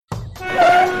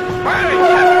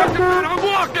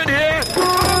walking here!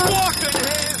 I'm walking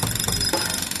here!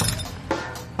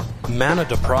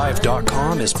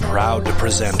 ManaDeprived.com is proud to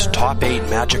present Top 8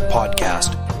 Magic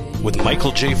Podcast with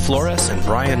Michael J. Flores and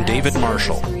Brian David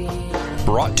Marshall.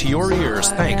 Brought to your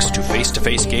ears thanks to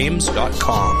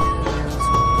FacetoFaceGames.com.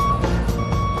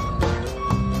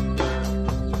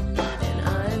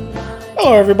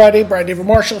 Hello everybody, Brian David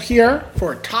Marshall here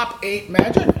for Top 8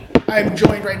 Magic. I'm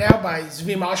joined right now by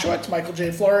Zvi Moshowitz. Michael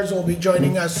J. Flores will be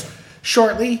joining us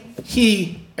shortly.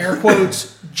 He, air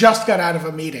quotes, just got out of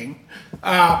a meeting,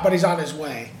 but he's on his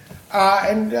way. We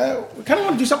kind of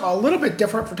want to do something a little bit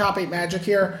different for Top 8 Magic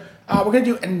here. We're going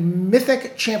to do a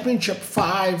Mythic Championship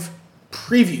 5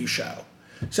 preview show.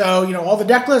 So, you know, all the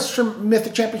deck lists from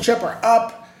Mythic Championship are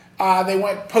up. They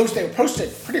were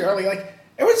posted pretty early. Like,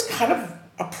 it was kind of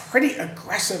a pretty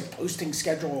aggressive posting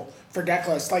schedule for deck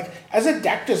lists. Like, as a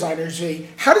deck designer, Zvi,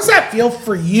 how does that feel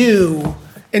for you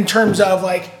in terms of,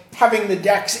 like, having the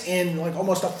decks in, like,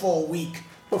 almost a full week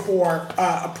before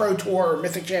a Pro Tour or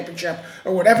Mythic Championship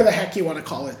or whatever the heck you want to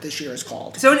call it this year is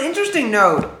called? So an interesting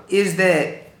note is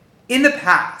that in the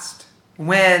past,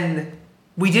 when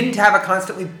we didn't have a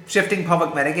constantly shifting public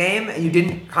metagame, and you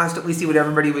didn't constantly see what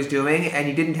everybody was doing, and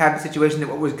you didn't have the situation that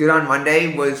what was good on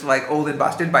Monday was like old and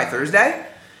busted by Thursday,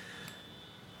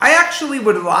 I actually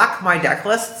would lock my deck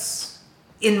lists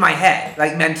in my head,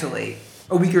 like mentally,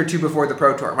 a week or two before the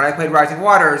Pro Tour. When I played Rising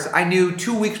Waters, I knew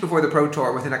 2 weeks before the Pro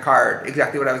Tour within a card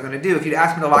exactly what I was going to do. If you'd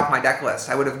asked me to lock my deck list,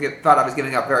 I would have thought I was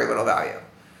giving up very little value.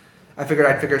 I figured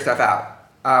I'd figure stuff out.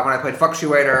 When I played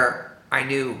Fluctuator, I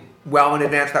knew well in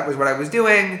advance that was what I was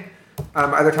doing.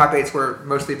 Other top 8s were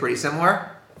mostly pretty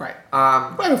similar. Right.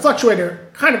 Well, I mean,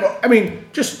 Fluctuator, kind of, I mean,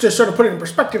 just to sort of put it in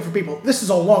perspective for people, this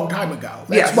is a long time ago.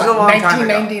 That's a long time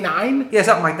ago. 1999? Yeah,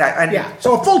 something like that. And yeah,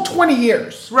 so a full 20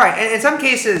 years. Right, and in some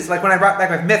cases, like when I brought back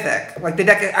with Mythic, like the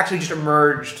deck actually just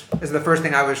emerged as the first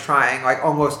thing I was trying, like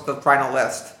almost the final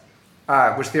list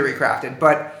was theory crafted.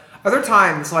 But other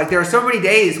times, like there are so many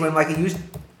days when like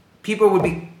people would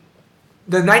be,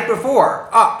 the night before,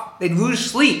 up, they'd lose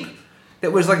sleep.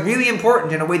 That was like really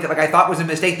important in a way that like I thought was a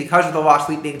mistake because of the lost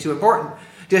sleep being too important.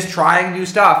 Just trying new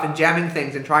stuff and jamming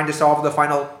things and trying to solve the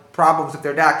final problems of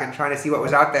their deck and trying to see what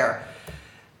was out there.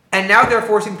 And now they're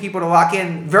forcing people to lock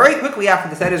in very quickly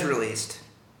after the set is released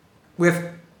with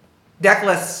deck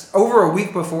lists over a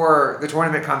week before the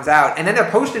tournament comes out. And then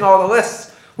they're posting all the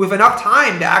lists with enough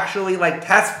time to actually like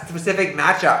test specific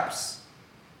matchups.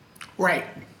 Right.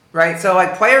 Right? So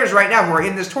like players right now who are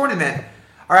in this tournament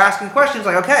are asking questions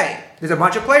like, okay, there's a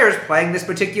bunch of players playing this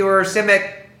particular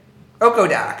Simic Oko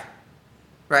deck,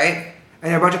 right?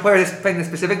 And there are a bunch of players playing the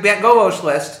specific Bant Golos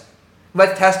list.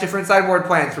 Let's test different sideboard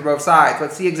plans for both sides.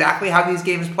 Let's see exactly how these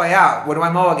games play out. What do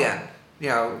I mulligan? You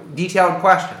know, detailed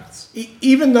questions.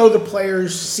 Even though the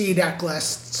players see deck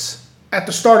lists at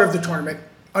the start of the tournament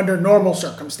under normal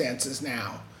circumstances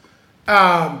now,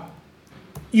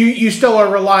 you still are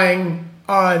relying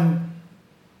on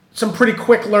some pretty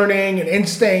quick learning and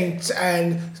instincts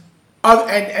and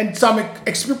some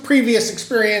previous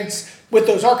experience with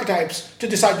those archetypes to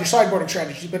decide your sideboarding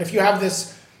strategy. But if you have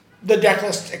the deck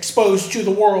list exposed to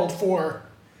the world for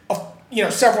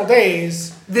several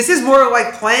days, this is more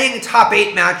like playing top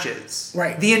 8 matches,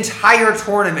 right? The entire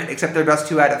tournament, except they're best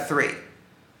 2 out of 3,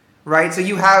 right? So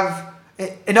you have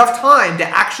enough time to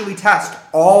actually test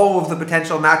all of the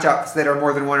potential matchups that are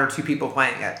more than 1 or 2 people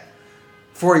playing it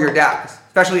for your decks,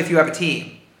 especially if you have a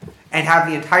team, and have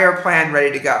the entire plan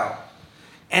ready to go.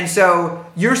 And so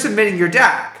you're submitting your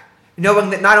deck, knowing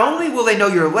that not only will they know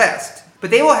your list,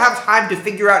 but they will have time to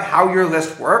figure out how your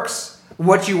list works,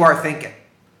 what you are thinking,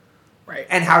 right,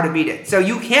 and how to beat it. So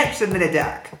you can't submit a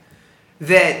deck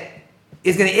that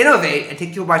is going to innovate and take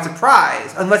people by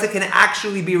surprise unless it can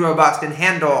actually be robust and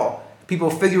handle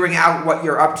people figuring out what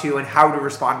you're up to and how to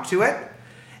respond to it.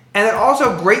 And it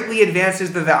also greatly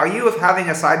advances the value of having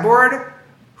a sideboard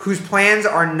whose plans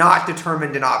are not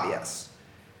determined and obvious.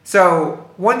 So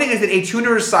one thing is that a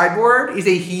tuner's sideboard is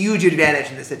a huge advantage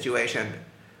in this situation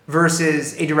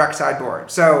versus a direct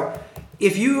sideboard. So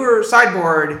if your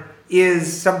sideboard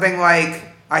is something like,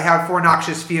 I have 4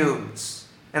 Noxious Fumes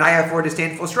and I have 4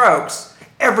 Disdainful Strokes,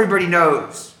 everybody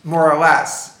knows more or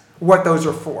less what those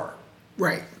are for.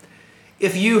 Right.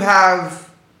 If you have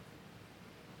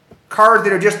cards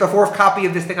that are just the 4th copy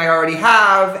of this thing I already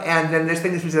have, and then this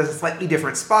thing is a slightly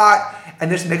different spot, and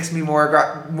this makes me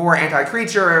more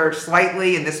anti-creature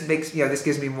slightly, and this makes this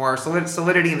gives me more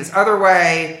solidity in this other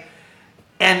way,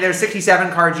 and there's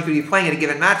 67 cards you could be playing in a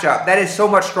given matchup. That is so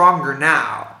much stronger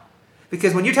now,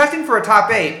 because when you're testing for a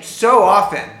top 8, so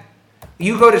often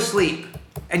you go to sleep,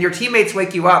 and your teammates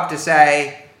wake you up to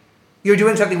say, you're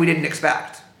doing something we didn't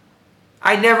expect.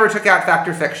 I never took out fact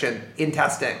or fiction in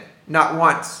testing, not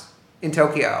once in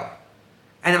Tokyo.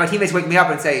 And then my teammates wake me up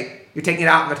and say, you're taking it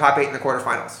out in the top 8 in the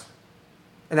quarterfinals.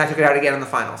 And I took it out again in the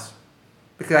finals.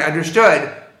 Because I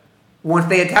understood, once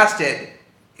they had tested,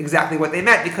 exactly what they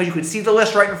meant. Because you could see the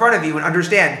list right in front of you and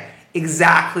understand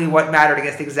exactly what mattered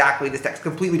against exactly this deck.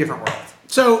 Completely different world.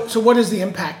 So what is the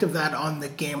impact of that on the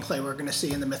gameplay we're going to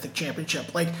see in the Mythic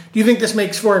Championship? Like, do you think this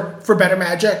makes for better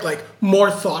Magic, like more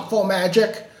thoughtful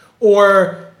Magic?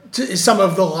 Or is some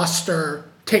of the luster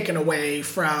taken away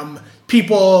from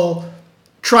people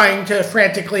trying to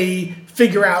frantically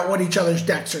figure out what each other's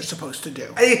decks are supposed to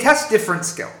do? It tests different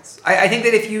skills. I think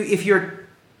that if you're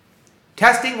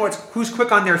testing who's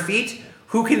quick on their feet,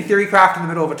 who can theory craft in the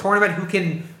middle of a tournament, who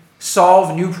can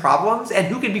solve new problems, and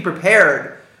who can be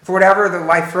prepared for whatever the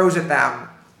life throws at them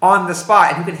on the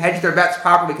spot, and who can hedge their bets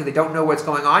properly because they don't know what's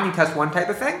going on, you test one type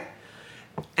of thing.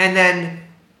 And then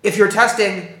if you're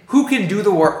testing who can do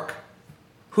the work,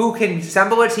 who can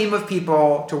assemble a team of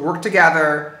people to work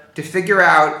together to figure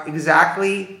out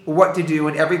exactly what to do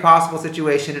in every possible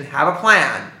situation and have a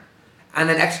plan, and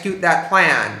then execute that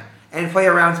plan and play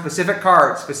around specific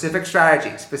cards, specific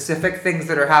strategies, specific things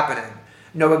that are happening,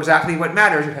 know exactly what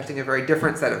matters, you're testing a very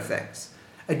different set of things.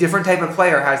 A different type of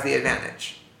player has the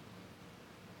advantage.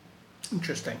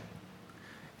 Interesting.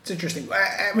 It's interesting.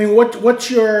 I mean,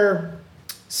 what's your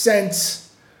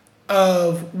sense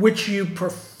of which you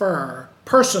prefer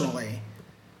personally?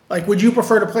 Like, would you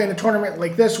prefer to play in a tournament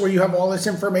like this where you have all this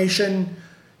information,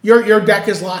 your deck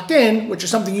is locked in, which is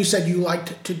something you said you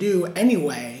liked to do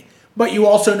anyway, but you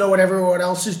also know what everyone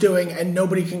else is doing and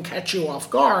nobody can catch you off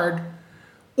guard?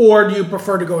 Or do you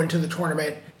prefer to go into the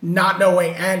tournament not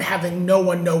knowing and having no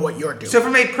one know what you're doing? So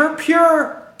from a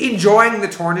pure enjoying the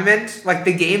tournament, like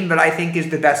the game that I think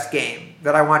is the best game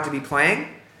that I want to be playing,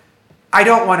 I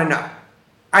don't want to know.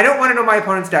 I don't want to know my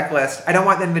opponent's deck list. I don't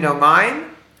want them to know mine,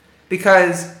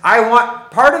 because I want,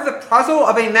 part of the puzzle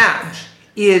of a match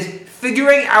is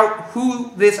figuring out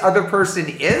who this other person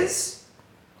is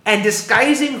and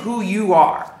disguising who you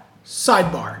are.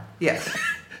 Sidebar. Yes.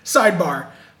 Sidebar.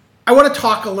 I want to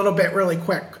talk a little bit really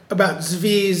quick about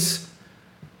Zvi's.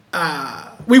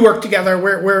 We work together.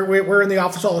 We're in the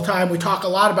office all the time. We talk a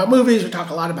lot about movies. We talk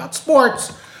a lot about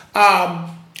sports. And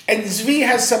Zvi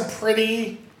has some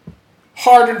pretty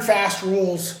hard and fast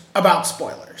rules about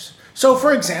spoilers. So,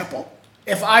 for example,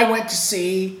 if I went to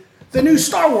see the new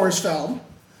Star Wars film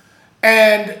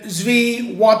and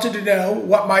Zvi wanted to know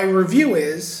what my review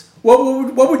is,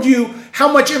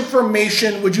 how much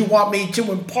information would you want me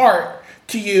to impart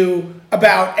to you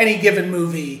about any given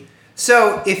movie?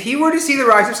 So if he were to see The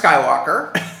Rise of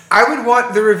Skywalker, I would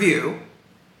want the review,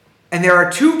 and there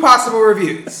are two possible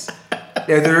reviews.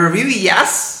 There's the review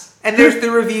yes, and there's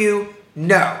the review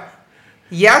no.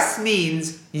 Yes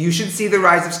means you should see The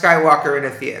Rise of Skywalker in a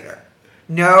theater.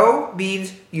 No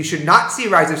means you should not see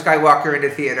Rise of Skywalker in a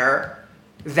theater.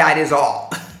 That is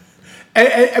all.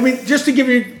 I mean, just to give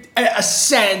you a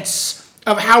sense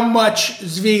of how much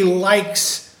Zvi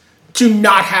likes to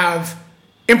not have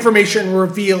information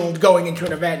revealed going into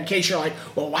an event, in case you're like,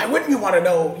 well, why wouldn't you want to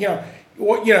know?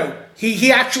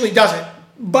 He actually doesn't.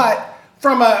 But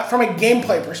from a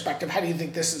gameplay perspective, how do you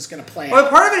think this is going to play out? Well,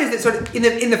 part of it is that sort of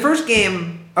in the first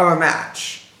game of a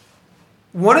match,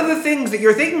 one of the things that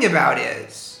you're thinking about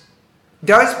is,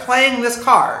 does playing this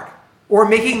card or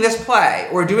making this play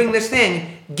or doing this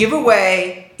thing give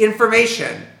away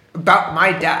information about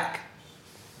my deck?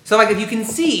 So like if you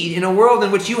concede in a world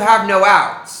in which you have no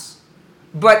outs,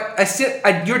 but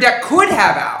your deck could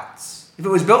have outs if it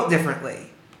was built differently,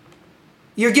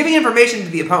 you're giving information to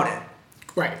the opponent.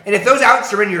 Right. And if those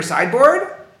outs are in your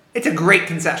sideboard, it's a great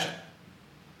concession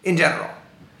in general.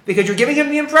 Because you're giving him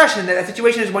the impression that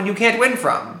situation is one you can't win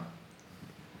from.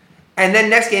 And then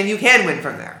next game you can win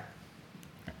from there.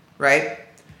 Right?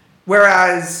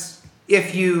 Whereas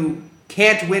if you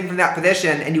can't win from that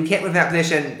position and you can't win from that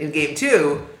position in game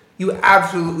 2, you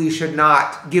absolutely should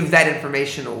not give that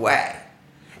information away.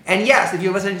 And yes, if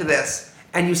you're listening to this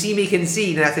and you see me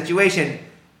concede in that situation,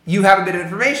 you have a bit of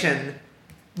information,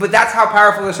 but that's how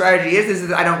powerful the strategy is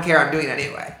that I don't care, I'm doing it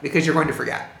anyway, because you're going to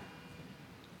forget.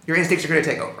 Your instincts are going to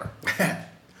take over.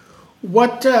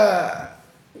 What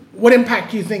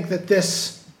impact do you think that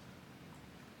this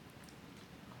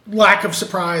lack of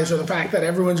surprise or the fact that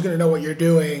everyone's going to know what you're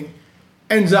doing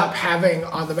ends up having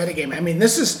on the metagame? I mean,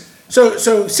 this is...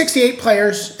 So 68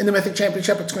 players in the Mythic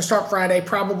Championship. It's going to start Friday.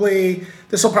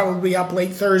 This will probably be up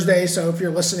late Thursday. So if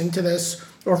you're listening to this,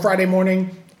 or Friday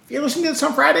morning, if you're listening to this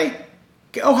on Friday,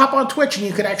 go hop on Twitch and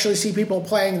you could actually see people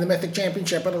playing the Mythic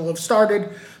Championship. It'll have started.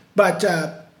 But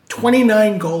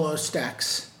 29 Golos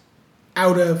decks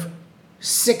out of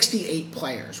 68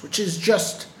 players, which is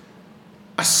just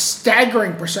a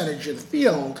staggering percentage of the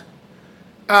field.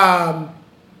 And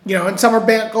some are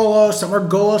Bant Golos, some are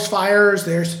Golos Fires.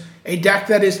 There's a deck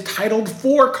that is titled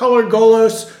 4-color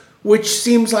Golos, which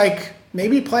seems like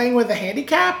maybe playing with a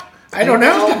handicap. I don't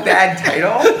know. That's a bad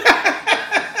title.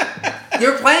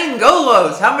 You're playing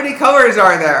Golos. How many colors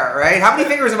are there, right? How many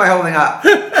fingers am I holding up?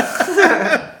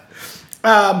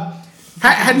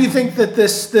 How do you think that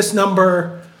this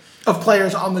number of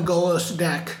players on the Golos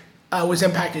deck was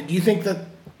impacted? Do you think that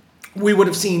we would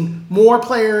have seen more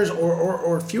players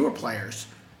or fewer players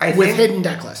with hidden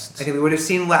deck lists? I think we would have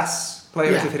seen less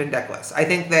players with hidden deck lists. I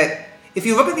think that if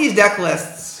you look at these deck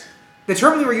lists, the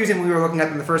term we were using when we were looking at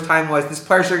them the first time was this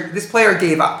player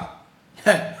gave up.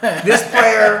 This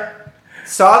player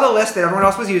saw the list that everyone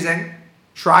else was using,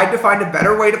 tried to find a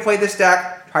better way to play this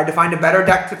deck, tried to find a better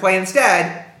deck to play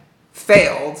instead,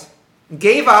 failed,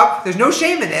 gave up. There's no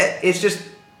shame in it. It's just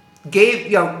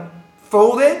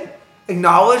folded,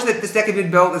 acknowledged that this deck had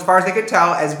been built as far as they could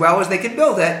tell, as well as they could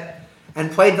build it,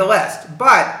 and played the list.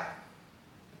 But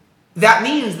that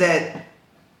means that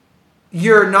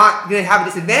you're not going to have a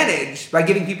disadvantage by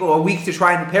giving people a week to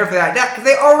try and prepare for that deck, because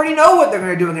they already know what they're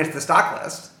going to do against the stock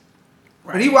list.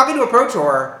 Right. When you walk into a Pro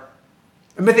Tour,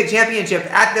 a Mythic Championship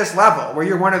at this level, where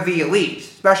you're one of the elite,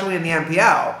 especially in the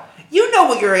MPL, you know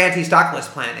what your anti-stock list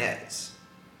plan is.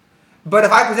 But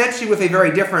if I present you with a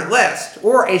very different list,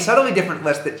 or a subtly different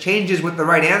list that changes what the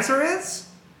right answer is,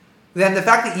 then the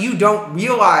fact that you don't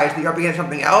realize that you're up against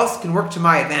something else can work to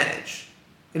my advantage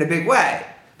in a big way.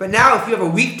 But now if you have a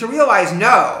week to realize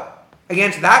no,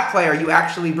 against that player you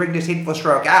actually bring Deceitful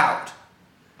Stroke out,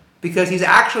 because he's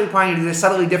actually trying to do a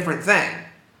subtly different thing.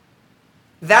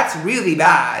 That's really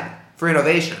bad for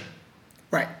innovation.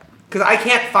 Right. Because I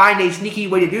can't find a sneaky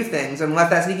way to do things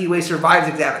unless that sneaky way survives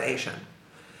examination.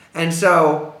 And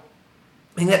so,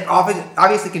 I think that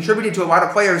obviously contributed to a lot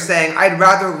of players saying, I'd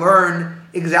rather learn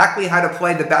exactly how to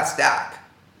play the best deck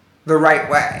the right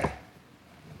way.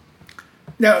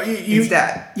 No, you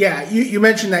instead. Yeah, you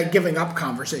mentioned that giving up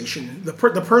conversation. The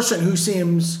person who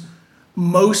seems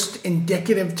most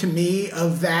indicative to me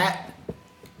of that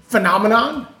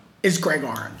phenomenon is Greg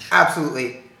Orange.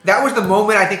 Absolutely. That was the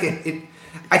moment I think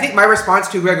I think my response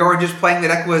to Greg Orange just playing the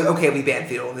deck was, okay, we banned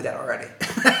Field of the Dead already.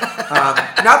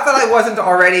 Not that I wasn't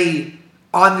already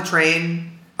on the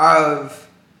train of,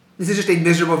 this is just a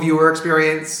miserable viewer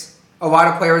experience. A lot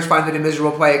of players find it a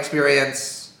miserable play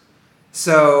experience.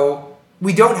 So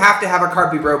we don't have to have a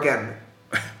card be broken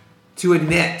to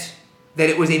admit that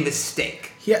it was a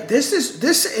mistake. Yeah, this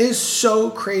is so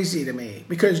crazy to me,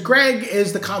 because Greg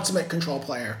is the consummate control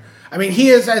player. I mean, he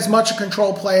is as much a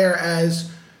control player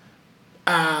as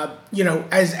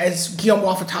as Guillaume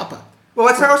Wafatapa. Well,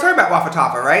 let's talk about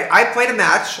Wafatapa, right? I played a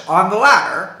match on the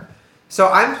ladder, so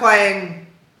I'm playing,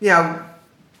 a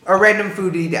random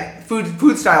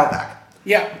food style deck.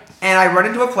 Yeah. And I run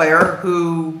into a player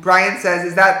who Brian says,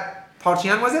 is that Paul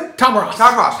Cheong, was it? Tom Ross.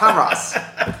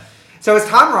 So it's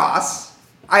Tom Ross.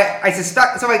 I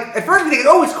suspect, so like, at first we think,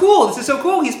 oh, it's cool, this is so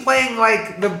cool, he's playing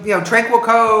like the, Tranquil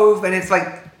Cove, and it's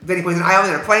like, then he plays an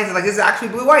island and planes, and like, this is actually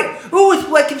blue-white. Ooh, it's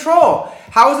blue-white control.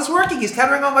 How is this working? He's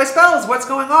countering all my spells. What's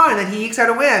going on? And he ekes out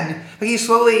a win. Like, he's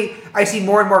slowly, I see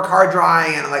more and more card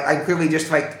drawing, and like, I clearly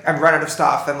just like, I'm run out of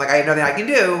stuff, and like, I have nothing I can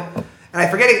do. And I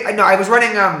forget it. No, I was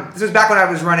running, this was back when I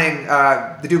was running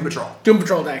the Doom Patrol. Doom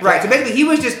Patrol deck. Right, so basically he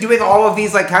was just doing all of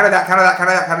these, like, counter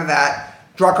that.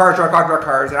 Draw cards,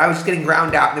 and I was just getting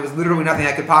ground out, and there was literally nothing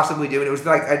I could possibly do, and it was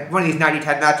like one of these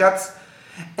 90-10 matchups,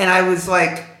 and I was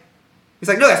like, he's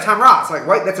like, no, that's Tom Ross. I'm like,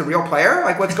 what? That's a real player?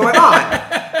 Like, what's going on?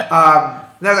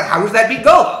 And I was like, how does that beat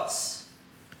Golos?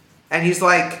 And he's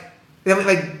like,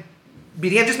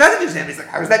 BDM just messages him. He's like,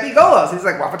 how does that beat Golos? And he's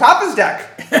like, Wafatapa's deck.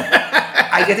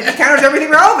 I get that just counters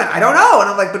everything relevant. I don't know. And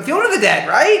I'm like, but Field of the Dead,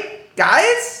 right?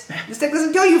 Guys, this deck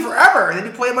doesn't kill you forever. And then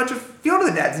you play a bunch of Field of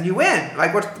the Deads and you win.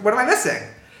 Like, what am I missing?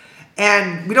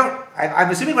 And we don't, I'm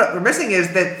assuming what we're missing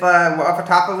is that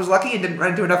Wafatapa was lucky and didn't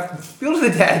run into enough Field of the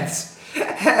Deads.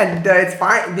 And it's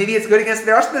fine. Maybe it's good against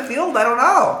the rest of the field. I don't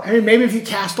know. I mean, maybe if you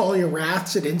cast all your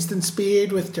Wraths at instant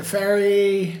speed with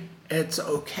Teferi, it's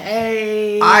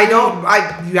okay. You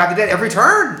have to do it every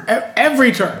turn.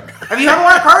 Every turn. I mean, you have a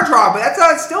lot of card draw, but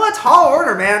that's still a tall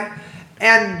order, man.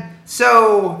 And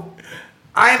so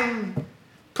I'm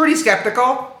pretty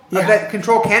skeptical that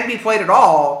control can be played at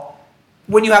all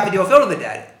when you have to deal with Field of the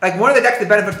Dead. Like, one of the decks that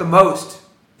benefits the most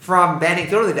from banning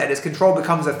Field of the Dead is control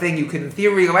becomes a thing you can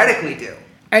theoretically do.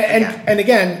 And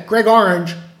again, Greg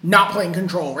Orange not playing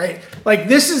control, right? Like,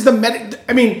 this is the meta.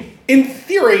 I mean, in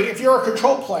theory, if you're a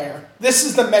control player, this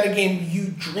is the metagame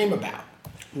you dream about.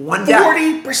 One deck.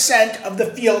 40% of the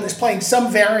field is playing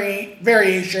some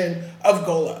variation of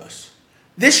Golos.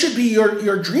 This should be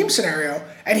your dream scenario,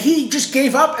 and he just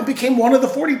gave up and became one of the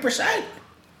 40%.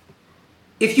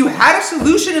 If you had a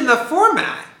solution in the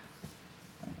format,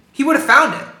 he would have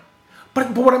found it.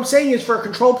 But what I'm saying is, for a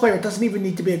control player, it doesn't even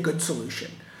need to be a good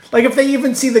solution. Like, if they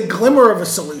even see the glimmer of a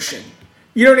solution,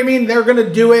 you know what I mean? They're going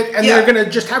to do it, and they're going to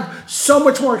just have so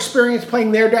much more experience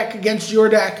playing their deck against your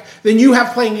deck than you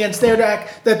have playing against their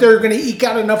deck that they're going to eke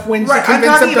out enough wins to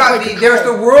convince them to play control. There's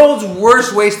the world's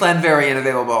worst Wasteland variant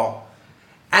available.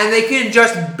 And they can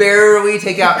just barely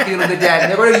take out Field of the Dead.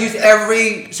 They're going to use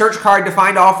every search card to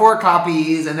find all 4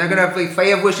 copies, and they're going to play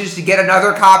Fay of Wishes to get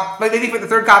another copy. Like maybe put the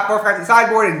 3rd copy, 4th card to the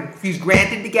sideboard and use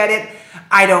Granted to get it.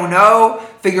 I don't know.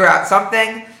 Figure out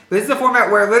something. But this is a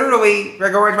format where literally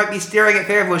Greg Orange might be staring at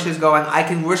Fay of Wishes going, I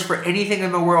can wish for anything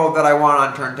in the world that I want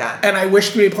on turn 10. And I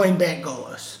wish to be playing Bant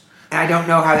Golos. And I don't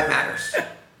know how that matters.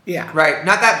 Yeah. Right?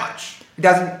 Not that much. It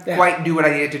doesn't quite do what I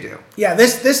need it to do. Yeah,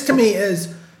 this to me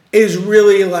is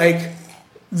really like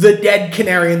the dead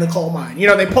canary in the coal mine. You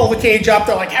know, they pull the cage up,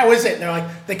 they're like, how is it? And they're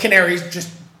like, the canary's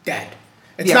just dead.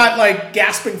 It's not like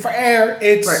gasping for air,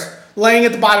 it's laying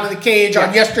at the bottom of the cage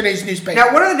on yesterday's newspaper.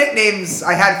 Now, one of the nicknames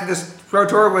I had for this Pro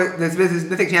Tour, this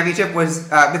Mythic Championship, was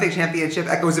Mythic Championship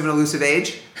Echoes of an Elusive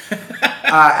Age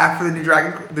after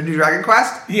the new Dragon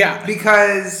Quest. Yeah.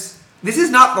 Because this is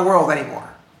not the world anymore.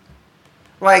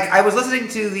 Like, I was listening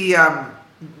to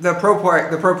the Pro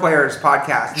Players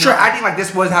podcast. Sure. Acting like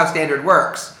this was how Standard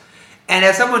works. And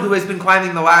as someone who has been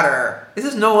climbing the ladder, this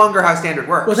is no longer how Standard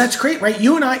works. Well, that's great, right?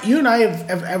 You and I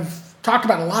have talked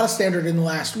about a lot of Standard in the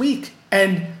last week,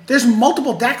 and there's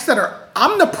multiple decks that are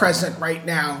omnipresent right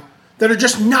now that are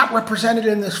just not represented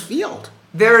in this field.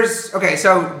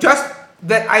 So just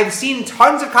that I've seen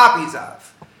tons of copies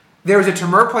of. There's a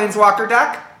Temur Planeswalker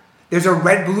deck. There's a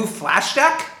red-blue Flash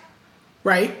deck.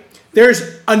 Right?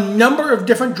 There's a number of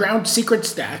different Drowned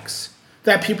Secrets decks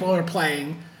that people are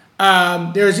playing.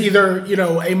 There's either,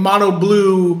 a mono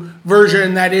blue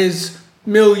version that is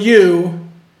Milieu,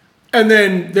 and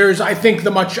then there's, I think,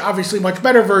 the much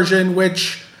better version,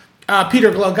 which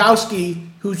Peter Glogowski,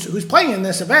 who's playing in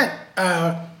this event,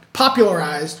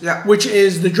 popularized, which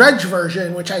is the Dredge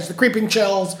version, which has the Creeping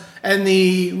Chills and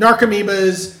the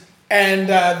Narcomoebas and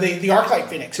the Arclight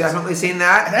Phoenix. Definitely seen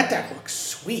that. And that deck looks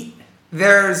sweet.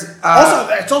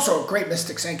 It's also a great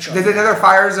Mystic Sanctuary. There's another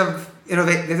Fires of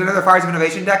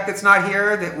Innovation deck that's not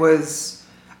here. That was,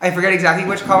 I forget exactly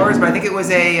which colors, but I think it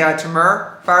was a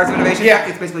Temur Fires of Innovation deck.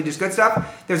 It's basically just good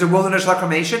stuff. There's a Wilderness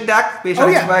Reclamation deck based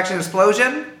on Collection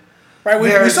Explosion. Right,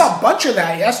 we saw a bunch of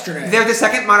that yesterday. There's the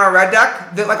second mono red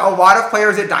deck that a lot of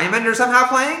players at Diamond are somehow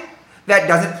playing that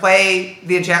doesn't play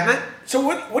the enchantment. So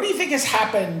what do you think has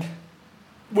happened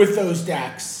with those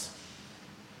decks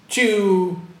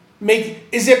to make?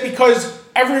 Is it because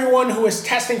everyone who was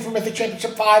testing for Mythic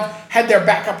Championship 5 had their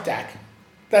backup deck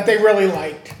that they really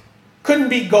liked, couldn't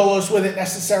beat Golos with it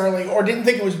necessarily, or didn't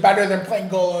think it was better than playing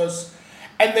Golos,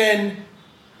 and then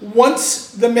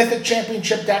once the Mythic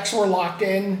Championship decks were locked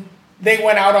in, they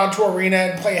went out onto Arena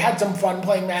and had some fun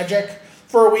playing Magic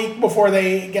for a week before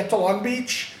they get to Long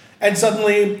Beach, and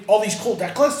suddenly all these cool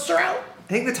deck lists are out?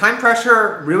 I think the time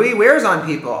pressure really wears on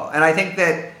people, and I think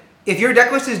that if your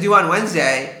deck list is due on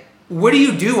Wednesday, what do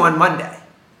you do on Monday?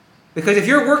 Because if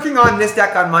you're working on this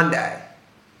deck on Monday,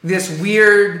 this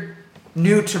weird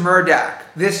new Temur deck,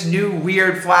 this new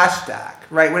weird Flash deck,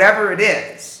 right, whatever it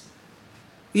is,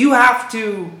 you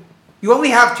only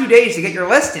have 2 days to get your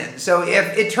list in. So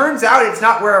if it turns out it's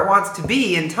not where it wants to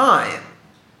be in time,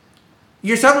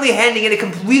 you're suddenly handing in a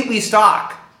completely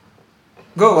stock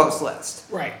Golos list.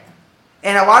 Right.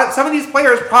 And some of these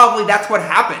players, probably that's what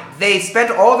happened. They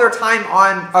spent all their time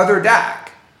on other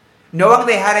deck, knowing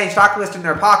they had a stock list in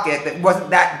their pocket that wasn't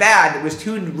that bad, that was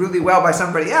tuned really well by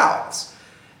somebody else.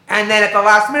 And then at the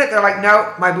last minute, they're like,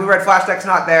 no, my blue-red Flash deck's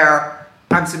not there.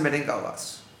 I'm submitting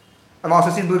Golos. I've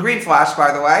also seen blue-green Flash,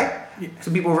 by the way. Yeah.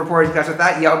 Some people have reported success with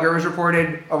that. Yelger has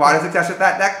reported a lot of success with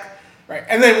that deck. Right.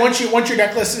 And then once your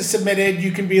deck list is submitted,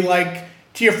 you can be like,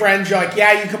 to your friends, you're like,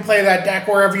 yeah, you can play that deck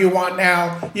wherever you want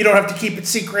now. You don't have to keep it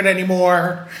secret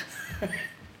anymore.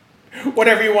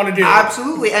 Whatever you want to do.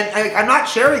 Absolutely. And I'm not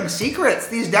sharing secrets.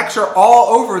 These decks are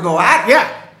all over the ladder.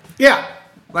 Yeah. Yeah.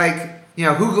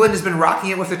 Hooglin has been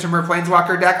rocking it with the Temur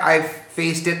Planeswalker deck. I've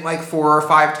faced it 4 or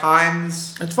 5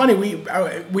 times. It's funny. We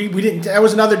didn't. That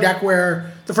was another deck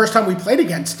where the first time we played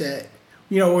against it,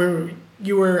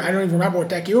 you were, I don't even remember what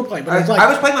deck you were playing, but I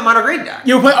was playing the mono green deck.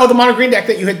 You were playing, the mono green deck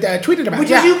that you had tweeted about. Which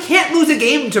is, you can't lose a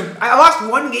game I lost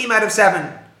 1 game out of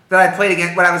 7 that I played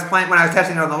against when I was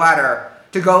testing it on the ladder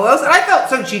to Golos, and I felt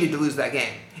so cheated to lose that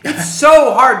game. It's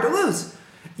so hard to lose.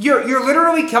 You're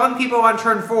literally killing people on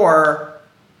turn 4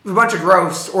 with a bunch of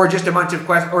growths, or just a bunch of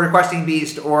questing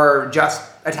beast, or just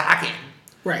attacking.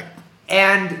 Right.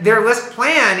 And their list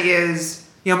plan is,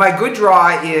 my good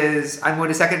draw is I'm going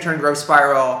to second turn Growth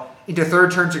Spiral, into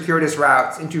third turn Circuitous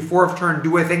Routes, into fourth turn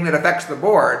do a thing that affects the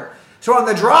board. So on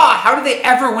the draw, how do they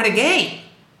ever win a game?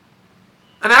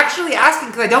 I'm actually asking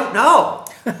because I don't know.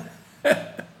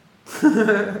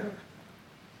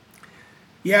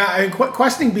 Yeah, I mean,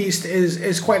 Questing Beast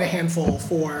is quite a handful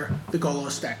for the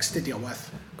Golos decks to deal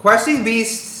with. Questing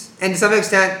Beasts, and to some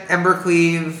extent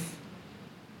Embercleave,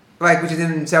 which is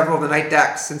in several of the Night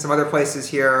decks and some other places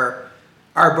here,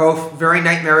 are both very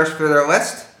nightmarish for their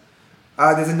list.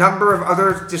 There's a number of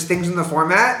other just things in the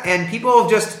format, and people have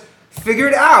just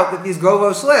figured out that these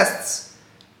Golos lists,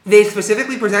 they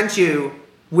specifically present you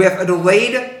with a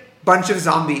delayed bunch of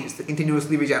zombies that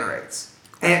continuously regenerates.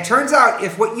 And it turns out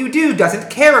if what you do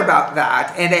doesn't care about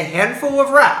that, and a handful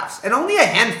of rafts, and only a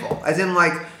handful, as in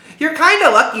you're kind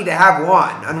of lucky to have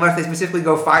one, unless they specifically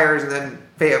go fires and then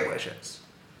Fey of Wishes,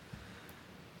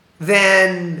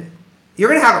 then you're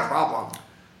going to have a problem.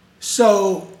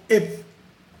 So if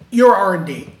you're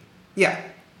R&D, yeah,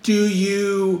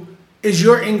 is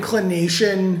your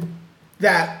inclination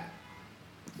that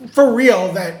for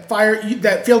real that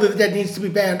Field of the Dead needs to be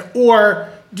banned, or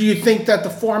do you think that the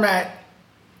format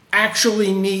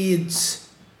actually needs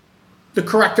the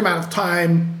correct amount of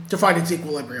time to find its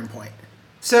equilibrium point?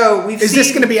 So is this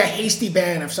going to be a hasty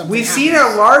ban if something We've happens? seen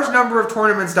a large number of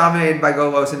tournaments dominated by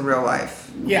Golos in real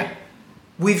life. Yeah.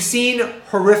 We've seen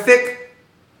horrific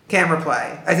camera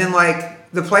play, as in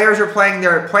the players are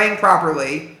they're playing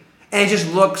properly, and it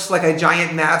just looks like a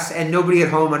giant mess, and nobody at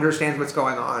home understands what's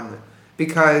going on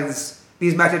because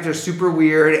these matchups are super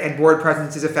weird and board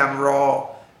presence is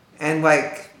ephemeral, and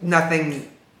nothing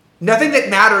that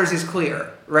matters is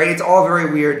clear, right? It's all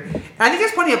very weird. And I think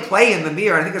there's plenty of play in the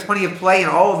mirror. I think there's plenty of play in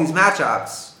all of these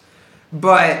matchups.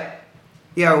 But,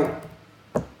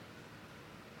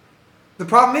 the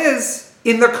problem is,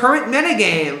 in the current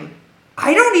metagame,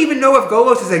 I don't even know if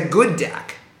Golos is a good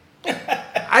deck.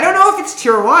 I don't know if it's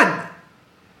tier 1.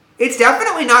 It's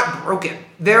definitely not broken.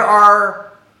 There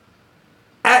are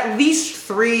at least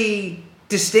 3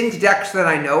 distinct decks that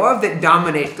I know of that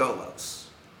dominate Golos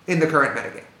in the current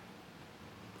metagame.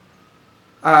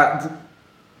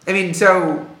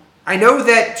 So I know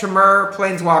that Temur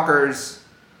Planeswalkers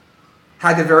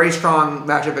had a very strong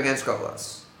matchup against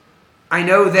Golos. I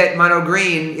know that Mono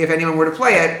Green, if anyone were to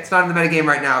play it, it's not in the metagame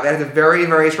right now, that has a very,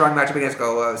 very strong matchup against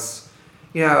Golos.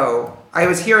 I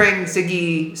was hearing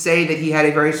Siggy say that he had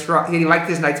he liked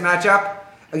his Knights matchup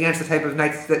against the type of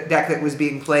Knights deck that was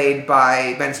being played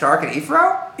by Ben Stark and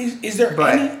Ifro.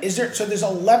 So there's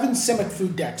 11 Simic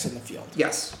food decks in the field.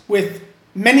 Yes. With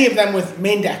many of them with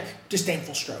main deck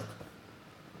Disdainful Stroke.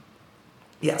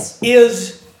 Yes.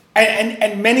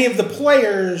 And many of the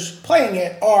players playing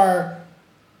it are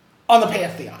on the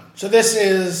Pantheon. So this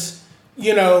is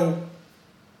no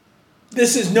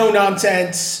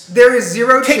nonsense. There is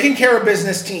zero taking care of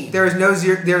business team. There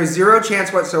is zero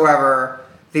chance whatsoever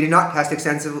they did not test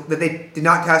extensively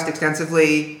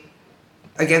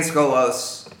against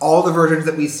Golos. All the versions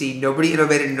that we see, nobody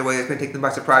innovated in a way that's going to take them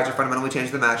by surprise or fundamentally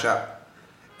change the matchup.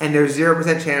 And there's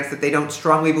 0% chance that they don't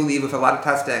strongly believe with a lot of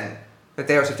testing that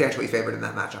they are substantially favored in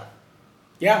that matchup.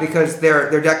 Yeah. Because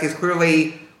their deck is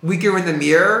clearly weaker in the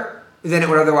mirror than it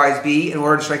would otherwise be in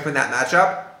order to strengthen that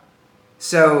matchup.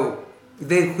 So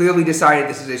they've clearly decided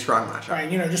this is a strong matchup. Right,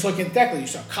 just looking at the deck, you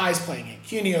saw Kai's playing it,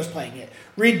 Cunio's playing it,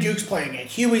 Reed Duke's playing it,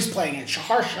 Huey's playing it,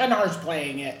 Shahar Shenhar's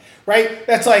playing it, right?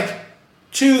 That's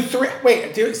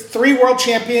 3 world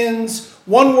champions,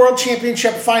 1 world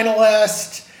championship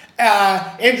finalist,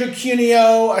 Andrew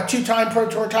Cunio, a 2-time Pro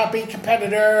Tour top 8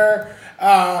 competitor.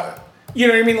 You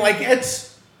know what I mean?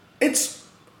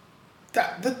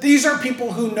 These are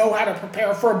people who know how to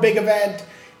prepare for a big event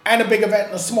and a big event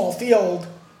in a small field,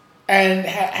 and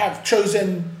have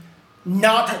chosen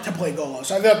not to play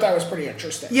Golos. I thought that was pretty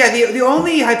interesting. Yeah, the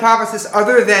only hypothesis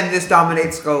other than this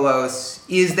dominates Golos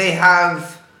is they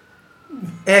have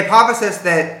a hypothesis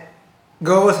that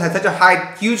Golos has such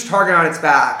a huge target on its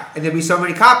back, and there'd be so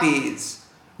many copies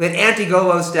that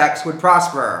anti-Golos decks would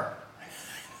prosper.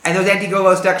 And those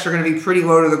anti-Golos decks are going to be pretty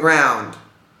low to the ground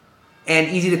and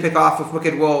easy to pick off with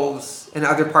Wicked Wolves and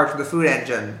other parts of the food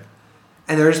engine.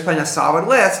 And they're just playing a solid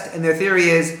list, and their theory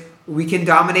is we can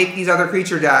dominate these other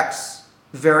creature decks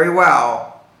very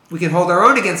well. We can hold our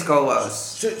own against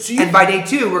Golos. And by day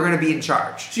 2, we're going to be in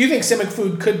charge. So you think Simic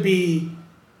Food could be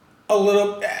a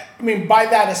little... by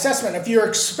that assessment, if you're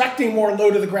expecting more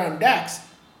low-to-the-ground decks,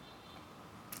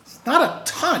 it's not a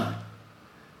ton.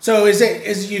 So you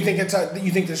think there's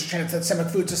a chance that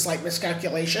Simic Food's a slight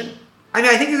miscalculation? I mean,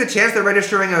 I think there's a chance they're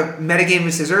registering a metagame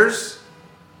with Scissors.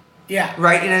 Yeah.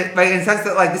 Right? In a sense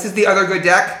that, like, this is the other good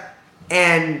deck.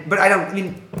 But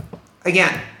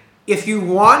again, if you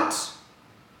want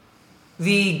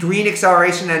the green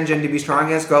acceleration engine to be strong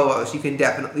against Golos, you can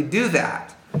definitely do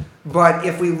that. But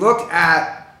if we look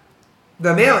at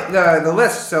the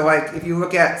list, so like if you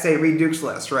look at, say, Reed Duke's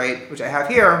list, right, which I have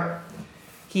here,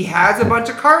 he has a bunch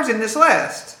of cards in this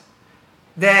list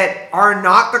that are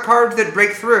not the cards that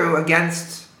break through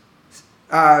against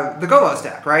the Golos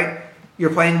deck, right? You're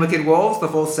playing Wicked Wolves, the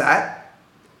full set.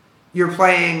 You're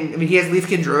playing, he has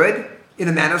Leafkin Druid in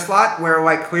the mana slot, where,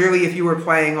 like, clearly if you were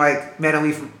playing, like, Mana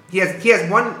Leaf, he has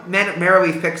one Mana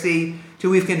Leaf Pixie, 2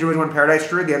 Leafkin Druids, 1 Paradise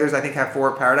Druid. The others, I think, have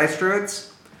 4 Paradise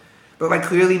Druids. But, like,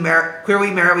 clearly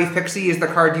Mana Leaf Pixie is the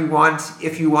card you want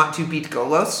if you want to beat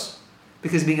Golos,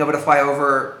 because being able to fly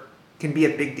over can be a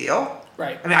big deal.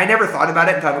 Right. I mean, I never thought about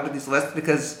it until I looked at these lists,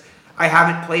 because I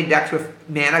haven't played decks with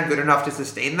mana good enough to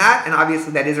sustain that, and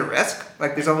obviously that is a risk.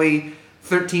 Like, there's only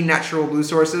 13 natural blue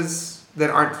sources that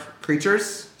aren't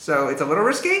creatures, so it's a little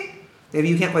risky. Maybe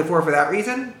you can't play 4 for that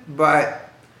reason, but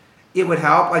it would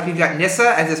help. Like, you've got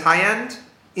Nissa as his high end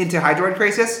into Hydroid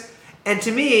Krasis, and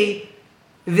to me,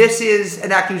 this is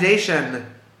an accusation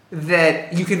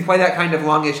that you can play that kind of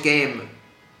longish game,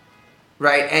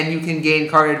 right? And you can gain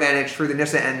card advantage through the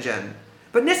Nissa engine.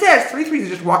 But Nissa has 3/3s that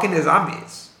just walk into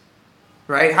zombies,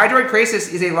 right? Hydroid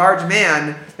Krasis is a large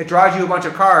man that draws you a bunch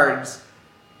of cards,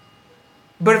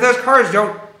 but if those cards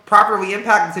don't properly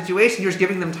impact the situation, you're just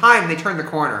giving them time, and they turn the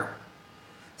corner.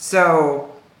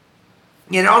 So,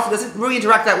 and it also doesn't really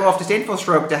interact that well with Disdainful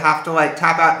Stroke to have to, like,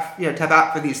 tap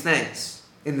out for these things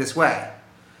in this way.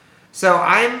 So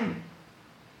I'm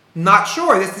not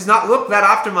sure. This does not look that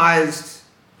optimized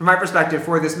from my perspective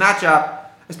for this matchup,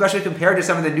 especially compared to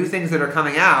some of the new things that are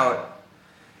coming out.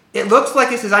 It looks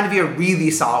like it's designed to be a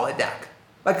really solid deck.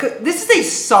 Like, this is a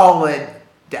solid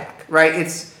deck, right?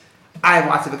 I have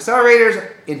lots of accelerators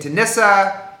into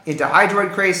Nissa, into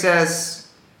Hydroid Krasis.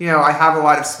 I have a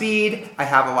lot of speed. I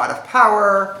have a lot of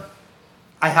power.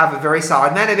 I have a very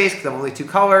solid mana base because I'm only 2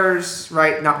 colors,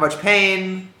 right? Not much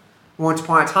pain. Once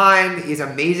Upon a Time is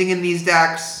amazing in these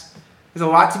decks. There's a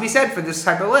lot to be said for this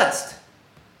type of list.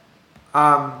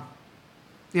 I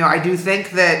do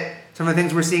think that some of the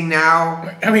things we're seeing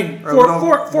now.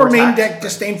 For main deck,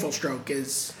 Disdainful Stroke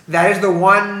is. That is the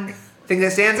one thing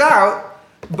that stands out.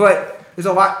 But there's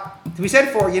a lot to be said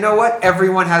for,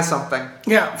 everyone has something.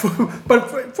 Yeah,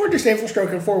 but for Disdainful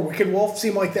Stroke and for Wicked Wolf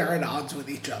seem like they're at odds with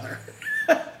each other.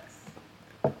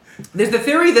 There's the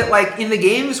theory that, like, in the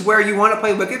games where you want to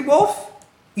play Wicked Wolf,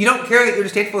 you don't care that your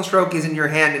Disdainful Stroke is in your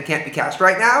hand and can't be cast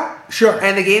right now. Sure.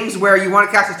 And the games where you want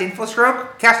to cast Disdainful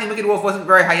Stroke, casting Wicked Wolf wasn't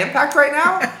very high impact right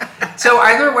now. So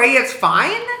either way, it's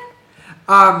fine.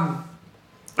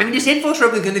 Disdainful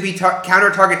Stroke is going to be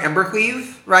counter-target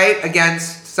Embercleave, right,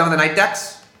 against some of the Night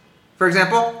decks, for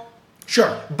example.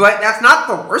 Sure. But that's not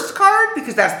the worst card,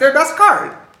 because that's their best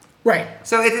card. Right.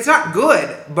 So it's not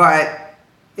good, but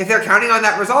if they're counting on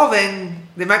that resolving,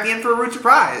 they might be in for a rude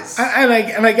surprise. And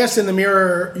I guess in the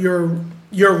mirror,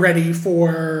 you're ready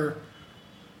for,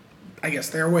 I guess,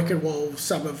 their Wicked Wolf,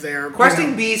 some of their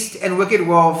Questing Beast and Wicked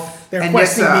Wolf their and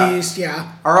Questing Nissa Beast,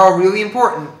 yeah, are all really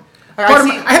important. I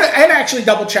had to actually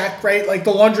double check, right? Like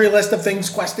the laundry list of things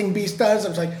Questing Beast does. I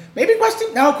was like, maybe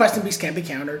Questing Beast can't be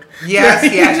countered. Yes,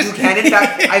 you can. In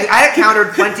fact, I had it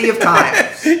countered plenty of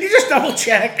times. You just double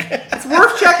check. It's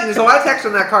worth checking. There's a lot of text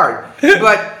on that card.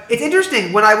 But it's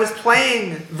interesting. When I was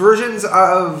playing versions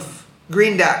of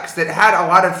green decks that had a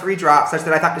lot of 3-drops, such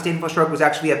that I thought Disdainful Stroke was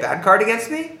actually a bad card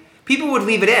against me, people would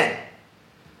leave it in.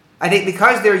 I think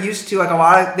because they're used to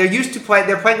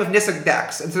they're playing with Nissa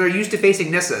decks, and so they're used to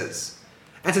facing Nissas.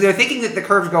 And so they're thinking that the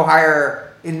curves go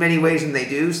higher in many ways than they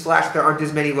do, / there aren't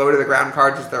as many low to the ground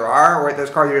cards as there are, or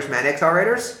those cards are just mana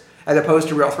accelerators, as opposed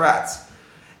to real threats.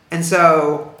 And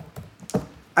so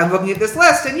I'm looking at this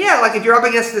list, and yeah, like if you're up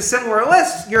against a similar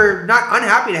list, you're not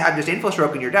unhappy to have Disdainful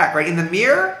Stroke in your deck, right? In the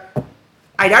mirror,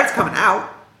 I doubt it's coming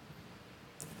out.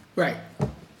 Right.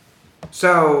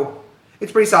 So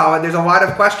it's pretty solid. There's a lot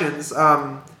of questions. There's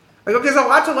a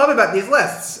lot to love about these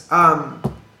lists.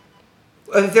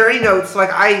 If there are any notes,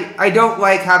 like I don't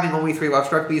like having only 3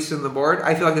 Lovestruck Beasts on the board.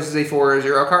 I feel like this is a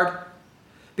 4-0 card.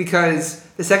 Because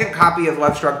the second copy of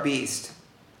Lovestruck Beast,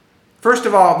 first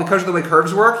of all, because of the way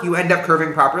curves work, you end up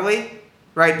curving properly,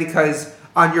 right? Because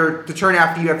on the turn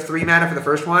after you have 3 mana for the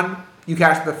first one, you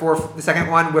cast the second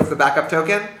one with the backup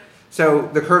token. So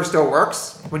the curve still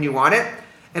works when you want it.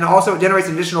 And also it generates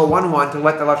an additional 1/1 to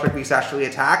let the Lovestruck Beast actually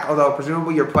attack, although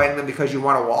presumably you're playing them because you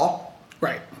want a wall.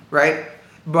 Right. right?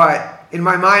 But in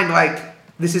my mind, like,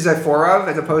 this is a 4 of,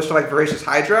 as opposed to like Voracious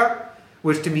Hydra,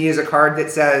 which to me is a card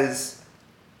that says,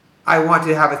 I want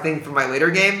to have a thing for my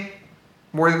later game.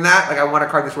 More than that, like I want a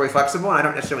card that's really flexible, and I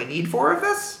don't necessarily need 4 of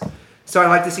this. So I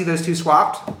like to see those two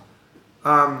swapped.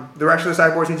 The rest of the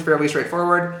sideboard seems fairly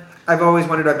straightforward. I've always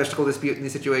wondered about Mystical Dispute in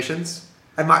these situations.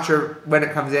 I'm not sure when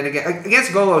it comes in.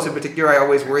 Against Golos in particular, I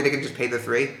always worry they can just pay the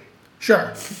 3.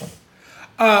 Sure.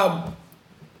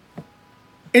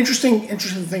 Interesting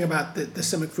thing about the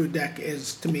Simic Food deck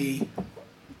is, to me,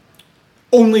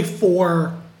 only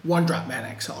 4 1-drop mana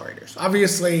accelerators.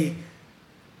 Obviously,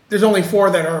 there's only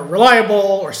 4 that are reliable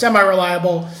or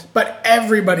semi-reliable, but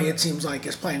everybody, it seems like,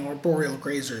 is playing Arboreal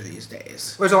Grazer these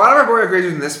days. There's a lot of Arboreal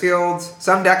Grazers in this field.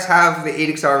 Some decks have the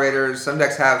 8 accelerators. Some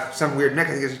decks have some weird mix.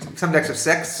 I think there's some decks have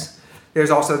 6.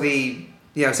 There's also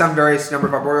some various number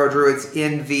of Arboreal Druids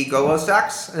in the Golos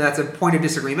decks, and that's a point of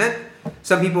disagreement.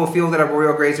 Some people feel that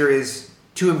Arboreal Grazer is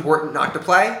too important not to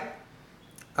play.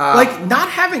 Like, not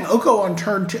having Oko on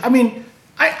turn 2. I mean,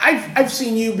 I've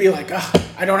seen you be like,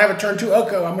 I don't have a turn 2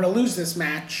 Oko. I'm going to lose this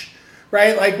match,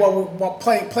 right? Like, while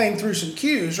playing through some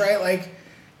cues, right? Like,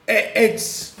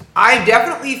 it's... I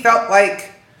definitely felt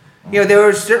like, there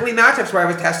were certainly matchups where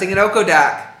I was testing an Oko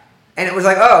deck, and it was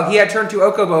like, he had turn 2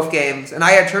 Oko both games, and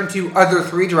I had turn 2 other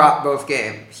 3-drop both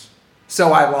games,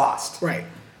 so I lost. Right.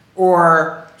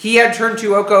 Or he had turn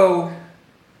 2 Oko...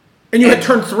 And you had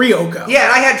turn 3 Oko. Yeah,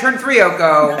 and I had turn 3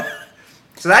 Oko.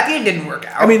 So that game didn't work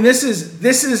out. I mean, this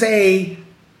is a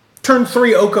turn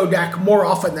 3 Oko deck more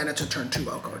often than it's a turn 2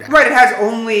 Oko deck. Right, it has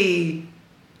only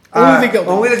the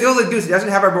Gilded Goose. It doesn't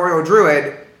have Arboreal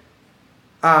Druid.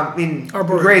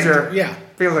 Arboreal Grazer. Yeah.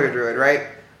 Feels like a Druid, right?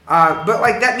 But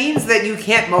like that means that you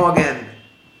can't mulligan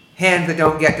hands that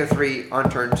don't get to 3 on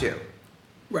turn 2.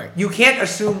 Right. You can't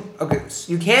assume a Goose.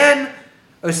 You can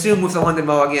assume with the London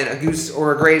Mulligan a Goose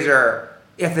or a Grazer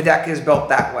if the deck is built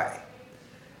that way.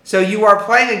 So you are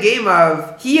playing a game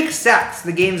of, he accepts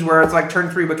the games where it's like turn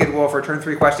 3 Wicked Wolf or turn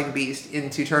 3 Questing Beast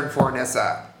into turn 4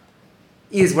 Nissa,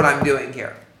 is what I'm doing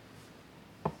here.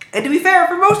 And to be fair,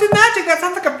 for most of Magic, that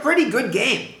sounds like a pretty good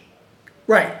game.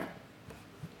 Right.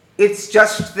 It's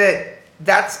just that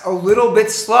that's a little bit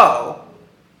slow.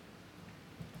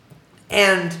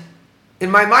 And in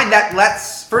my mind, that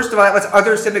lets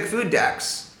other Simic Food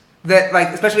decks that, like,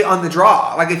 especially on the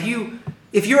draw. Like, if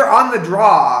you're on the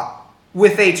draw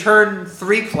with a turn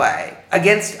 3 play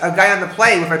against a guy on the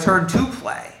play with a turn 2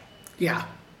 play. Yeah.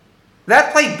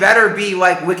 That play better be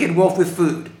like Wicked Wolf with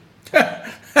food.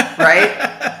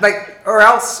 Right? Like, or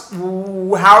else,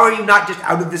 how are you not just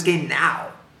out of this game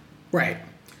now? Right.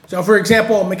 So, for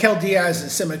example, Mikel Diaz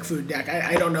is a Simic Food deck.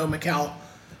 I don't know Mikel,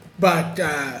 but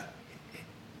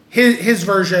his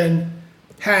version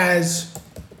has,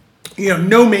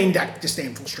 no main deck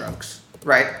Disdainful Strokes.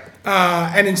 Right.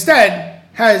 And instead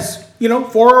has,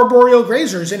 4 Arboreal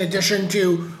Grazers in addition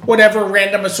to whatever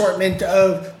random assortment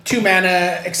of 2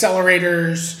 mana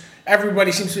accelerators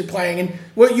everybody seems to be playing. And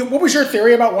what was your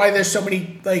theory about why there's so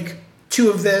many, like, 2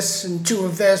 of this and 2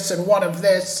 of this and 1 of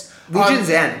this?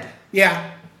 Legion's End.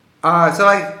 Yeah. So,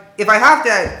 like, if I have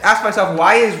to ask myself,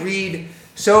 why is Reed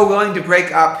so willing to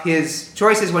break up his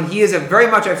choices when he is very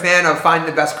much a fan of find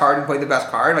the best card and play the best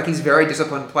card? Like, he's a very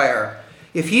disciplined player.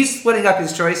 If he's splitting up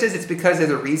his choices, it's because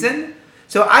there's a reason.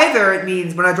 So either it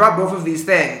means when I draw both of these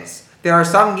things, there are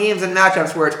some games and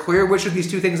matchups where it's clear which of these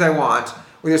 2 things I want,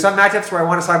 or there's some matchups where I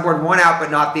want to sideboard one out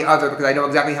but not the other because I know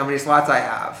exactly how many slots I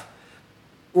have.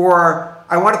 Or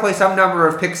I want to play some number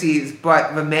of Pixies,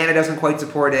 but the mana doesn't quite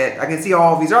support it. I can see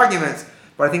all of these arguments.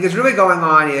 What I think is really going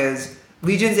on is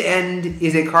Legion's End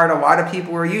is a card a lot of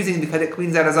people are using because it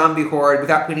cleans out a zombie horde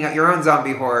without cleaning out your own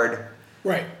zombie horde.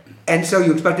 Right. And so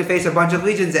you expect to face a bunch of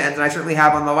Legion's Ends, and I certainly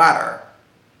have on the ladder.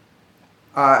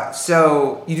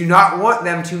 So you do not want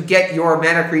them to get your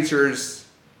mana creatures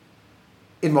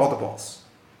in multiples.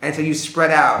 And so you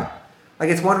spread out. Like,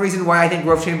 it's one reason why I think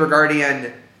Growth Chamber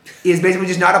Guardian is basically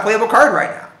just not a playable card right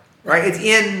now. Right? It's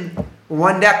in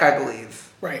 1 deck, I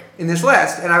believe. Right. In this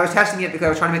list. And I was testing it because I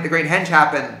was trying to make the Great Henge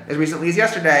happen as recently as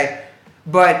yesterday.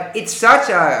 But it's such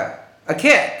a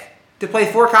kick to play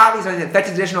 4 copies and it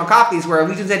fetches additional copies where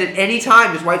Legion's End at any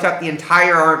time just wipes out the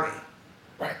entire army.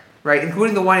 Right. Right?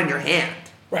 Including the one in your hand.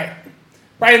 Right.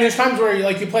 Right, and there's times where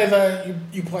you play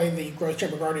the Growth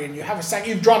Chamber Guardian,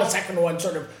 you've drawn a second one,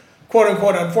 sort of quote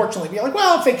unquote, unfortunately, be like,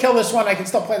 well, if they kill this one, I can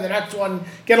still play the next one,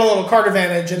 get a little card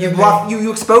advantage, and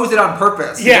you exposed it on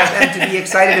purpose. Yeah. You want them to be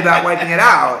excited about wiping it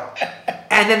out,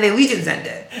 and then they Legion's End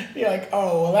it. You're like,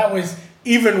 oh, well, that was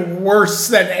even worse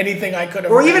than anything I could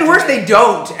have. Or even worse, they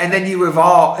don't, and then you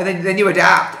evolve, and then you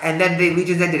adapt, and then they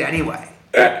Legion's End it anyway.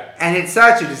 And it's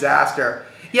such a disaster.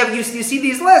 Yeah, but you see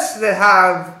these lists that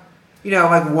have,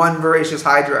 like one Voracious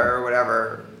Hydra or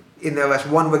whatever in their list,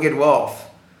 one Wicked Wolf.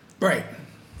 Right.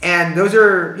 And those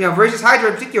are, Voracious Hydra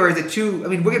in particular is a two. I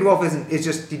mean, Wicked Wolf he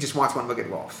just wants one Wicked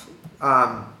Wolf.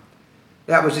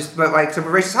 That was just, but like, so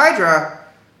Voracious Hydra,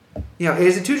 it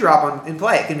is a 2-drop in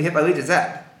play. It can be hit by Legion Z.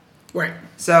 Right.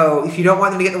 So if you don't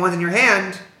want them to get the ones in your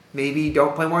hand, maybe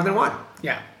don't play more than one.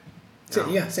 Yeah. So,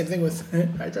 same thing with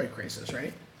Hydroid Crisis,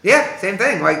 right? Yeah, same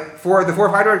thing. Like, the 4th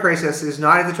Hydroid Crisis is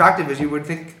not as attractive as you would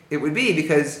think it would be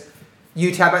because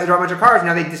you tap out, you draw a bunch of cards,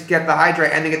 now they just get the Hydra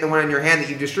and they get the one in your hand that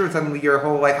you destroyed. Suddenly your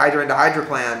whole like Hydra into Hydra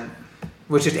plan,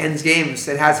 which just ends games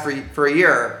and has for a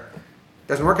year,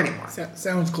 doesn't work anymore.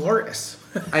 Sounds glorious.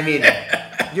 I mean,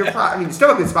 it's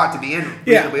still a good spot to be in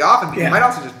reasonably often, but you might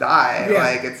also just die. Yeah.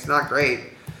 Like, it's not great.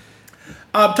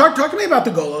 Talk to me about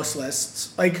the Golos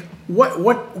lists. Like,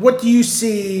 what do you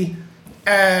see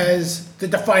as the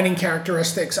defining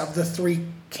characteristics of the 3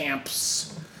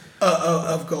 camps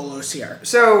of Golos here?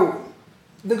 So,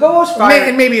 the Golos Fire...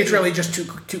 And maybe it's really just two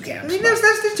camps. I mean, there's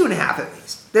 2.5 at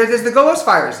least. There's the Golos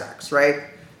Fires decks, right?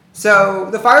 So,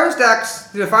 the Fires decks,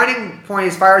 the defining point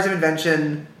is Fires of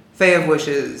Invention, Fae of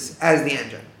Wishes as the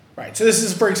engine. Right. So this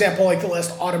is, for example, like the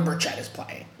list Autumn Burchett is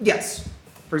playing. Yes,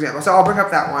 for example. So I'll bring up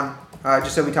that one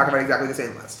just so we talk about exactly the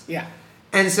same list. Yeah.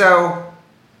 And so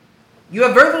you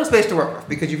have very little space to work with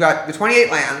because you've got the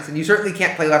 28 lands, and you certainly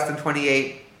can't play less than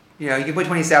 28. You can play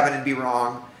 27 and be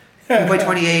wrong. You can play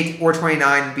 28 or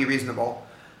 29 and be reasonable.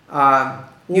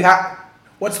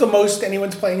 What's the most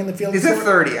anyone's playing in the field? Is it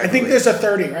 30? I think there's a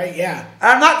 30, right? Yeah.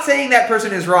 I'm not saying that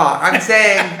person is wrong. I'm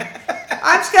saying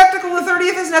I'm skeptical the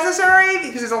 30th is necessary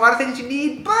because there's a lot of things you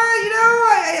need. But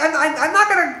I'm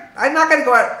not gonna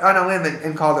go out on a limb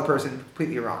and call the person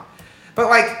completely wrong. But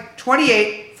like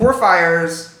 28, 4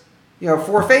 Fires,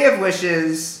 4 Fae of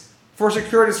Wishes, 4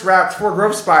 Circuitous Routes, 4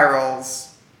 Growth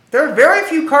Spirals. There are very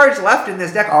few cards left in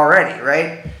this deck already,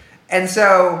 right? And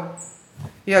so.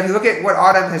 If you look at what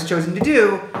Autumn has chosen to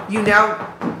do, you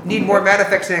now need more mana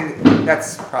fixing.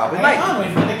 That's probably right. Hang on,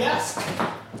 we've got a guest.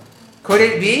 Could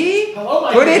it be? Hello,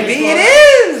 Mike. Could it be? It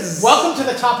is! Welcome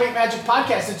to the Top 8 Magic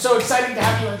Podcast. It's so exciting to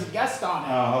have you as a guest on it.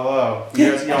 Oh, hello.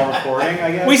 You guys y'all recording,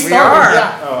 I guess? We started,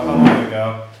 yeah. Oh, how long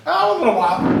ago? Oh, a little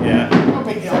while. Yeah. No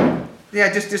big deal.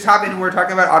 Yeah, just hop in. We're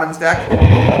talking about Autumn's deck.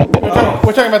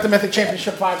 We're talking about the Mythic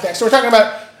Championship 5 deck. So we're talking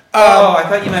about... I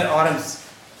thought you meant Autumn's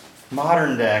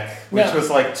modern deck, which was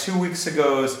like 2 weeks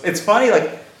ago's. It's funny,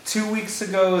 like 2 weeks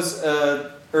ago's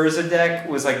Urza deck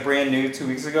was like brand new 2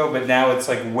 weeks ago, but now it's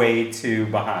like way too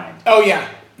behind. Oh yeah.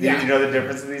 Yeah. You know the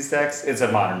difference in these decks? It's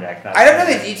a modern deck. I don't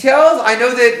know the details. I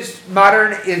know that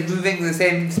modern is moving the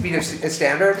same speed as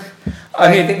standard.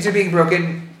 I mean, things are being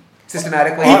broken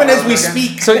systematically. Even as we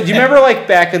speak. So do you remember like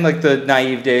back in like the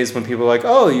naive days when people were like,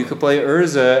 oh, you could play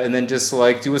Urza and then just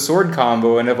like do a sword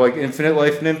combo and have like infinite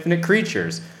life and infinite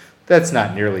creatures? That's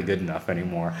not nearly good enough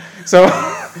anymore. So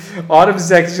Autumn's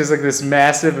deck is just like this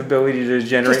massive ability to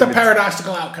generate... Just a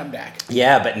paradoxical outcome deck.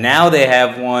 Yeah, but now they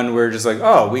have one where just like,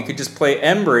 oh, we could just play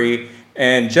Embry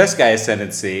and Jeskai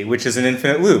Ascendancy, which is an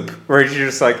infinite loop, where you're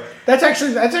just like... That's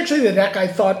actually the deck I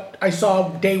thought I saw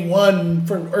day one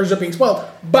for Urza being spoiled,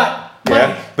 but...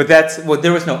 Yeah, but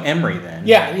there was no Emry then.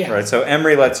 Yeah. Right, so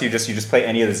Emry lets you just play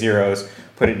any of the zeros,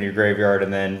 put it in your graveyard,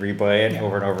 and then replay it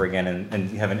over and over again,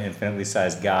 and you have an infinitely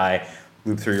sized guy,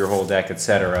 loop through your whole deck,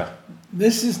 etc.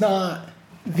 This is not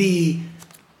the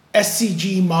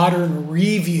SCG Modern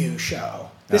review show.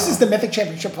 This is the Mythic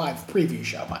Championship 5 preview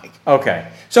show, Mike. Okay.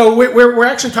 So we're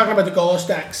actually talking about the Golos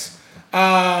decks.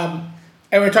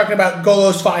 And we're talking about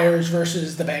Golos Fires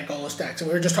versus the bad Golos decks. And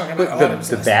we were just talking about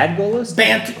the bad Golos?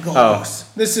 Bant Golos.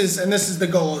 Oh. This is the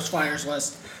Golos Fires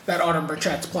list that Autumn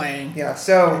Burchett's playing. Yeah,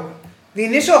 so the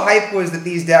initial hype was that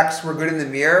these decks were good in the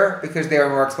mirror because they were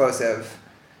more explosive.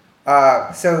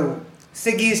 So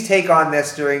Siggy's take on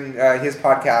this during his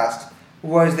podcast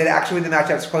was that actually the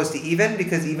matchup's close to even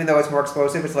because even though it's more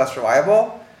explosive, it's less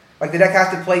reliable. Like the deck has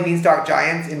to play Beanstalk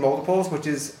Giants in multiples, which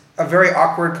is a very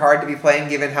awkward card to be playing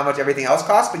given how much everything else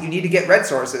costs, but you need to get red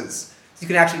sources so you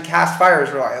can actually cast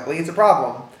fires reliably. It's a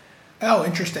problem. Oh,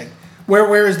 interesting.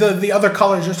 Whereas the other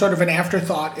colors are sort of an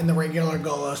afterthought in the regular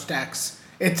Golos decks.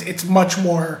 It's much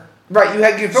more...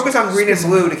 Right, you focus on green and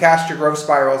blue to cast your growth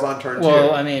spirals on turn 2.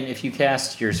 Well, I mean, if you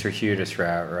cast your Circuitous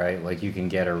Route, right, like you can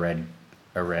get a red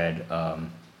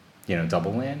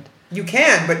double land. You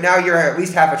can, but now you're at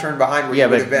least half a turn behind where Yeah,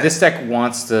 you would but have been. this deck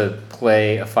wants to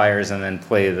play a Fires and then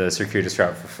play the Circuitous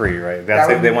Route for free, right?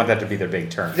 They want that to be their big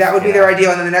turn. That would be their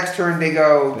ideal, and then the next turn they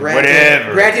go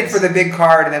granted for the big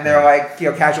card, and then they're like,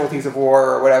 casualties of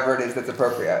war or whatever it is that's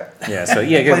appropriate. Yeah, so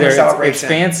it's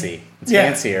fancy. It's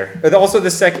fancier. But also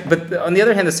but on the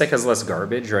other hand, this deck has less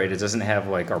garbage, right? It doesn't have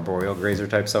like Arboreal Grazer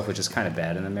type stuff, which is kind of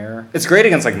bad in the mirror. It's great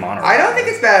against like mono. I don't think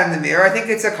it's bad in the mirror. I think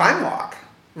it's a time walk,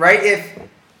 right?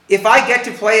 If I get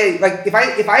to play, like, if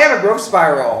I have a Growth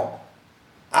Spiral,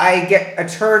 I get a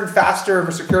turn faster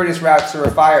for Circuitous Routes or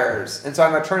Fires, and so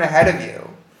I'm a turn ahead of you.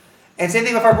 And same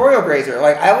thing with Arboreal Grazer.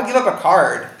 Like, I will give up a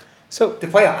card to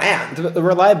play a land. The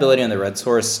reliability on the red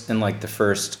source in like the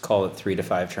first, call it 3 to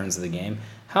 5 turns of the game,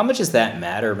 how much does that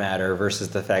matter versus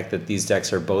the fact that these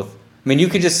decks are both... I mean, you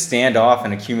could just stand off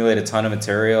and accumulate a ton of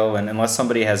material, and unless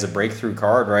somebody has a breakthrough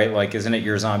card, right? Like, isn't it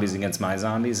your zombies against my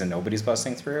zombies and nobody's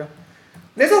busting through?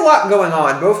 There's a lot going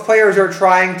on. Both players are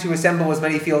trying to assemble as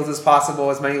many fields as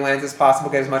possible, as many lands as possible,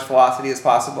 get as much velocity as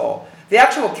possible. The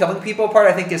actual killing people part,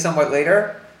 I think, is somewhat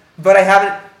later, but I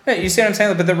haven't... Yeah, you see what I'm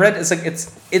saying? But the red is like,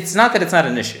 it's not that it's not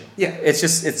an issue. Yeah. It's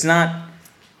just, that's not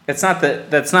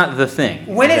the thing.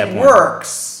 When it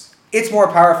works, it's more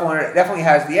powerful and it definitely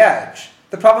has the edge.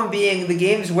 The problem being the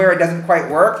games where it doesn't quite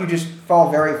work, you just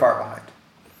fall very far behind.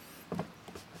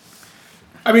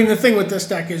 I mean, the thing with this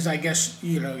deck is, I guess,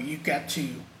 you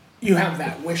have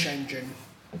that Wish engine,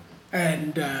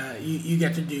 and you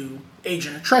get to do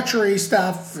Agent of Treachery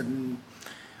stuff, and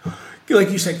like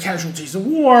you said, Casualties of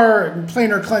War, and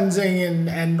Planar Cleansing,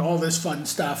 and all this fun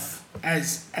stuff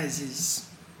as is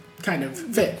kind of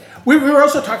fit. We were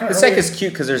also talking about... This deck is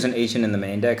cute because there's an agent in the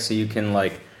main deck, so you can,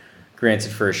 like, grant it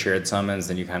for a shared summons,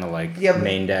 then you kind of, like,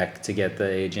 main deck to get the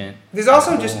agent. There's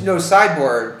also just no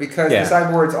sideboard, because the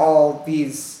sideboard's all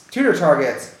these tutor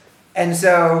targets. And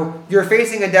so you're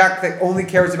facing a deck that only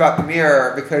cares about the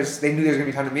mirror because they knew there's going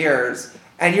to be a ton of mirrors,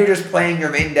 and you're just playing your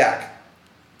main deck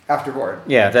after board.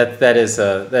 Yeah, that is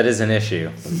an issue.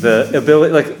 The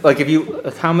ability, like if you,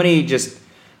 how many just...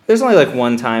 There's only like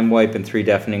 1 time wipe and 3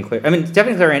 deafening clear. I mean,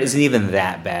 deafening clarion isn't even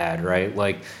that bad, right?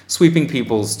 Like sweeping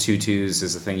people's 2/2s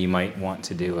is a thing you might want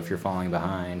to do if you're falling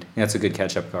behind. That's a good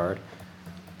catch-up card.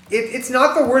 It's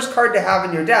not the worst card to have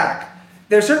in your deck.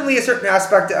 There's certainly a certain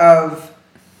aspect of...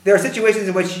 There are situations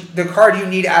in which the card you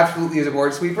need absolutely is a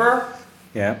board sweeper.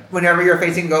 Yeah. Whenever you're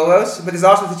facing Golos, but there's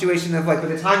also a situation of like by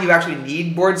the time you actually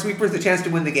need board sweepers, the chance to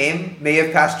win the game may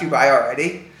have passed you by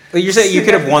already. But you're saying you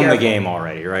could have won the game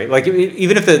already, right? Like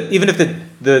even if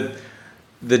the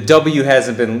W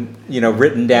hasn't been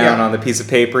written down on the piece of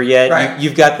paper yet, right.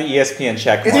 you've got the ESPN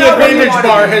check. The advantage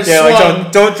bar has swung.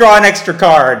 Like don't draw an extra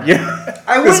card.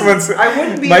 I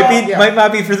wouldn't be might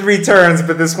not be for 3 turns,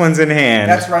 but this one's in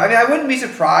hand. That's right. I mean, I wouldn't be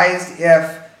surprised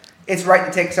if it's right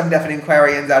to take some Deafening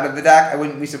Clarions out of the deck. I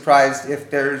wouldn't be surprised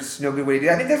if there's no good way to do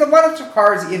that. I mean, there's a lot of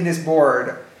cards in this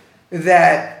board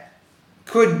that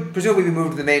could presumably be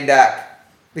moved to the main deck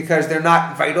because they're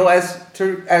not vital as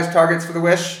targets for the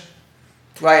Wish,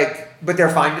 but they're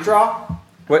fine to draw.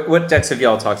 What decks have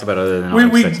y'all talked about other than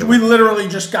we literally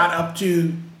just got up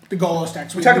to the Golos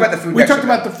decks. We talked about the food. We talked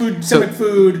about the food, Simic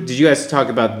food. Did you guys talk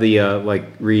about the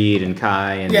Reed and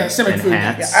Kai and Simic food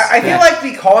hats? Yeah, I feel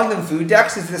like calling them food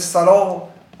decks is this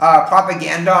subtle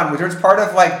propaganda on Wizards part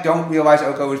of don't realize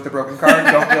Oko is the broken card,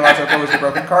 don't realize Oko is the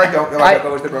broken card, don't realize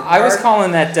Oko is the broken card. I was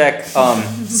calling that deck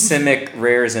Simic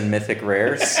Rares and Mythic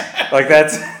Rares. Like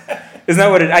isn't that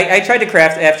what it... I tried to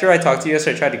craft, after I talked to you,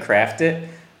 so I tried to craft it.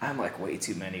 I'm like way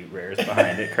too many rares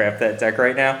behind it, craft that deck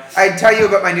right now. I'd tell you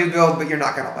about my new build, but you're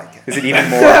not going to like it. Is it even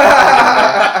more?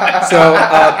 So,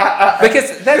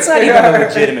 because that's not even a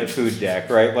legitimate food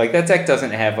deck, right? Like that deck doesn't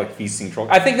have Feasting Troll.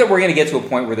 I think that we're going to get to a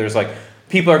point where there's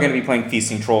people are going to be playing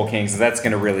Feasting Troll Kings, and that's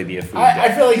going to really be a food deck.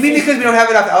 I feel like you mean because we don't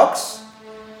have enough elks?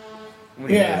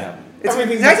 Yeah. It's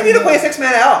nice of you to play a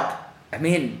 6-mana elk. I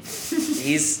mean,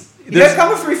 he's... He does come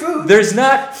with 3 food. There's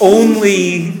not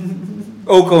only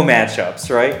Oko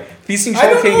matchups, right? Feasting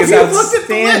Troll King is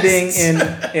outstanding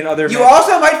in other You matchups.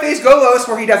 also might face Golos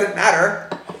where he doesn't matter.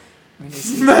 I mean,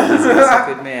 he's a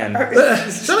good man.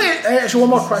 So let me ask you one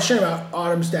more question about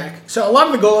Autumn's deck. So a lot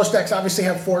of the Golos decks obviously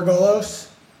have 4 Golos.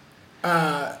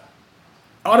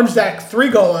 Autumn's deck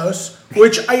 3 Golos,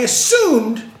 which I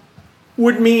assumed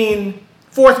would mean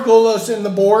 4th Golos in the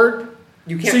board.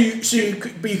 You can't.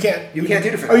 But you can't. You can't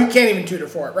tutor for that. Oh, you can't even tutor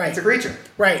for it, right? It's a creature.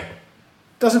 Right.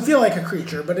 Doesn't feel like a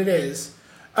creature, but it is.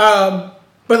 But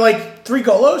 3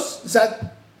 Golos? Does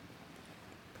that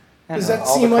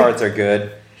all seem the like... cards are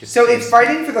good. So it's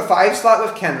fighting for the 5 slot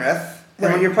with Kenrith.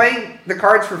 And when you're playing the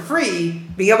cards for free,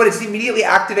 being able to immediately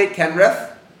activate Kenrith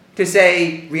to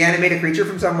say reanimate a creature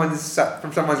from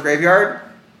someone's graveyard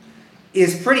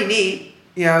is pretty neat.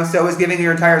 You know, so is giving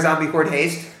your entire zombie horde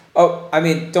haste. Oh, I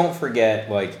mean, don't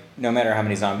forget, like, no matter how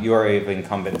many zombies, you are of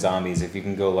incumbent zombies. If you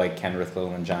can go like Kenrith,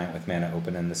 Lowland Giant with mana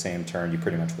open in the same turn, you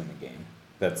pretty much win the game.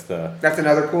 That's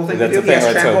another cool thing to that's do. the thing, He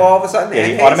has right? trample all of a sudden. Yeah, and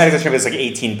he haste. automatically trample is like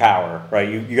 18 power, right?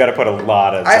 You got to put a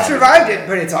lot of. I've zombies. survived it,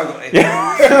 but it's ugly.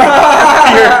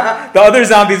 The other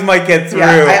zombies might get through.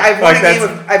 Yeah, I've won Like, a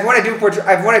game. I've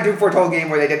won a Doom Foretold game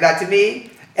where they did that to me,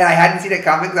 and I hadn't seen it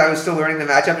coming because I was still learning the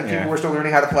matchup, and people were still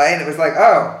learning how to play, and it was like,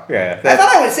 oh, Yeah, I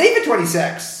thought I was safe at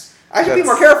 26. I should be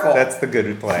more careful. That's the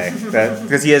good play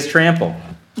because he has trample.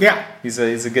 Yeah. He's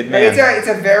a good But man. it's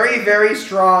a very, very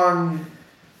strong.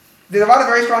 There's a lot of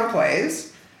very strong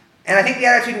plays, and I think the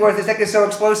attitude was this deck is so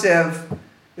explosive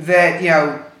that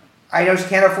I just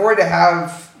can't afford to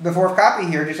have the fourth copy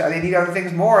here. Just they need other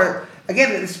things more.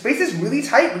 Again, the space is really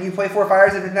tight when you play 4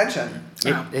 Fires of Intention.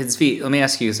 It's V. Let me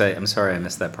ask you, because I'm sorry I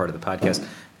missed that part of the podcast.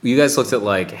 You guys looked at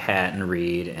like Hat and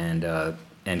Reed and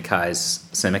Kai's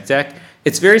Simic deck.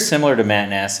 It's very similar to Matt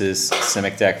Nass's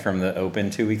Simic deck from the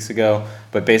Open 2 weeks ago,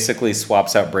 but basically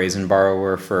swaps out Brazen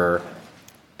Borrower for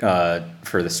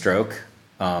the Stroke.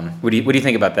 What do you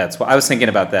think about that? I was thinking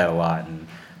about that a lot in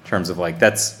terms of like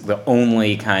that's the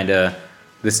only kind of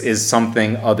this is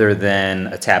something other than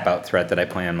a tap out threat that I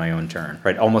play on my own turn.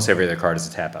 Right, almost every other card is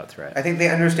a tap out threat. I think they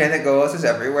understand that Golos is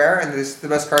everywhere, and this is the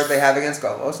best card they have against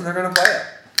Golos, and they're going to play it.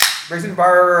 Brazen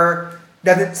Borrower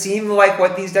doesn't seem like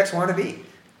what these decks want to be.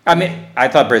 I mean, I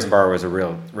thought Brazen Borrower was a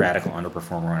real radical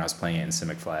underperformer when I was playing it in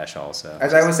Simic Flash also.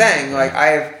 As I was saying, like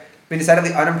I've been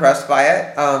decidedly unimpressed by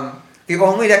it. The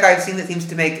only deck I've seen that seems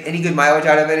to make any good mileage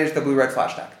out of it is the Blue-Red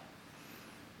Flash deck.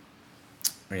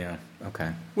 Yeah,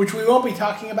 okay. Which we won't be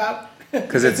talking about.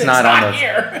 Because it's not on the...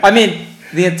 here. I mean,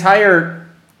 the entire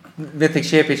Mythic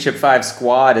Championship 5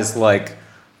 squad is like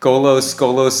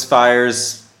Golos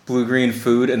Fires, blue-green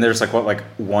food, and there's like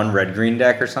one red-green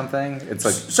deck or something? It's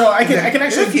like... So I can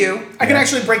actually I can Yeah.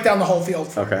 actually break down the whole field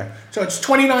for Okay. you. So it's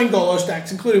 29 Golos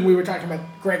decks, including we were talking about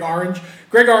Greg Orange.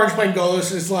 Greg Orange playing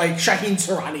Golos is like Shaheen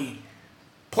Sarani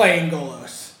playing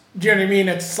Golos. Do you know what I mean?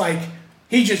 It's like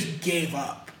he just gave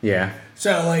up. Yeah.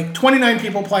 So like 29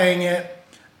 people playing it,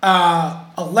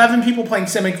 11 people playing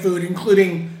Simic Food,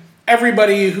 including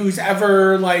everybody who's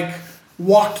ever like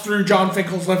walked through John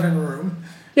Finkel's living room.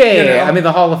 Yeah. I mean,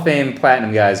 the Hall of Fame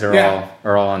Platinum guys are Yeah.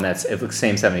 all on that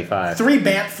same 75. 3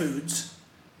 Bant Foods.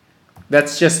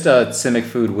 That's just a Simic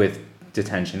Food with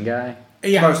Detention guy.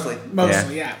 Yeah. Mostly.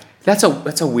 Yeah. That's a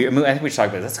weird... I mean, I think we should talk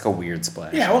about it. That's like a weird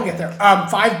splash. Yeah, we'll get there.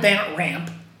 5 Bant Ramp.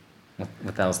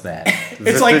 What the hell's that?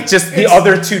 It's like- just the it's-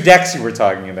 other 2 decks you were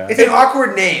talking about. It's an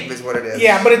awkward name, is what it is.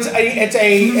 Yeah, but it's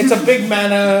a big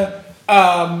mana.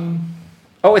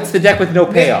 Oh, it's the deck with no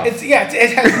payoff. It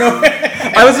has no.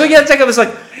 I was looking at the deck. I was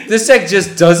like, this deck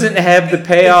just doesn't have the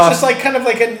payoff. It's just like kind of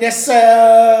like a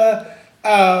Nissa,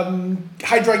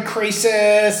 Hydroid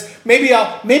Krasis. Maybe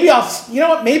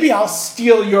I'll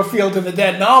steal your Field of the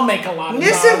Dead and I'll make a lot of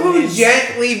Nissa who zombies.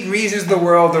 gently breezes the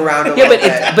world around a Yeah, little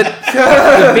bit. but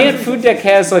the Banned Food deck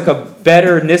has like a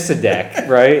better Nissa deck,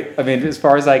 right? I mean, as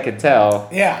far as I could tell.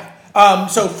 Yeah.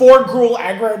 So 4 Gruul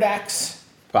aggro decks.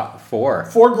 4.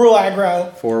 4 Gruul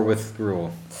aggro. 4 with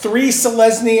Gruul. 3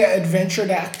 Selesnya adventure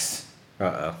decks.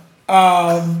 They're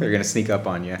gonna sneak up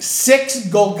on you. 6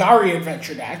 Golgari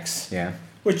adventure decks. Yeah.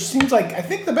 Which seems like, I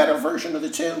think, the better version of the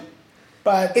 2.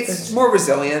 But It's more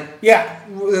resilient. yeah.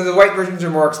 The white versions are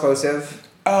more explosive.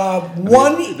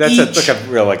 One That's each. like a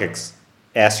real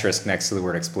asterisk next to the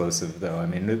word explosive, though. I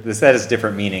mean, that has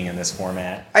different meaning in this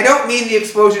format. I don't mean the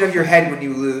explosion of your head when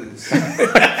you lose.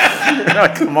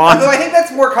 Come on. Although I think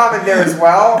that's more common there as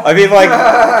well. I mean, like,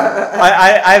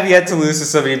 I've yet to lose to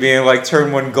somebody being like,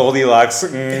 turn 1 Goldilocks.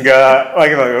 Like,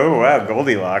 oh, wow,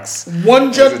 Goldilocks. One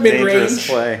That's jump a mid dangerous range,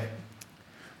 play.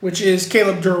 which is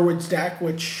Caleb Durwood's deck,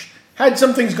 which had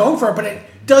some things going for it, but it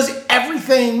does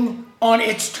everything on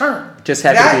its turn. Just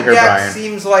happy to That be here, deck Brian.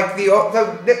 seems like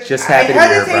the Just happy to be I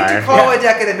here, hesitate to Brian. call a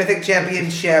deck at a Mythic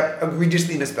Championship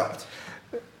egregiously misspelled.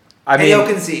 I And mean, you'll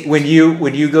concede. when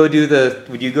you go do the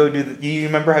you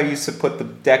remember how you used to put the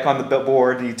deck on the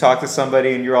board and you talk to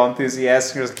somebody and you're all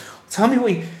enthusiastic and you're like, tell me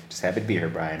what you just happy to be here,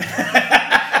 Brian.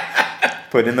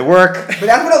 Put in the work. But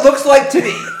that's what it looks like to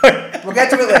me. We'll get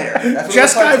to it later. That's what it looks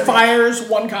Just like Guy to me. Fires,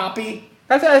 1 copy.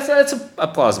 That's a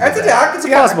plausible That's a deck. deck. It's a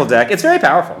plausible deck. It's very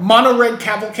powerful. Mono Red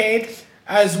Cavalcade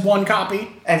as 1 copy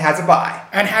And has a buy.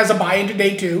 and has a buy into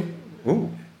day 2. Ooh.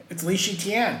 It's Li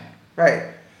Shitian Right.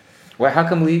 Well, how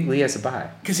come Lee has a buy?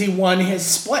 because he won his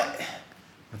split.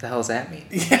 What the hell does that mean?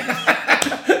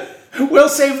 We'll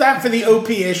save that for the OP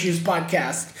Issues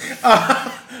podcast.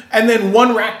 And then 1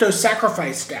 Rakdos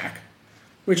Sacrifice deck,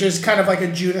 which is kind of like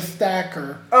a Judith deck.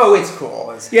 Oh, it's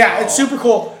cool. It's super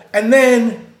cool. And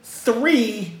then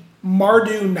 3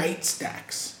 Mardu Knights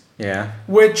decks, Yeah.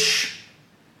 which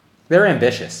They're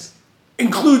ambitious.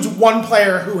 includes 1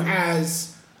 player who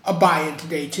has a buy-in to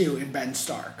day 2 in Ben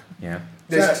Stark. Yeah.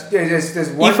 There's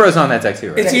one. Ephro's on that deck too,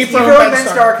 right? It's Ephro Ephro and Ben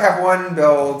Stark have one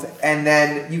build, and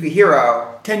then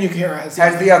Yukihiro Ken Yukihiro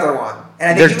has the other one. And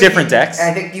I think They're different decks? And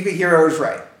I think Yukihiro is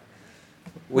right.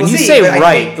 When We'll you see, say but I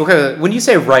right, think- okay, when you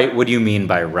say right, what do you mean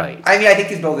by right? I mean, I think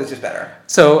his build is just better.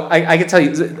 So I can tell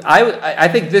you, I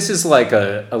think this is like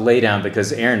a laydown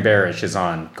because Aaron Barish is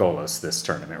on Golos this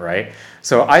tournament, right?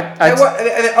 So Of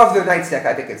the Knights deck,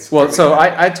 I think it's... well, pretty so good.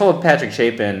 I told Patrick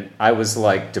Chapin I was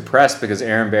like depressed because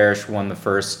Aaron Barish won the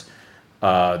first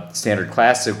Standard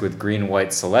Classic with Green White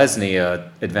Selesnya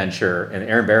adventure, and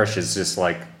Aaron Barish is just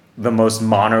like the most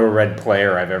mono red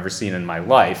player I've ever seen in my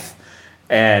life.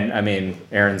 And I mean,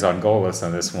 Aaron's on goalless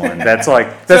on this one. That's like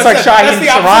Shaheen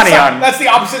Sharani on. That's the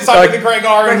opposite side of the Greg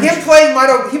But Orange. him playing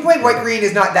white-green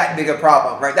is not that big a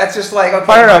problem, right? That's just like,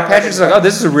 okay... I don't know. Patrick's like, oh,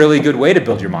 this is a really good way to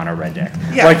build your mono red deck.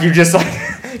 Yeah. Like you just like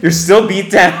you're still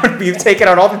beat down. You've taken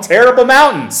out all the terrible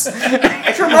mountains.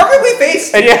 It's remarkably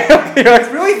facey. And yeah, you're like,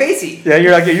 It's really facey. yeah,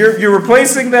 you're like you're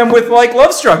replacing them with like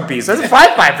Love Struck Beast. That's a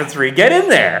 5/5 for 3. Get in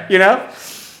there, you know.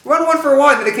 1 for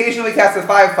 1 that occasionally casts a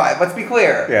 5/5. Let's be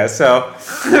clear. Yeah. So.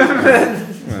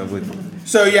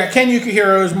 So yeah, Ken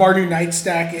Yukihiro's Mardu Knights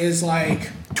deck is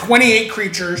like 28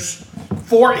 creatures,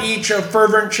 4 each of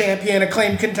Fervent Champion,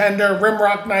 Acclaimed Contender,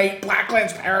 Rimrock Knight,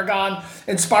 Blacklands Paragon,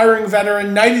 Inspiring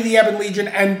Veteran, Knight of the Ebon Legion,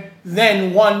 and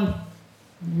then 1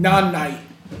 non-knight,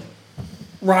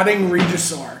 Rotting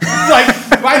Regisaur.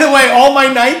 Like, by the way, all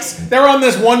my knights, they're on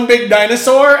this one big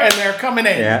dinosaur, and they're coming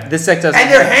in. Yeah. This deck doesn't. And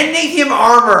they're handing him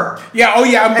armor. Yeah, oh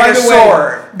yeah, and And a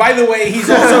sword. By the way, he's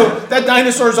also, that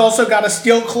dinosaur's also got a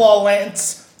Steel Claw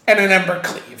Lance and an Ember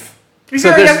Cleave. To be So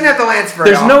fair, he there's- doesn't have the lance very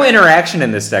There's no often. interaction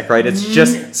in this deck, right? It's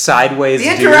just sideways. The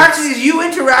dudes. interaction is you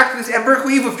interact with this Ember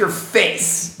Cleave with your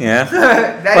face. Yeah.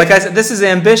 That Like is- I said, this is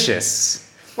ambitious.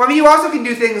 Well, I mean, you also can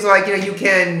do things like, you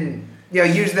can,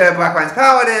 use the Black Lions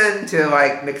Paladin to,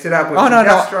 like, mix it up with Oh some no,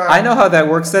 Deathstroke. I know how that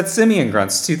works. That's Simeon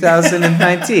Grunts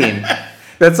 2019.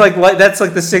 that's like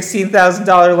the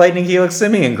 $16,000 Lightning Helix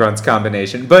Simeon Grunts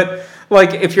combination. But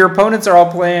like if your opponents are all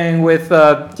playing with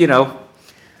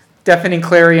Deafening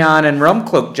Clarion and Realm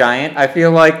Cloak Giant, I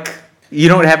feel like you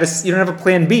don't have a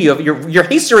plan B. Your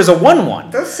haster is a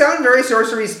 1/1. Those sound very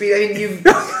sorcery speed. I mean,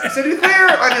 so to be clear,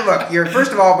 I mean, look,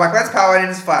 first of all, Black Lions Paladin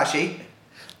is flashy.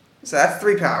 So that's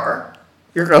 3 power.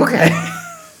 You're okay.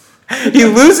 He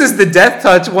loses the death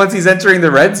touch once he's entering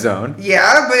the red zone.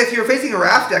 Yeah, but if you're facing a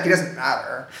Raft deck, it doesn't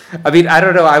matter. I mean, I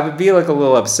don't know. I would be like a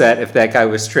little upset if that guy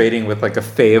was trading with like a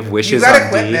Fae of Wishes You've got on D.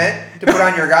 equipment to put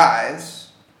on your guys.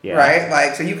 Yeah. Right?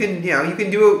 Like, so you can do,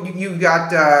 you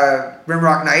got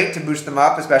Rimrock Knight to boost them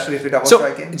up, especially if you're double So,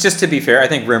 striking. just to be fair, I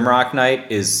think Rimrock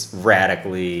Knight is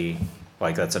radically,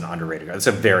 like, that's an underrated card. It's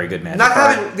a very good magic Not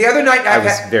card. having, the other night, I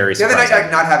was very the other night,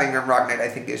 surprised. not having Rimrock Knight, I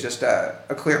think, is just a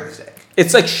clear mistake.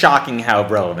 It's, like, shocking how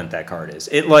relevant that card is.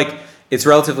 It's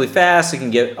relatively fast. It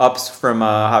can get ups from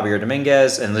Javier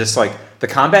Dominguez, and just, like, the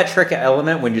combat trick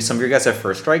element when some of your guys have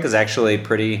first strike is actually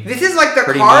pretty... This is like the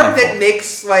Pretty card meaningful. that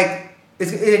makes, like,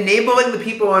 it's enabling the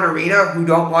people on Arena who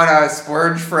don't want to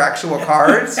splurge for actual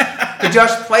cards to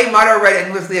just play Mono Red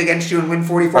endlessly against you and win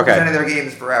 44% Okay. of their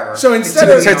games forever. So It's instead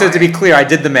really of- So to be annoying. clear, I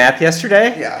did the math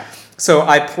yesterday. Yeah. So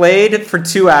I played for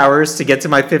 2 hours to get to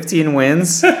my 15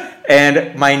 wins,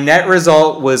 and my net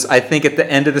result was, I think, at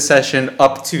the end of the session,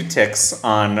 up 2 ticks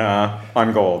on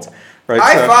gold. Right?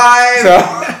 High five!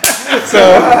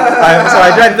 So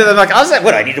I tried to. I'm like, I was like,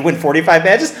 what? I need to win 45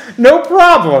 badges? No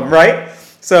problem, right?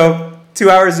 So 2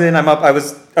 hours in, I'm up. I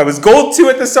was gold 2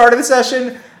 at the start of the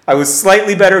session. I was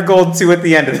slightly better gold 2 at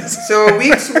the end of the session. So a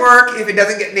week's work if it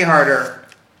doesn't get any harder.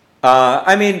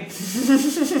 I mean,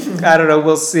 I don't know.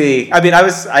 We'll see. I mean, I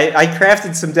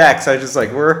crafted some decks. I was just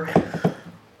like, we're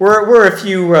a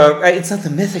few. It's not the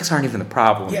mythics aren't even the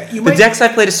problem. Yeah, you the might- decks I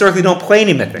played historically don't play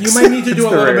any mythics. You might need to do a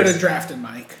It's the little bit rares. of drafting,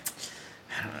 Mike.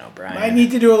 I don't know, Brian. Might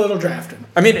need to do a little drafting.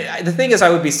 I mean, the thing is, I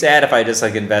would be sad if I just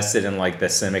like invested in like the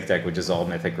Simic deck, which is all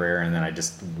mythic rare, and then I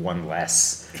just won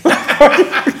less.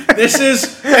 This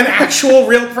is an actual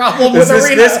real problem with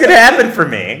Arena. This could happen for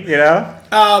me, you know.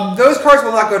 Those cards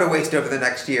will not go to waste over the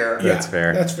next year. Yeah, That's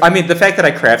fair. that's fair. I mean, the fact that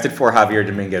I crafted for Javier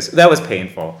Dominguez, that was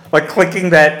painful. Like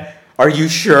clicking that, are you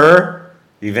sure?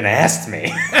 You even asked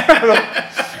me.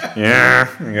 Yeah,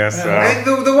 I guess so. And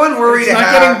the one worry It's to not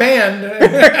have, getting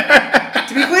banned.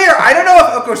 to be clear, I don't know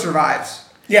if Oko survives.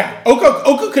 Yeah,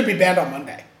 Oko could be banned on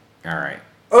Monday. All right.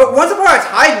 Once Upon a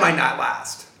Time might not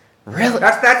last. Really?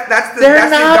 That's the They're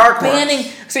that's the not dark horse. banning.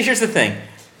 So here's the thing.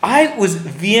 I was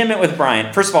vehement with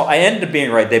Brian. First of all, I ended up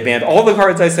being right. They banned all the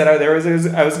cards I said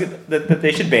that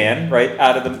they should ban right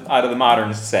out of the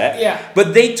modern set. Yeah.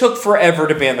 But they took forever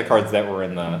to ban the cards that were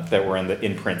in the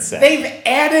in-print set. They've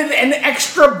added an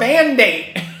extra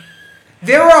Band-Aid.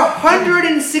 There are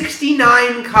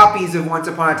 169 copies of Once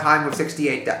Upon a Time with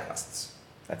 68 deck lists.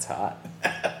 That's hot.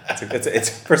 It's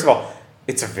first of all,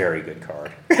 it's a very good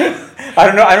card. I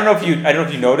don't know if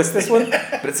you noticed this one,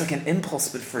 but it's like an impulse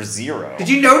but for 0. Did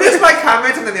you notice my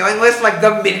comments on the mailing list? Like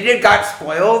the minute it got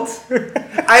spoiled,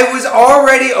 I was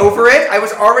already over it. I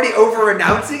was already over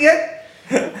announcing it.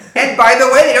 And by the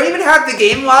way, they don't even have the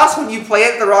game loss when you play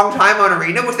it at the wrong time on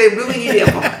Arena, which they really need to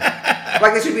implement.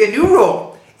 Like there should be a new rule.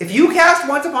 If you cast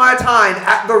Once Upon a Time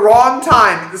at the wrong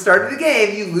time at the start of the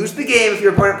game, you lose the game if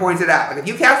your opponent points it out. Like if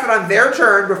you cast it on their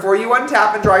turn before you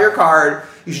untap and draw your card,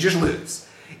 you should just lose.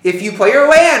 If you play your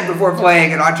land before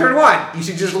playing it on turn 1, you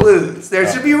should just lose.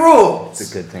 There should be rules.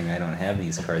 It's a good thing I don't have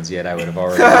these cards yet. I would have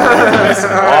already some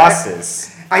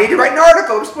losses. I need to write an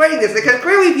article explaining this because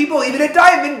clearly people, even at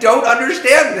Diamond, don't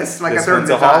understand this like This a third one's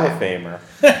of a the Hall time. of Famer.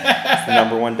 It's the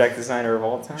 #1 deck designer of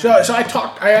all time. So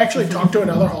I actually talked to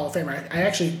another Hall of Famer. I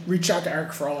actually reached out to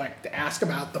Eric Froelich to ask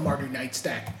about the Mardu Knights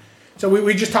deck. So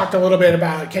we just talked a little bit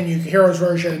about Ken Yukihiro's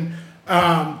version.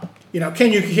 Ken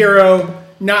Yukihiro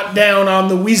not down on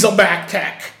the Weaselback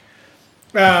tech.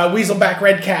 Weaselback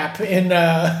Red Cap in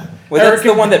Well, that's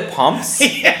the one that pumps?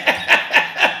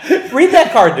 Read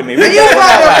that card to me. And Read you that one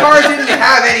out thought loud. the cards didn't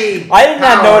have any I did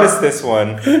not power. notice this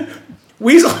one.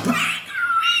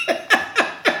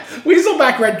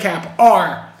 Weaselback Red Cap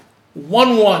R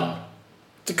 1/1.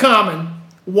 It's a common.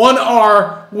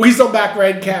 1R Weaselback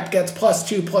Red Cap gets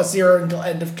 +2/+0 until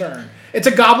end of turn. It's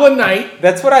a Goblin Knight.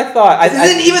 That's what I thought. This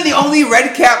isn't even the only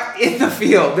red cap in the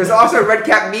field. There's also a red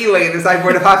cap melee in the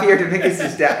sideboard of Javier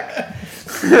Dominguez's deck.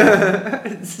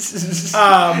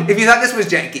 If you thought this was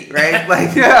janky, right?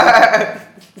 Like,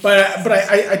 But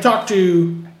I talked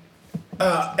to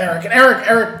Eric, and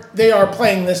Eric, they are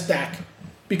playing this deck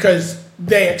because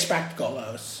they expect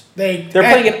Golos. They're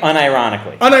playing it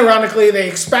unironically. Unironically, they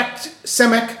expect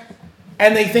Simic,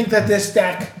 and they think that this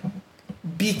deck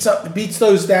beats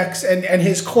those decks. And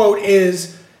his quote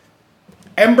is,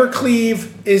 "Embercleave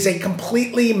is a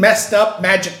completely messed up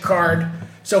Magic card,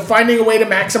 so finding a way to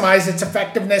maximize its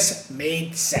effectiveness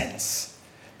made sense."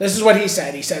 This is what he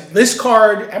said. He said, "This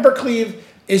card, Embercleave,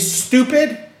 is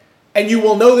stupid, and you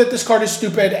will know that this card is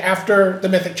stupid after the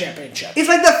Mythic Championship." it's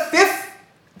like the 5th,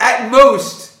 at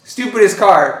most, stupidest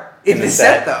card in the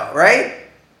set, though, right?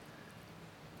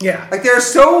 Yeah. Like, there are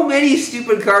so many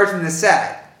stupid cards in the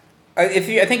set. I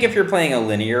think if you're playing a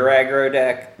linear aggro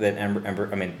deck, that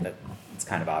it's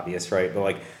kind of obvious, right? But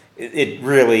like, it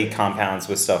really compounds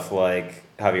with stuff like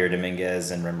Javier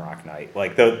Dominguez and Rimrock Knight.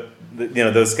 Like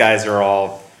those guys are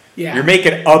all. Yeah. You're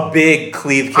making a big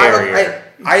cleave carrier.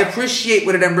 I appreciate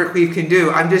what an Embercleave can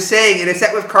do. I'm just saying, in a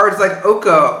set with cards like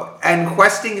Oko and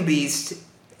Questing Beast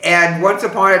and Once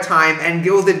Upon a Time and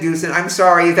Gilded Goose, and I'm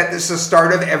sorry that this is the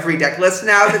start of every deck list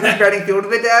now that is writing Field of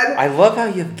the Dead. I love how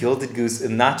you have Gilded Goose,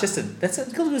 and not just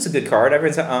Gilded Goose is a good card.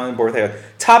 Everyone's on board with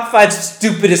that. Top 5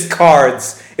 stupidest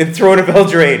cards in Throne of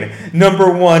Eldraine.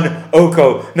 #1,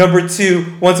 Oko.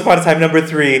 #2, Once Upon a Time.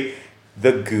 #3,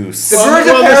 the Goose. The Well, Birds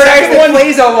of the Paradise second that one-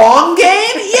 plays a long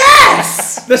game?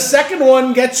 Yes! The second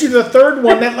one gets you the third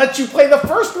one that lets you play the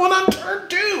first one on turn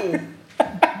 2.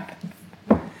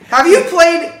 Have you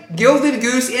played Gilded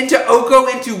Goose into Oko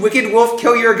into Wicked Wolf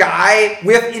Kill Your Guy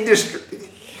with Industry?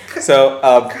 So,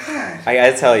 I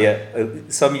gotta tell you,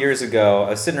 some years ago, I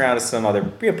was sitting around with some other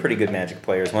pretty good Magic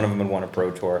players. One of them had won a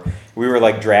Pro Tour. We were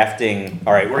like drafting,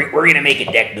 all right, we're gonna make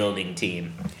a deck building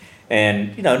team.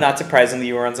 And, not surprisingly,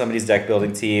 you were on somebody's deck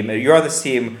building team. You're on this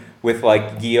team with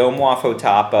like Guillaume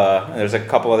Wafotapa, and there's a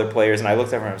couple other players, and I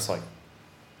looked at him and I was like,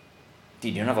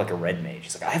 dude, you don't have like a red mage.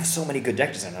 He's like, I have so many good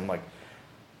deck designs. I'm like,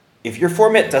 if your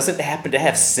format doesn't happen to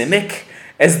have Simic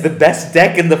as the best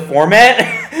deck in the format,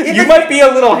 you might be a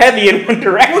little heavy in one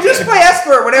direction. We'll just play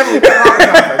Esper or whatever we put on the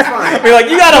cover. It's fine. You're like,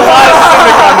 you got a lot of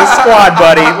Simic on the squad,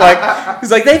 buddy. Like, he's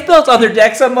like, they built other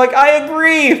decks. I'm like, I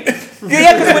agree.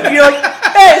 Yeah, because when you're like,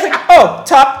 hey, it's like, oh,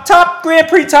 top Grand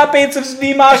Prix, top 8s of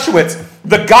Zvi Moshowitz.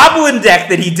 The Goblin deck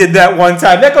that he did that one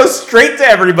time, that goes straight to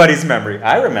everybody's memory.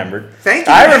 I remembered. Thank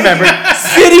you. I remembered.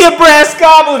 City of Brass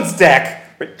Goblins deck.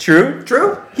 True?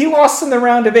 True. He lost in the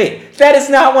round of 8. That is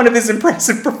not one of his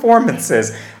impressive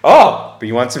performances. Oh, but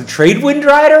you want some Trade Wind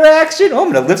Rider action? Oh,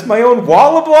 I'm going to lift my own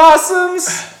Wall of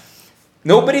Blossoms.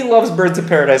 Nobody loves Birds of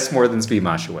Paradise more than Zvi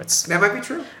Moshowitz. That might be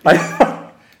true.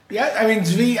 Yeah, I mean,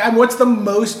 Zvi, what's the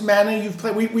most mana you've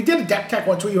played? We did a deck tech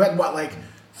once where you had,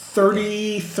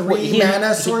 33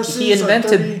 mana sources? He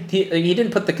invented. He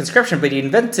didn't put the conscription, but he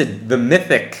invented the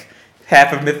mythic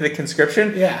half of mythic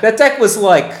conscription. Yeah. That deck was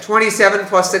like 27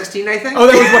 plus 16, I think. Oh,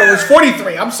 that was what it was.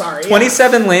 43. I'm sorry.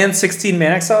 27 lands, 16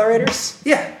 mana accelerators.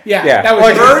 Yeah. Yeah. That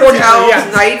was Birds, 43. elves,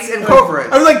 Yeah. knights, and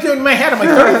cobras. I was like, in my head, I'm like,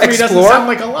 33 doesn't Explore? sound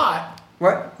like a lot.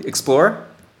 What? Explore.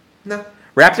 No.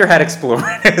 Raptor had Explore.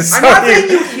 I'm not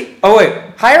saying you can't. Oh wait,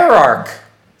 Hierarch.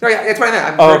 Oh, yeah, that's what I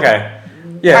meant. Oh, okay.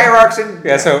 Yeah. Hierarchs and...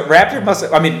 Yeah, so Raptor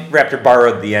Raptor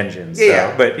borrowed the engine. So,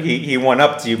 Yeah. But he won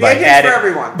up to you The by engine's adding for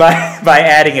everyone. by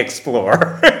adding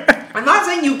Explore. I'm not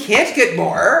saying you can't get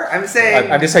more. I'm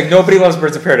saying... I'm just saying nobody loves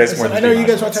Birds of Paradise more Listen, than I know Three you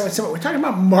guys want Monsters. to talk about Simic. We're talking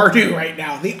about Mardu right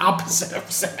now, the opposite of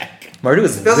Simic. Mardu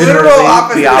is The literally literal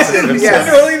opposite the of opposite of Simic, It's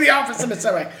yes. literally the opposite of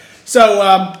Simic.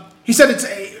 So he said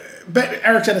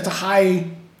Eric said it's a high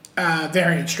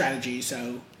variant strategy.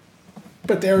 So,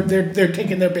 but they're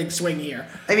taking their big swing here.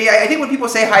 I mean, I think when people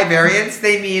say high variance,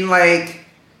 they mean,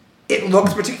 it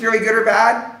looks particularly good or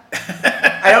bad.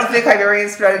 I don't think high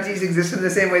variance strategies exist in the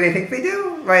same way they think they do.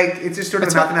 It's just sort of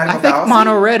a mathematical I think fallacy.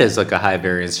 mono red is like a high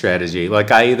variance strategy.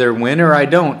 Like I either win or I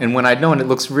don't, and when I don't, it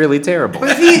looks really terrible.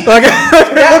 But see, Like,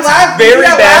 that very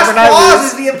last bad when I clause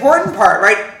lose. is the important part,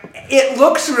 right? It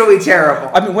looks really terrible.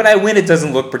 I mean, when I win, it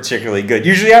doesn't look particularly good.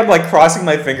 Usually, I'm like crossing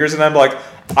my fingers, and I'm like,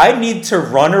 I need to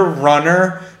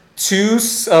runner to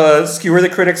skewer the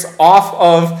critics off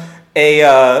of a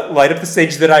light up the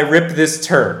stage that I rip this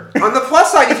turn. On the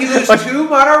plus side, if you lose 2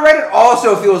 mono red, it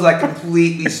also feels like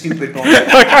completely stupid bullshit.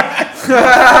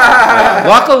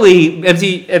 Luckily,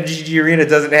 MTG Arena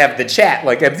doesn't have the chat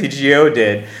like MTGO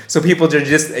did, so people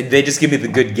just give me the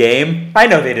good game. I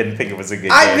know they didn't think it was a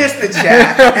good I game. missed the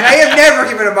chat, and I have never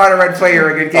given a mono red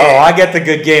player a good game. Oh, I get the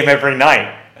good game every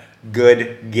night.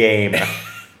 Good game.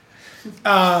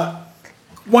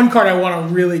 One card I want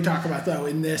to really talk about though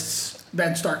in this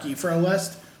Ben Starkey for a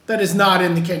list that is not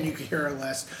in the Ken Yukihiro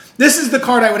list. This is the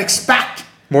card I would expect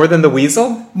More than the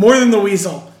Weasel? more than the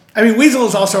Weasel. I mean, Weasel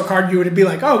is also a card you would be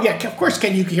like, oh yeah, of course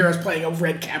Ken Yukihiro is playing a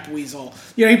red cap Weasel.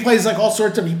 He plays all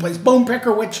sorts of. He plays Bone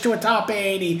Picker Witch to a top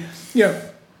 8.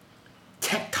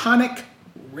 Tectonic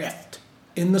Rift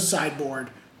in the sideboard,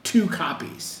 2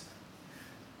 copies.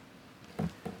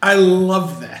 I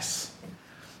love this.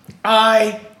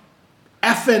 I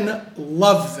effing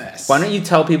love this. Why don't you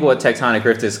tell people what Tectonic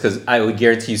Rift is? Because I would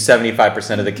guarantee you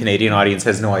 75% of the Canadian audience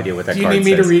has no idea what that Do you card need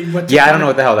me to says. read what Yeah, I Tectonic- don't know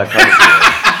what the hell that card is.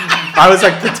 I was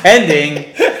like pretending.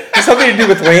 It's something to do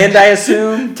with land, I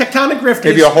assume. Tectonic Rift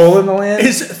Maybe a hole in the land.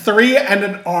 is 3 and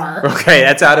an R. Okay,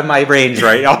 that's out of my range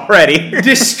right already.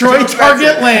 Destroy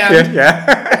target land.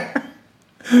 Yeah.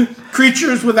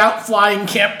 Creatures without flying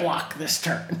can't block this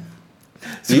turn.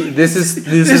 This is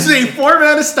This is a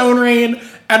 4-mana Stone Rain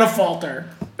and a Falter.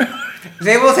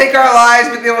 They will take our lives,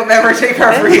 but they will never take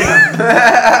our freedom.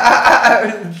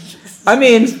 I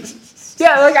mean,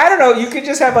 yeah, I don't know. You could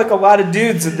just have a lot of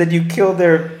dudes and then you kill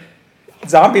their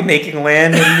zombie making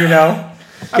land and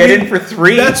get in for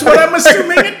 3. That's what I'm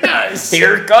assuming it does.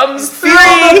 Here comes 3.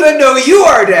 People don't know you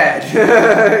are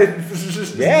dead.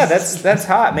 Yeah, that's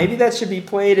hot. Maybe that should be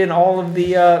played in all of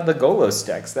the Golos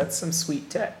decks. That's some sweet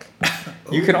tech.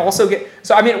 You can also get.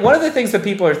 So I mean, one of the things that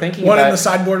people are thinking One about in the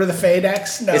sideboard of the Fade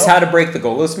X? No. is how to break the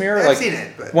Golos mirror. I've seen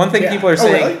it, but- one thing Yeah. people are Oh,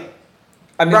 saying. really?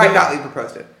 I mean, Brian Gottlieb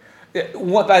proposed it.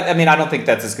 I mean, I don't think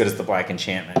that's as good as the Black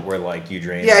Enchantment, where you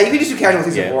drain. Yeah, you can just do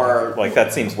casualties of Yeah, war.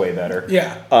 that seems way better.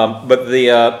 Yeah. But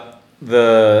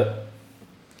the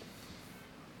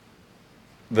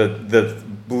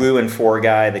blue and 4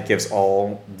 guy that gives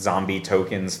all zombie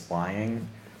tokens flying,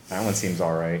 that one seems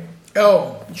all right.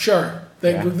 Oh, sure.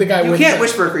 The guy You with can't the-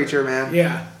 whisper a creature, man.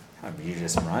 Yeah. I mean, you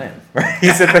just run him.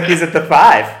 He's at the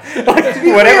 5. To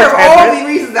be fair, of all the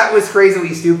reasons that was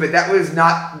crazily stupid, that was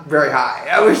not very high.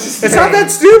 I was just It's not that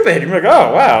stupid. You're like,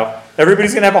 oh wow,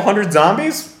 everybody's gonna have 100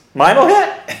 zombies. Mine'll hit.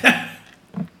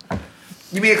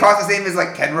 You mean it costs the same as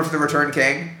Kenrith the Return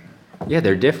King? Yeah,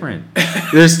 they're different.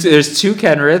 There's 2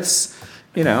 Kenriths.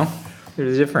 They're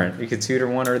different. You could tutor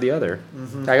one or the other.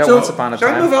 I got So, Once Upon a shall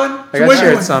we Time. move on? I got wait,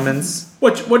 shared wait. summons.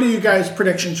 What are you guys'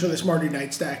 predictions for this Mardu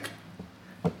Knights deck?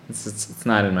 It's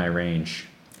not in my range.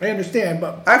 I understand,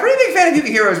 but I'm a pretty big fan of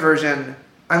Yukihiro's version.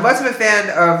 I'm less of a fan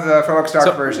of the Frolic Stark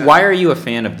So version. why are you a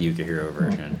fan of the Yukihiro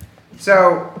version?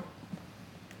 So,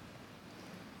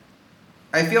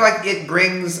 I feel like it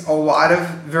brings a lot of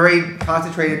very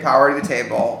concentrated power to the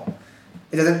table.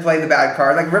 It doesn't play the bad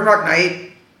card. Rimrock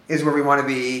Knight is where we want to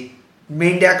be.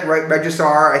 Main deck,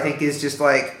 Registar, I think is just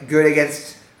good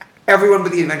against everyone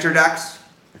but the adventure decks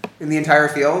in the entire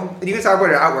field. And you can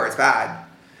sideboard it out where it's bad.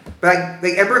 But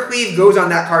like Embercleave goes on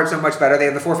that card so much better. They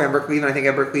have the 4th Embercleave, and I think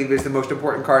Embercleave is the most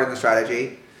important card in the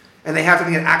strategy. And they have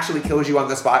something that actually kills you on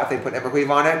the spot if they put Embercleave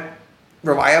on it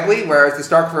reliably. Whereas the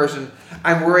Stark version,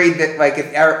 I'm worried that like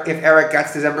if Eric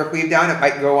gets his Embercleave down, it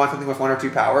might go on something with 1 or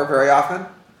 2 power very often,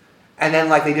 and then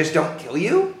like they just don't kill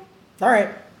you. All right.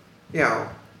 You know,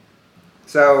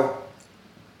 so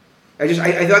I feel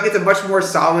like it's a much more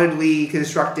solidly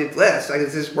constructed list. Like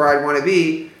this is where I want to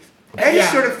be. It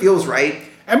just sort of feels right.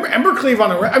 Embercleave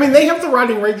on I mean, they have the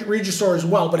Riding Regisaur as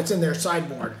well, but it's in their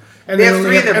sideboard. And They have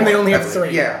 3 in their board, they only have I believe.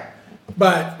 3. Yeah.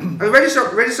 But I mean,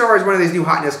 Regisaur is one of these new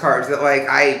hotness cards that like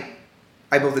I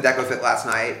built the deck with it last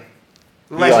night.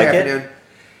 Like afternoon.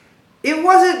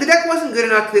 The deck wasn't good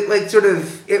enough that like sort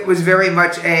of it was very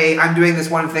much I'm doing this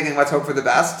one thing and let's hope for the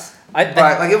best. But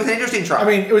like it was an interesting try. I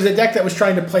mean, it was a deck that was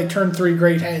trying to play turn 3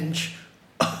 Great Henge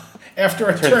after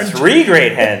a turn 3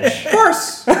 Great Henge. Of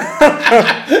course.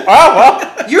 Oh,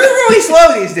 well. You're really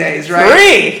slow these days,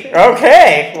 right? 3!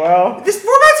 Okay, well. This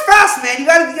format's fast, man. You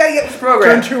gotta get this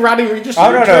program. Turn 2 Riding Regisaur.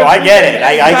 Oh, no, turn I 3 get it.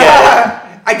 I get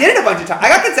it. I did it a bunch of times. I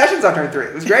got concessions on turn 3.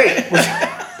 It was great.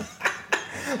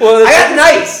 Well, I got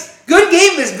nice. Good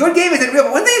game isn't real,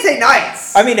 but when they say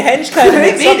nice. I mean, Henge kind of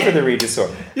They makes mean up for it. the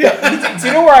Regisaur. Yeah. Do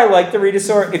you know where I like the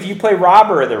Regisaur? If you play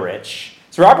Robber of the Rich.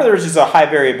 So Robber of the Rich is a high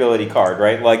variability card,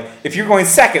 right? Like, if you're going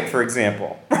second, for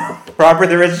example, Robber of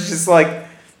the Rich is just like,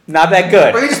 not that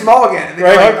good. Or you just mulligan. And then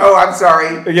Right. you're like, oh, I'm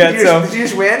sorry. Yeah, did you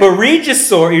just win? But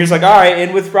Regisaur, you're just like, all right,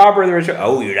 and with Robber of the Rich,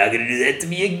 oh, you're not going to do that to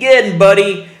me again,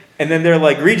 buddy. And then they're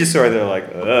like, Regisaur, they're like,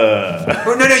 ugh.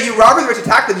 Oh, no, you Robber the Rich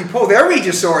attack them, you pull their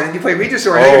Regisaur, and then you play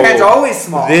Regisaur, and then your hand's always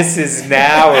small. This is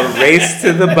now a race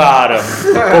to the bottom.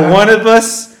 But one of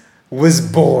us was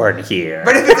born here.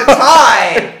 But if it's a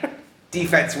tie,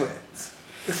 defense wins.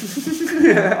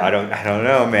 I don't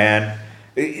know, man.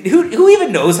 Who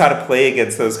even knows how to play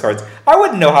against those cards? I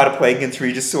wouldn't know how to play against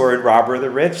Regisaur and Robber of the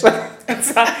Rich.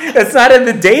 That's not in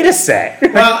the data set.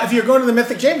 Well, if you're going to the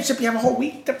Mythic Championship, you have a whole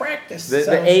week to practice.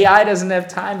 The AI doesn't have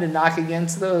time to knock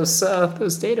against those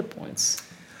data points.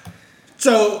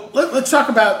 So let's talk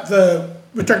about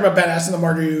we're talking about Badass and the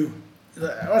Mardu.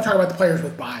 I want to talk about the players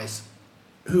with buys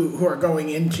who are going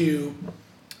into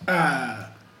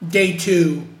day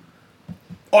 2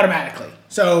 automatically.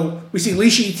 So we see Li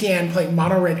Tian playing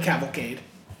Mono Red Cavalcade.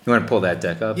 You want to pull that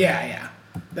deck up? Yeah.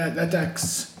 That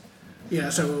deck's,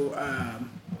 so...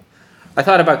 I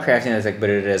thought about crafting that deck, but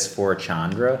it is for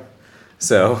Chandra.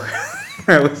 So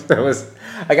that was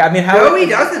like, I mean, how? No, he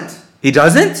doesn't. He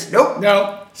doesn't? Nope.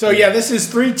 No. So yeah, this is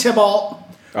 3 Tybalt.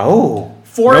 Oh.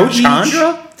 4 no each.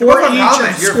 Chandra? 4 Look, each Common,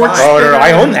 of you're Scorched fine. Oh, no, Spirit.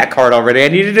 I own that card already. I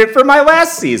needed it for my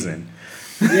last season.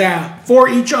 Yeah, 4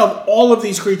 each of all of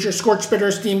these creatures: Scorched Spitter,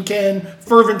 Steamkin,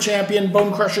 Fervent Champion,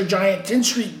 Bone Crusher Giant, Tin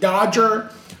Street Dodger,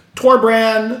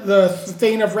 Torbrand, the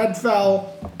Thane of Redfell,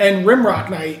 and Rimrock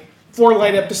Knight. 4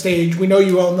 light up the stage. We know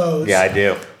you own those. Yeah, I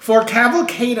do. For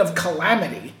Cavalcade of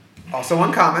Calamity. Also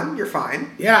uncommon, you're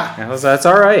fine. Yeah. That's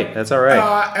all right. That's all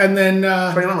right. And then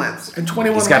 21 lands. and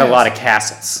 21. He's got a lands. lot of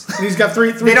castles. And he's got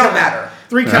 3. They don't matter.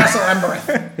 3 Castle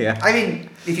Embereth. Yeah. I mean,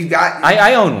 if you got...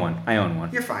 I own one.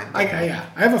 You're fine. I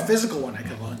have a physical one I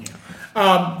could loan you.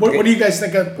 What do you guys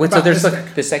think of? Wait, so about there's this like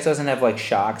deck? this deck doesn't have like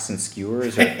shocks and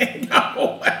skewers, or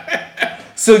No.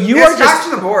 so you It's are just back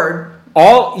to the board.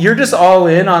 you're just all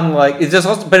in on like it just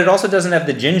also, but it also doesn't have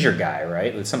the ginger guy,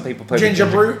 right? Like some people play the Ginger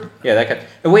Brute? Yeah, that guy.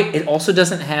 And wait, it also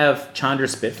doesn't have Chandra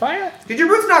Spitfire. Ginger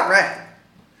Brute's not red.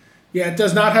 Yeah, it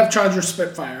does not have Chandra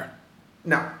Spitfire.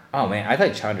 No. Oh man, I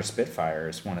thought Chandra Spitfire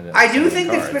is one of the. I do think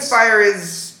that cards. Spitfire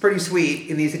is pretty sweet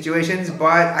in these situations, but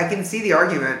I can see the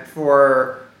argument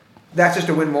for that's just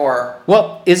a win more.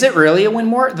 Well, is it really a win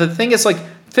more? The thing is, like,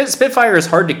 Spitfire is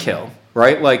hard to kill,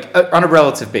 right? Like, on a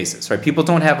relative basis, right? People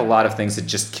don't have a lot of things that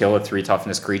just kill a 3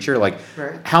 toughness creature. Like,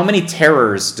 Right. how many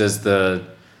terrors does the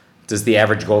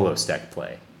average Golos deck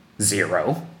play?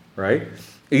 0, right?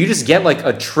 You just get like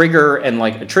a trigger and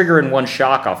 1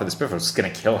 shock off of the Spitfire. It's gonna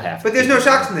kill half. But there's no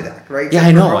shocks in the deck, right? Yeah,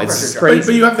 I know, Except for it's Pressure crazy.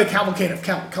 But you have the Cavalcade of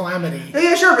Calamity.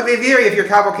 Yeah, sure, but they vary if you're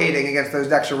cavalcading against those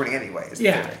decks you're winning anyways.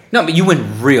 Yeah. No, but you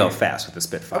win real fast with the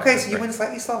Spitfire. Okay, so you right? win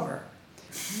slightly slower.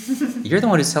 You're the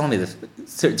one who's telling me this.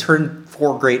 Turn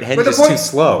 4 Great Henge But the is point- too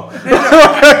slow.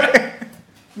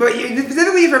 But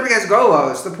specifically if you're up against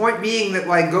Golos, the point being that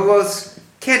like Golos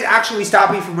can't actually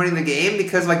stop you from winning the game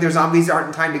because like their zombies aren't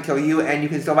in time to kill you, and you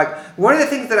can still like one of the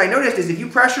things that I noticed is if you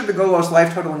pressure the Golos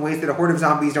life total in ways that a horde of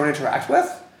zombies don't interact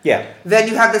with, Yeah. then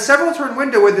you have the several turn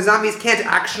window where the zombies can't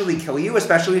actually kill you,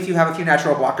 especially if you have a few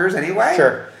natural blockers anyway.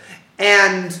 Sure.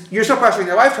 And you're still pressuring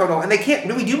their life total, and they can't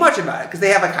really do much about it because they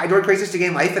have like Hydroid Crisis to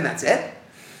gain life, and that's it.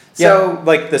 So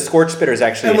like the Scorch Spitter is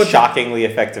actually And a with the- shockingly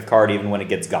effective card even when it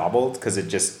gets gobbled because it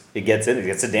gets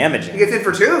a damage in. he gets in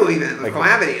for 2 even with Like,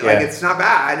 Calamity. Like yeah. it's not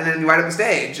bad, and then you ride up the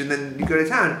stage, and then you go to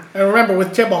town. And remember,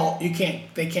 with Tybalt, they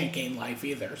can't gain life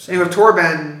either. So. And with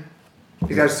Torben,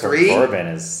 he has 3, Corbin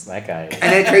is that guy. and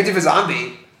then it trades you for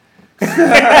zombie.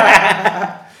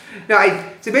 No,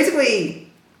 so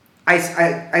basically,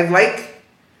 I like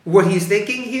what he's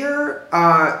thinking here.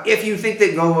 If you think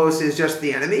that Golos is just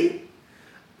the enemy,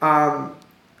 I've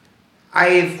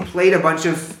played a bunch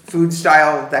of food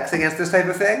style decks against this type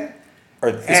of thing.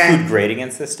 Is And- food great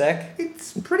against this deck?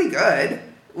 It's pretty good.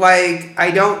 Like,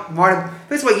 I don't want to.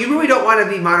 This way, you really don't want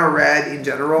to be mono red in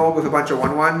general with a bunch of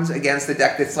 1/1s against a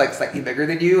deck that's like slightly bigger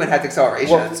than you and has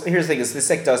acceleration. Well, so here's the thing: is this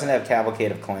deck doesn't have Cavalcade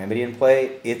of Calamity in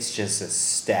play. It's just a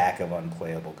stack of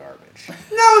unplayable garbage.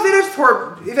 No, if it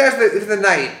has the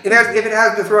knight, if it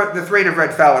has the Thrain of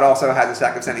Red Fell, it also has a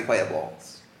stack of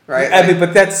semi-playables, right? I mean,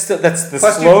 but that's the Plus two,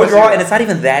 slow plus draw, zero. and it's not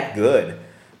even that good.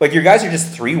 Like your guys are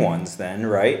just 3/1s then,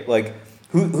 right? Like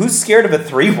who's scared of a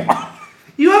 3/1?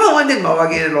 You have a London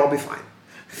Mulligan, it'll all be fine.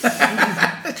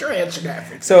 That's your answer to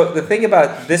everything. So the thing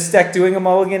about this deck doing a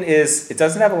mulligan is it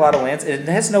doesn't have a lot of lands, and it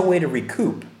has no way to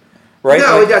recoup, right?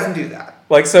 No, like, it doesn't do that.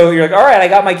 Like so, you're like, all right, I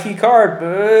got my key card, but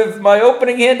if my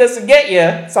opening hand doesn't get you,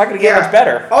 it's not going to get much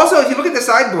better. Also, if you look at the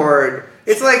sideboard,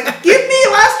 it's like, give me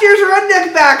last year's run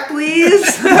deck back,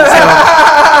 please.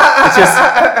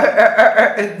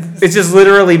 It's just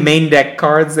literally main deck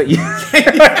cards that you.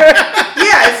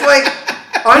 Yeah, it's like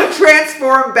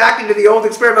untransformed back into the old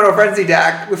Experimental Frenzy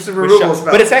deck with some removal spells.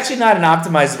 But it's actually not an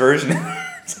optimized version of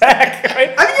the deck,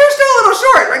 right? I mean, you're still a little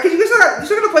short, right? Because you're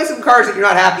still gonna play some cards that you're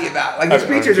not happy about. Like these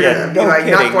creatures are gonna be no like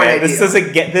kidding, not quite man. ideal.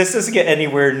 This doesn't get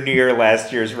anywhere near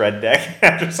last year's red deck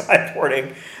after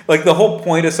sideboarding. Like the whole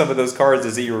point of some of those cards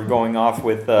is that you were going off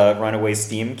with Runaway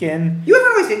Steamkin. You have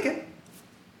Runaway Steamkin?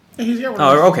 He's got one of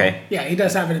Oh, those. okay. Yeah, he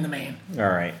does have it in the main. All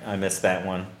right, I missed that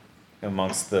one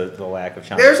amongst the lack of.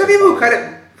 There's some people who cut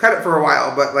it for a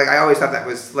while, but like I always thought that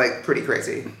was like pretty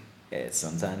crazy.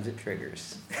 Sometimes it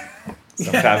triggers.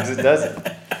 Sometimes it doesn't.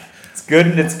 It's good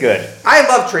and it's good. I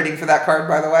love trading for that card,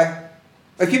 by the way.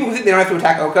 Like people who think they don't have to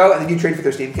attack Oko and then you trade for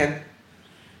their Steamkin.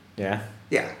 Yeah,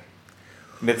 Yeah.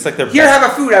 it's like their Here, best,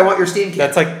 have a food. I want your Steamkin.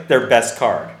 that's like their best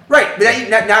card. Right, but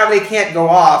now they can't go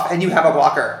off, and you have a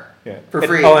blocker for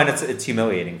free. And it's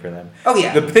humiliating for them. Oh,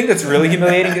 yeah. The thing that's really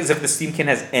humiliating is if the Steamkin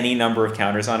has any number of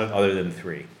counters on it other than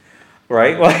 3,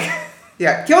 right? Like.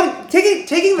 Yeah,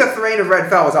 taking the Thrain of Red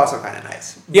Fell was also kind of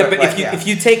nice. Yeah, but like, if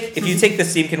you take the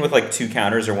Steamkin with like 2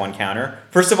 counters or 1 counter,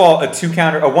 first of all, a 1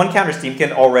 counter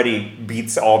Steamkin already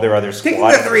beats all their other squad. taking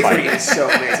the 3/3 is so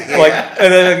amazing. Yeah, Like,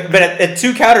 yeah. but at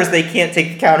 2 counters, they can't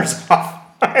take the counters off.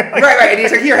 right, and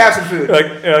he's like, here, have some food.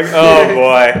 You're like, oh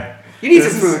boy, You need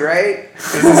this some is- food, right?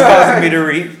 this is causing me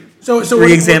to So what-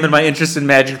 re-examine my interest in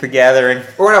Magic the Gathering.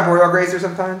 Or an Arboreal Grazer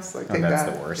sometimes. Like, Oh, take that's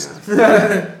that. the worst.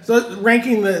 Yeah. So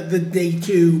ranking the day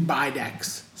 2 buy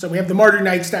decks. So we have the Martyr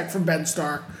Knights deck from Ben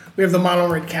Stark. We have the Mono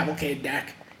Red Cavalcade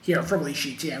deck here from Lee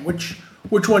Shitian.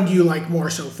 Which one do you like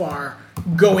more so far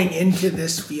going into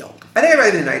this field? I think I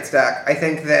like the Knights deck. I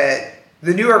think that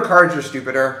the newer cards are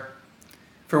stupider,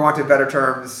 for want of better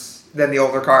terms, than the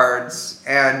older cards.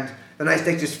 And the Knights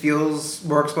deck just feels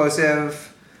more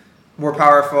explosive, more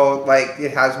powerful. Like,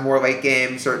 it has more late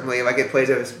game, certainly. Like, it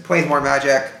plays more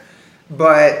Magic.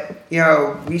 But, Lee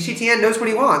Shitian knows what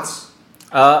he wants.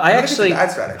 I think it's a actually,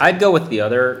 bad strategy. I'd go with the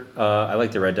other. I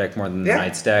like the red deck more than the Yeah.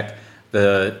 Knights deck.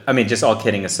 Just all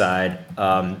kidding aside,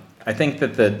 I think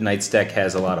that the Knights deck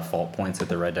has a lot of fault points that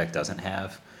the red deck doesn't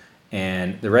have,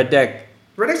 and the red deck.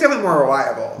 Red deck's definitely more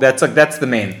reliable. That's the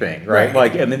main thing, right?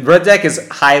 Right. Like, red deck is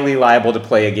highly liable to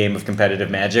play a game of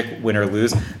competitive Magic, win or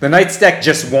lose. The Knights deck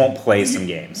just won't play some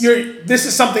games. This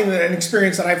is an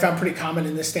experience that I found pretty common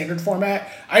in this standard format.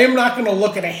 I am not going to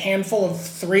look at a handful of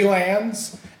 3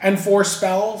 lands and 4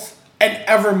 spells and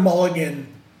ever mulligan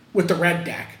with the red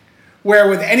deck. Where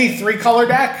with any 3-color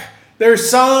deck, there's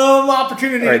some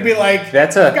opportunity to Right. be like,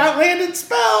 That's a- I've got landed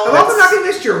spells. I'm also not going to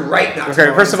miss your right not to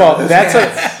Okay, first of all, those that's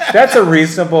hands. that's a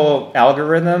reasonable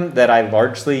algorithm that I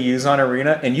largely use on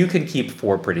Arena, and you can keep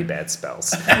 4 pretty bad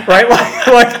spells, right?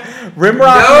 like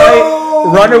Rimrock No!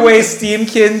 Knight, Runaway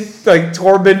Steamkin, like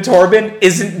Torben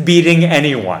isn't beating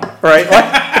anyone, right? All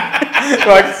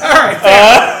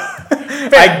right,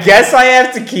 I guess I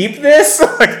have to keep this.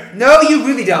 No, you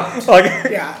really don't.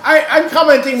 yeah, I'm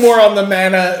commenting more on the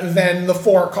mana than the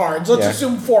 4 cards. Let's Yeah.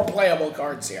 assume 4 playable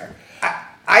cards here.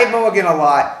 I mulligan a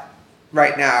lot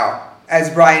right now, as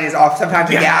Brian is off sometimes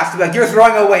aghast. Like, you're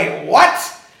throwing away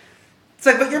what? It's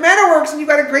like, but your mana works and you've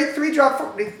got a great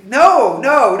 3-drop. No.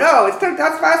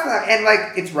 That's fast enough. And,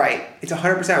 like, it's right. It's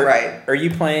 100% right. Are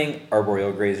you playing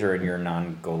Arboreal Grazer in your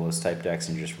non-Golos type decks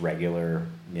and just regular,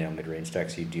 mid-range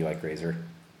decks? Do you like Grazer?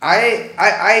 I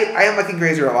am liking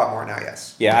Grazer a lot more now,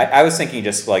 yes. Yeah, I was thinking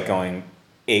just like going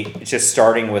 8, just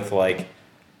starting with like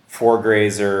 4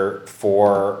 Grazer,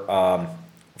 4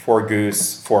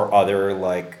 Goose, 4 other,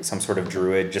 like some sort of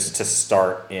Druid, just to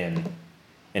start in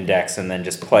decks, and then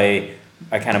just play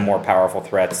a kind of more powerful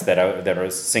threats that are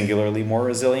singularly more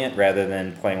resilient, rather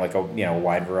than playing like a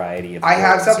wide variety of. I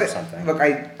have something. Look,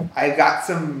 I've got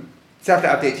some stuff to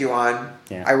update you on.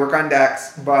 Yeah. I work on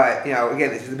decks, but again,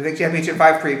 this is the Mythic Championship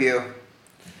 5 preview.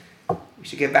 We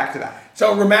should get back to that.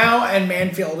 So Ramau and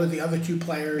Manfield are the other 2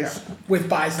 players with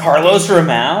buys. Carlos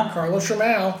Ramau. Carlos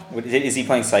Ramau. Is he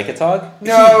playing Psychotog?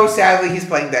 No, sadly, he's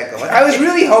playing Bengal. I was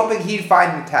really hoping he'd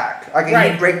find an attack. Like,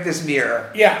 he'd break this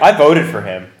mirror. Yeah. I voted for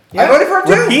him. Yeah. I voted for him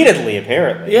too. Repeatedly,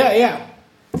 apparently. Yeah.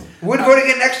 Would vote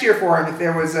again next year for him if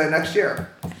there was a next year.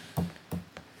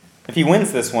 If he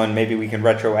wins this one, maybe we can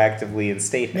retroactively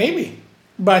instate him. Maybe.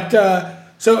 But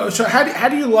so how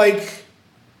do you like,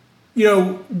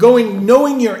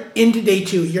 knowing you're into day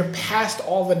 2, you're past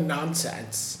all the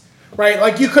nonsense, right?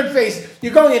 Like you're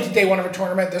going into day 1 of a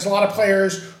tournament. There's a lot of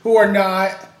players who are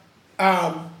not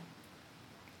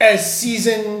as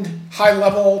seasoned, high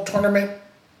level tournament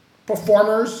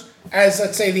performers as,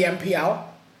 let's say, the MPL.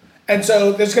 And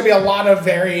so there's going to be a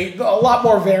lot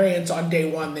more variance on day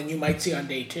 1 than you might see on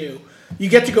day 2. You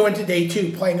get to go into day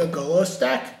 2 playing a Golos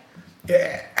deck.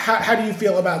 How do you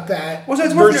feel about that? Well, so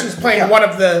it's versus playing one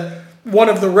of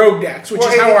the rogue decks, which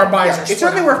is how our buys are. It's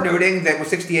certainly worth noting that with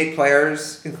 68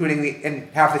 players, including and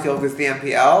half the field is the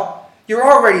MPL, you're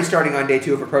already starting on day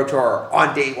 2 of a Pro Tour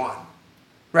on day 1,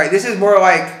 right? This is more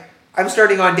like I'm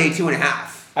starting on day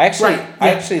 2.5. I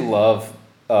actually love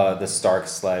the Stark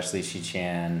 / Li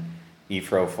Shichan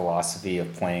Efro philosophy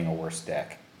of playing a worse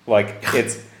deck. Like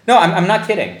I'm not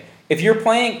kidding.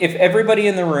 If everybody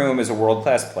in the room is a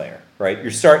world-class player, right? You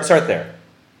start there.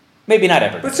 Maybe not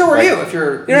everybody. But so are right? you if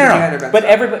you're no.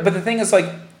 But the thing is, like,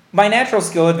 my natural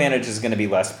skill advantage is going to be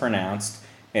less pronounced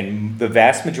in the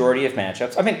vast majority of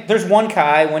matchups. I mean, there's one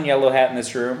Kai, one Yellow Hat in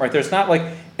this room, right? There's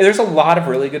a lot of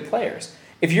really good players.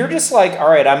 If you're just like, all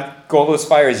right, I'm Golos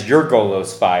Fires, you're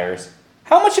Golos Fires,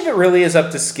 how much of it really is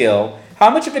up to skill? How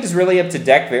much of it is really up to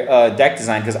deck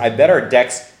design? Because I bet our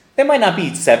decks, they might not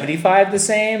be 75 the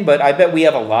same, but I bet we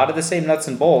have a lot of the same nuts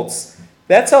and bolts.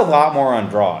 That's a lot more on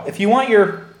draw. If you want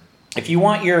your,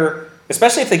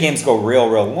 especially if the games go real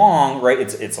long, right?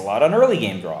 It's a lot on early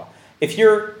game draw. If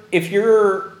you're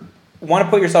want to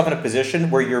put yourself in a position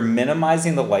where you're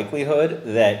minimizing the likelihood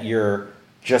that you're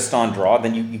just on draw,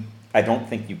 then I don't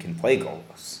think you can play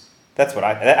Golos. That's what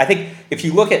I think. If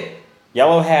you look at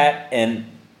Yellow Hat and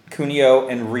Cuneo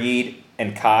and Reed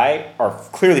and Kai are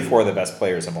clearly 4 of the best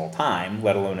players of all time,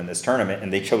 let alone in this tournament,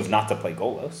 and they chose not to play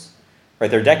Golos. Right,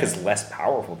 their deck is less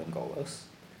powerful than Golos.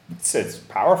 It's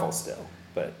powerful still,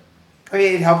 but I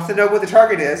mean, it helps to know what the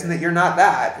target is and that you're not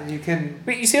that, and you can.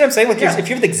 But you see what I'm saying? Like, if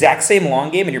you have the exact same long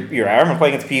game and you're I remember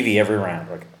playing against PV every round,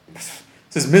 like,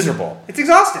 this is miserable. It's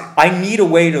exhausting. I need a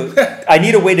way to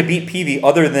beat PV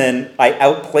other than I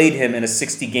outplayed him in a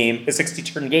 60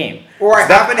 turn game. Or I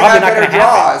happen to have better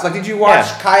draws. Like, did you watch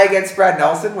Kai against Brad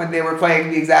Nelson when they were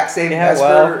playing the exact same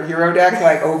Esper hero deck,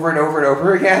 like over and over and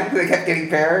over again? They kept getting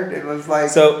paired. It was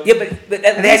like but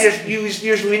and then you're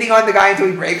just leaning on the guy until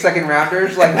he breaks, like in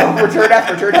rounders, like turn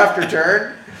after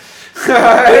turn.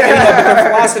 but the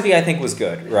philosophy I think was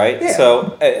good, right? Yeah.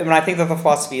 So I think that the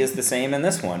philosophy is the same in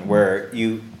this one, where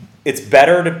it's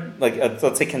better to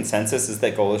let's say consensus is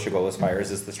that Golos or Golos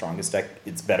Fires is the strongest deck.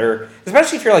 It's better,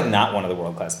 especially if you're like not one of the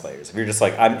world class players. If you're just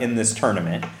like, I'm in this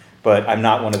tournament, but I'm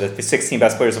not one of the 16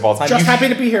 best players of all time. Just happy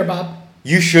to be here, Bob.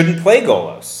 You shouldn't play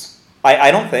Golos.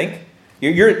 I don't think.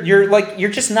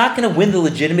 You're just not going to win the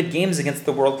legitimate games against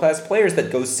the world-class players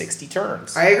that go 60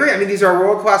 turns. I agree. I mean, these are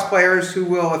world-class players who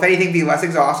will, if anything, be less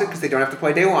exhausted because they don't have to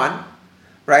play day 1,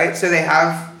 right? So they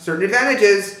have certain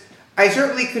advantages. I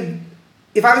certainly could,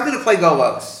 if I was going to play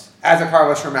Golos as a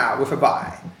Carlos Ramau with a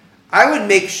bye, I would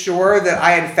make sure that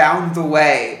I had found the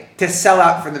way to sell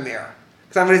out for the mirror.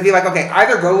 Because I'm going to be like, okay,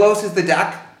 either Golos is the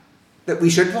deck that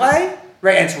we should play,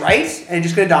 right? And it's right, and it's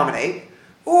just going to dominate,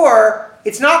 or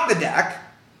it's not the deck.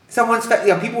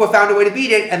 People have found a way to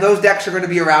beat it, and those decks are going to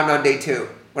be around on day 2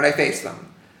 when I face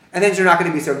them. And things are not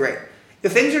going to be so great.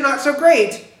 If things are not so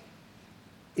great,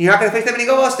 you're not going to face that many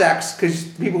Golos decks because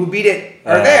people who beat it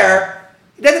are there.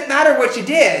 it doesn't matter what you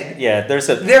did. Yeah, They're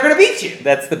going to beat you.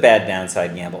 That's the bad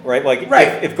downside gamble, right? Like,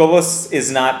 Right. if Golos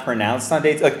is not pronounced on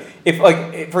day two,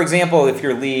 like, for example, if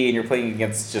you're Lee and you're playing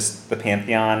against just the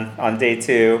Pantheon on day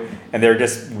 2, and they're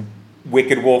just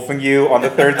wicked wolfing you on the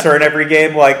 3rd turn every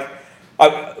game, like,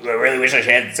 I really wish I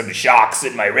had some shocks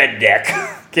in my red deck.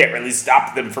 Can't really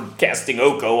stop them from casting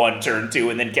Oko on turn 2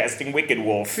 and then casting Wicked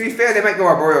Wolf. To be fair, they might go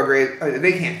Arboreal Grave.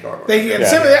 They can't go Arboreal Grave.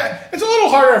 It's a little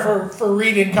harder for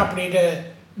Reed and company to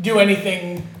do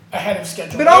anything ahead of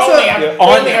schedule. But They also-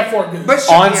 only have 4 goons. But-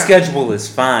 On Yeah. schedule is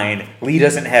fine. Lee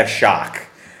doesn't have shock.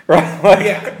 Right? Like,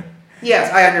 yeah.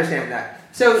 Yes, I understand that.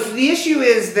 So the issue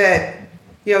is that,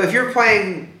 if you're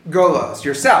playing Golos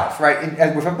yourself, right,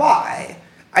 and with a buy,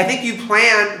 I think you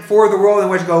plan for the world in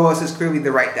which Golos is clearly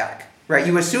the right deck, right?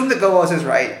 You assume that Golos is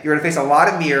right. You're going to face a lot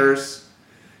of mirrors.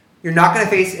 You're not going to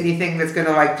face anything that's going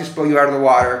to, just blow you out of the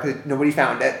water because nobody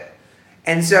found it.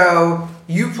 And so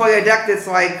you play a deck that's,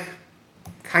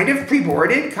 kind of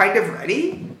pre-boarded, kind of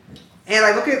ready. And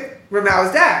I look at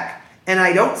Ramal's deck, and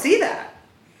I don't see that,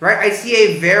 right? I see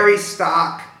a very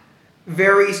stock,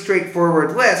 very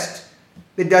straightforward list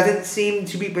that doesn't seem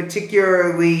to be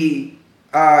particularly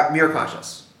mirror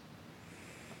conscious.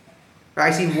 I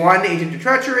see 1 Agent of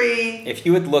Treachery. if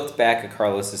you had looked back at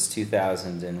Carlos's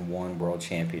 2001 World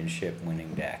Championship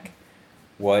winning deck,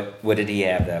 what did he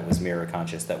have that was mirror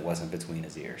conscious that wasn't between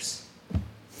his ears?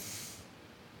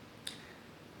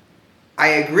 I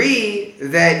agree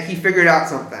that he figured out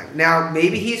something. Now,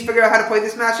 maybe he's figured out how to play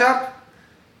this matchup,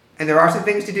 and there are some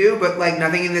things to do, but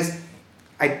nothing in this.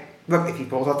 Look, if he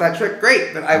pulls off that trick,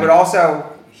 great. But I would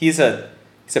also. He's a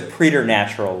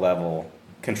preternatural level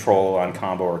control on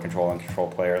combo or control on control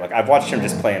player. Like, I've watched him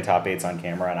just play in top 8s on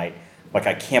camera, and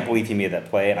I can't believe he made that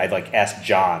play. And I'd asked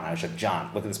John. I was like,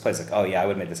 John, look at this play. He's like, oh yeah, I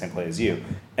would have made the same play as you.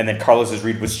 And then Carlos's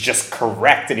read was just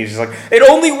correct, and he's just like, it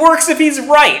only works if he's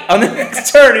right on the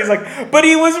next turn. He's like, but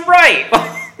he was right.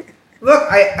 Look,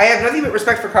 I have nothing but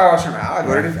respect for Carlos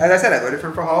Ramal. As I said, I voted for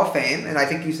him for Hall of Fame, and I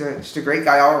think he's just a great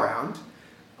guy all around.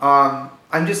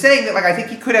 I'm just saying that I think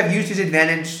he could have used his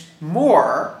advantage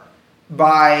more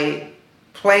by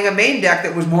playing a main deck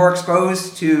that was more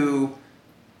exposed to,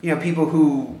 people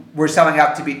who were selling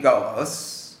out to beat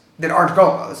Golos that aren't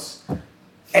Golos,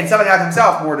 and selling out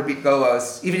himself more to beat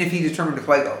Golos, even if he determined to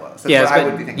play Golos. That's what I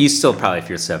would be thinking. You still probably, if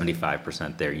you're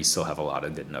 75% there, you still have a lot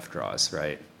of good enough draws,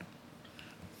 right?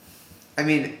 I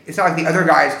mean, it's not like the other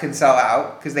guys can sell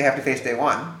out because they have to face day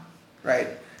 1, right?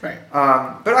 Right.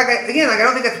 But I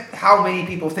don't think that's how many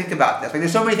people think about this.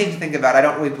 There's so many things to think about. I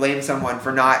don't really blame someone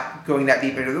for not going that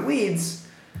deep into the weeds.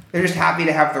 They're just happy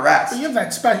to have the rest. But you have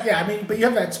that but you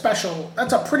have that special.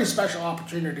 That's a pretty special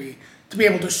opportunity to be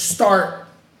able to start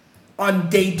on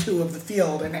day 2 of the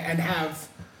field and have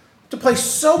to play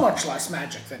so much less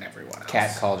Magic than everyone else.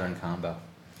 Cat Cauldron combo.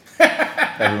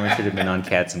 Everyone should have been on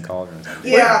Cats and Cauldrons.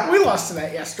 Yeah. We lost to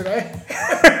that yesterday.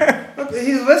 Look,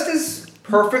 his list is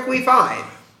perfectly fine.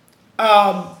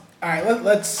 All right,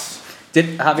 let's.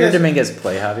 Did Javier Dominguez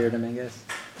play Javier Dominguez?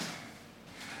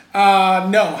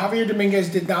 No, Javier Dominguez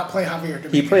did not play Javier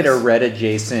Dominguez. He played a red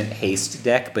adjacent haste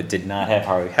deck, but did not have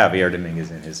Javier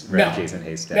Dominguez in his red adjacent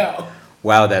haste deck. No.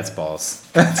 Wow, that's balls.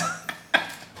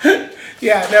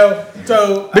 Yeah, no.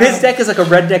 So, But his deck is like a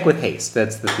red deck with haste.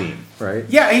 That's the theme, right?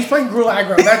 yeah, he's playing Gruul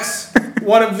aggro. That's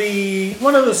one of the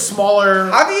smaller.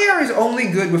 Javier is only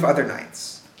good with other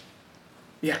knights.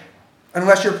 Yeah.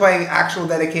 Unless you're playing actual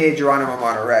dedicated Geronimo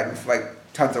Mono Red with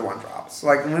tons of 1-drops.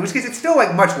 In which case it's still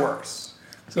much worse.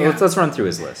 So Yeah. let's run through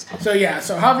his list. So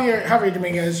Javier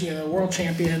Dominguez, world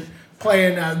champion,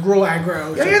 playing Gruul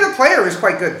aggro. The other player is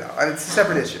quite good though. It's a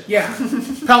separate issue. Yeah.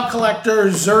 Pelt Collector,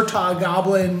 Zerta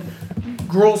Goblin,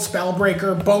 Gruul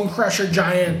Spellbreaker, Bone Crusher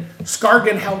Giant,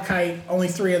 Skargan Hellkite, only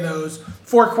 3 of those,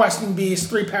 4 Questing Beasts,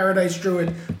 3 Paradise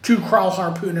Druid, 2 Kraul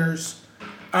Harpooners,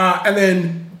 and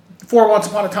then 4 Once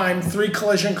Upon a Time, 3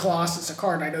 Collision Colossus, a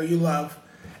card I know you love,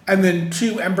 and then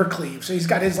 2 Embercleave. So he's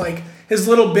got his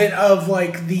little bit of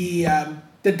the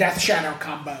Death Shadow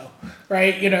combo,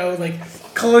 right?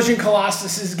 Collision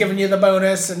Colossus is giving you the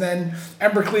bonus, and then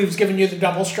Embercleave's giving you the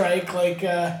double strike,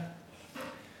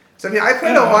 So I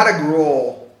played a lot of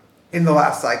Gruul in the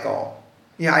last cycle.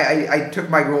 I took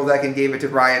my Gruul deck and gave it to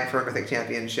Brian for a Mythic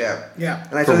Championship. Yeah.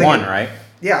 And I For still one, think right?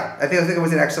 Yeah, I think it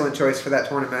was an excellent choice for that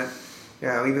tournament.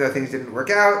 Even though things didn't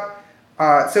work out.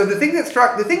 So the thing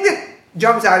that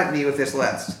jumps out at me with this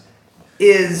list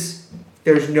is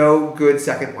there's no good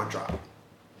second 1-drop.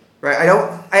 Right?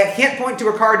 I can't point to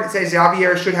a card that says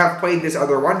Javier should have played this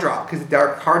other 1-drop because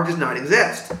the card does not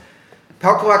exist.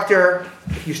 Pelt Collector,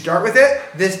 if you start with it,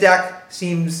 this deck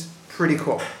seems pretty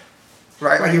cool.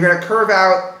 Right? You're going to curve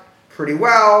out pretty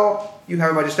well. you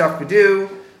have a bunch of stuff to do,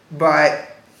 but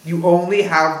you only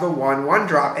have the 1/1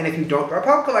 drop, and if you don't draw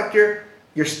Pellet Collector,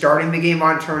 you're starting the game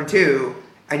on turn 2,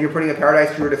 and you're putting a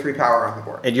Paradise Druid of 3 power on the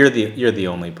board. And you're the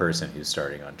only person who's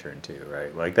starting on turn 2,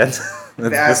 right? Like that's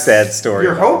the sad story.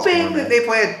 You're about this hoping that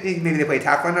format. maybe they play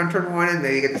Tapland on turn 1, and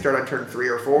maybe get to start on turn 3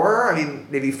 or 4. I mean,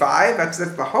 maybe 5. That's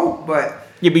the hope, but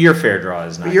Yeah, but your fair draw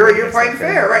is not. But you're good. It's playing not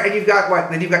fair, right? And you've got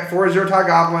what? Then you've got 4 Zertog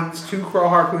Goblins, 2 Crow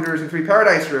Harpooners, and 3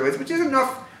 Paradise Druids, which is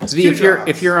enough. So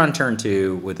if you're on turn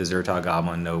 2 with the Zertog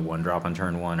Goblin, no 1-drop on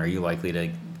turn 1, are you likely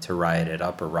to riot it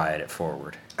up or riot it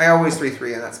forward? I always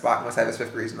 3/3 in that spot unless I have a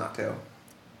swift reason not to.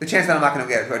 The chance that I'm not going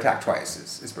to get it to attack twice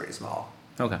is pretty small.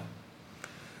 Okay.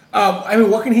 I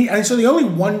mean, what can he? And so the only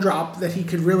 1-drop that he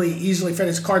could really easily fit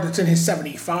is a card that's in his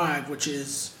 75, which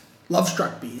is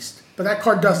Lovestruck Beast. But that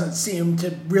card doesn't seem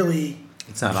to really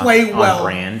It's not play on well.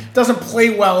 brand. Doesn't play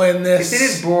well in this. It's in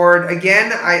his board.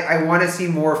 Again, I want to see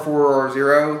more 4 or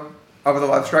 0 of the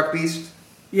Lovestruck Beast.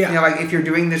 Yeah. You know, like if you're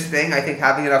doing this thing, I think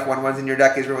having enough 1/1s in your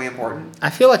deck is really important. I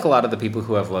feel like a lot of the people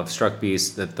who have Lovestruck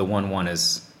Beast, that the 1/1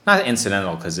 is not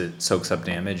incidental because it soaks up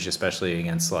damage, especially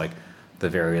against like the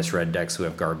various red decks who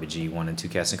have garbagey 1 and 2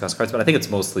 casting cost cards. But I think it's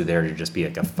mostly there to just be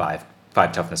like a 5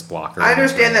 toughness blocker. I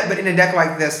understand that, but in a deck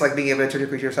like this, like being able to turn your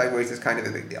creature sideways is kind of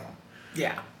a big deal.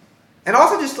 Yeah. And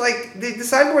also just like the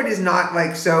sideboard is not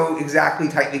like so exactly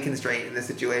tightly constrained in this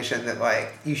situation that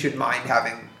like you should mind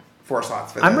having 4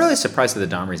 slots for this. I'm really surprised at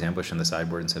the Domri's Ambush in the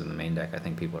sideboard instead of the main deck. I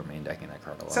think people are main decking that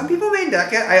card a lot. Some people main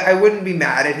deck it. I wouldn't be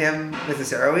mad at him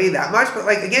necessarily that much, but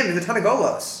like again, there's a ton of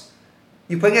Golos.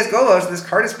 You play against Golos, and this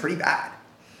card is pretty bad.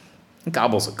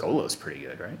 Gobbles of Golos pretty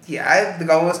good, right? Yeah, the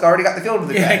Golos already got the field of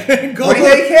the Yeah. deck. What do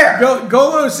they care?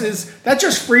 Golos is that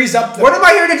just frees up. What am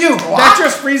I here to do? That Block?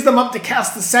 just frees them up to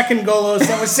cast the second Golos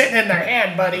that was sitting in their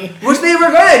hand, buddy. Which they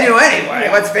were going to do anyway,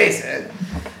 Yeah. let's face it.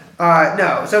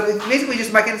 No, so it's basically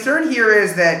just my concern here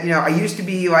is that, you know, I used to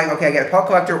be like, okay, I get a Pellet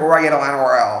Collector or I get a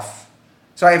Llanowar Elf.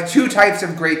 So I have 2 types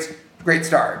of great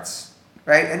starts,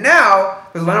 right? And now,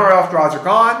 those Llanowar Elf draws are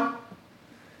gone.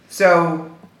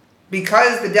 So,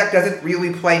 because the deck doesn't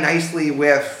really play nicely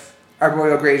with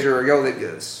Arboreal Grazer or Yolid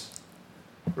Goose,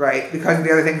 right? Because of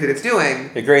the other things that it's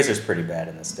doing, The Grazer's pretty bad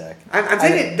in this deck. I'm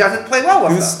saying it doesn't play well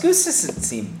with them. Goose doesn't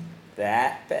seem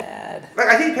that bad. Like,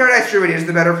 I think Paradise Druid is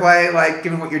the better play, like,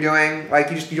 given what you're doing.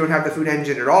 Like, you don't have the food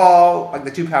engine at all. Like,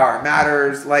 the 2 power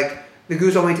matters. Like, the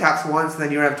Goose only taps once, and then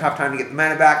you don't have a tough time to get the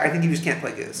mana back. I think you just can't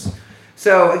play Goose.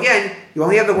 So, again, you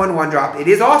only have the 1/1 drop. It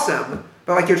is awesome,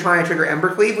 but, like, you're trying to trigger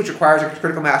Embercleave, which requires a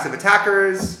critical mass of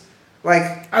attackers.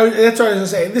 Like, That's what I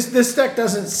was gonna say. This deck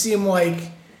doesn't seem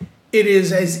like it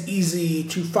is as easy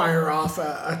to fire off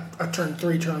a turn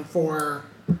 3, turn 4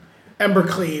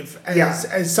 Embercleave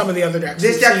as some of the other decks.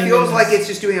 this we've deck seen feels in like this. it's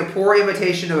just doing a poor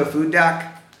imitation of a food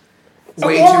deck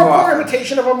way or too a poor often.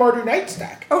 imitation of a Mardu Knight's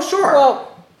deck. Oh, sure.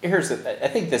 Well, here's the. I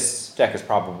think this deck is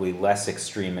probably less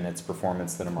extreme in its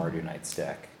performance than a Mardu Knight's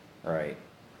deck, right?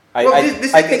 Well, I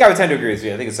this- think I would tend to agree with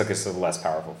you. I think it's like a less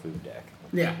powerful food deck.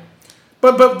 Yeah,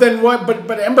 but then what? But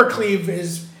Embercleave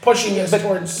is pushing us But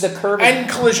towards the curve is- and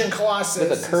Collision Colossus.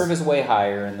 But the curve is way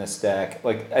higher in this deck.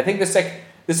 Like I think this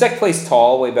deck plays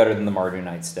tall way better than the Mardu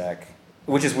Knight's deck,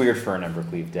 which is weird for an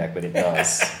Embercleave deck, but it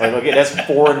does. Like it has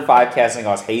 4 and 5 casting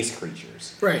cost haste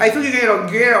creatures. right. I think you're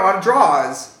going to get a lot of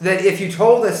draws that if you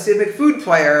told a Civic Food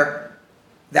player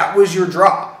that was your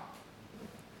draw,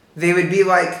 they would be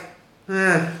like,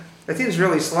 that seems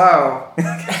really slow.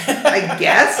 I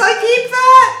guess I keep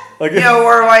that? Like- you know,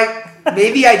 or like,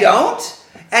 maybe I don't?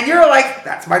 And you're like,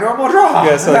 that's my normal draw.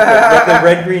 Yeah, so like the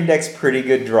red-green deck's pretty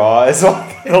good draw is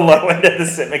like the low end of the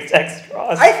Civic deck's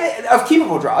draws. I think of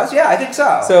keepable draws, yeah, I think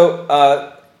so.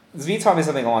 So, Zvi taught me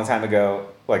something a long time ago,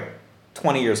 like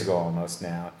 20 years ago almost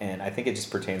now, and I think it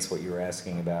just pertains to what you were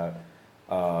asking about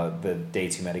the day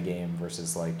 2 metagame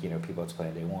versus like, you know, people have to play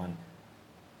on day 1.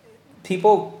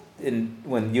 People,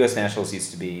 when US Nationals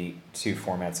used to be 2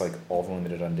 formats, like all the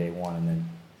limited on day 1 and then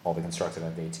all the constructed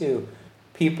on day 2,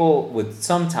 people would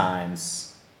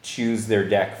sometimes choose their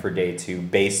deck for day 2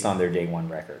 based on their day 1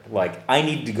 record. Like, I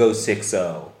need to go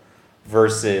 6-0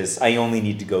 versus I only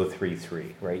need to go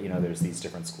 3-3, right? You know, there's these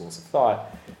different schools of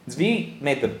thought. Zvi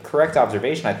made the correct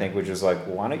observation, I think, which was like,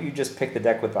 why don't you just pick the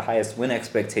deck with the highest win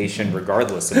expectation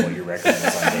regardless of what your record is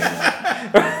on day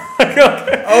 1?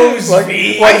 Oh,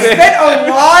 Zvi. I spent a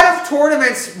lot of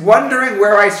tournaments wondering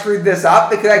where I screwed this up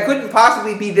because I couldn't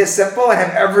possibly be this simple and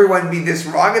have everyone be this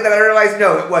wrong, and then I realized,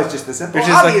 no, it was just the simple. It's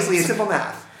just Obviously, it's simple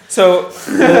math. So,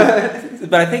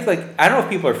 but I think, like, I don't know if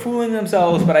people are fooling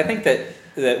themselves, but I think that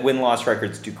that win-loss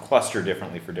records do cluster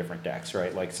differently for different decks,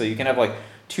 right? Like, so you can have like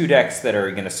 2 decks that are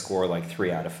going to score like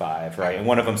 3 out of 5, right? And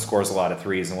one of them scores a lot of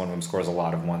 3s, and one of them scores a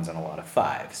lot of 1s and a lot of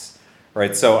 5s,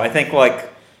 right? So I think like,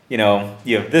 you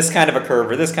have this kind of a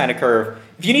curve or this kind of curve.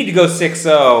 If you need to go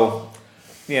 6-0,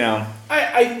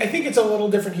 I think it's a little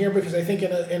different here because I think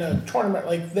in a tournament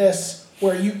like this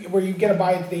where you get a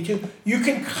bye into day 2, you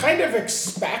can kind of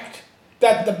expect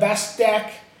that the best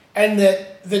deck and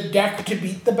that the deck to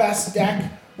beat the best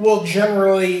deck will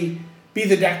generally be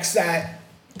the decks that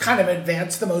kind of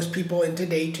advance the most people into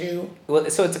day 2. Well,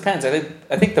 so it depends. I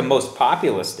think the most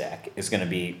populous deck is going to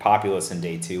be populous in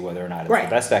day 2, whether or not it's Right.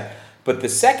 the best deck. But the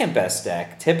second best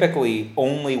deck typically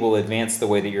only will advance the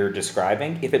way that you're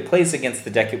describing if it plays against the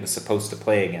deck it was supposed to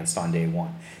play against on day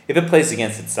 1. If it plays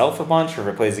against itself a bunch, or if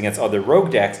it plays against other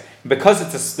rogue decks,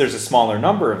 because there's a smaller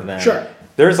number of them, Sure.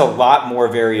 there's a lot more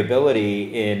variability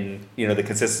in the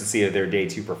consistency of their day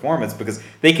 2 performance because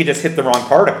they could just hit the wrong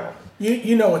particle.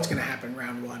 You know what's going to happen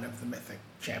round 1 of the Mythic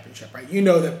Championship, right? You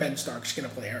know that Ben Stark's going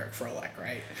to play Eric Froelich,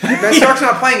 right? Ben Stark's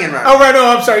not playing in round. Oh, right,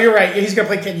 no, I'm sorry, you're right. He's going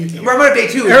to play Ken Yukihiro. Round 1 of day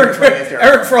 2 is Eric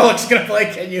Eric. Froelich's going to play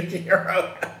Ken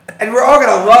Yukihiro. And we're all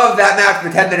gonna love that match for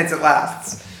the 10 minutes it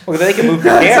lasts. Well, they can move the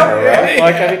camera, right?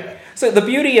 Like, so the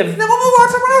beauty of Then we'll watch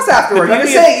someone else afterward. I'm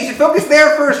just saying, you should focus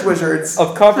there first, Wizards.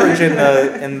 of coverage in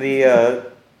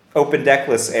the open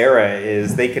deckless era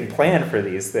is they can plan for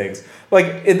these things.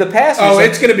 Like in the past, Oh,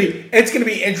 it's gonna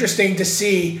be interesting to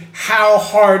see how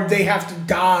hard they have to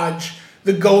dodge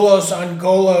the Golos on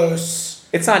Golos.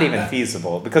 it's not even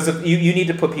feasible because you need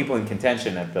to put people in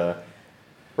contention at the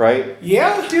right.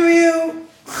 Yeah, Do you?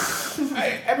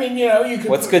 I mean, you could.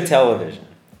 What's good television?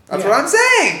 That's what I'm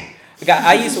saying.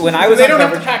 When I was They on don't have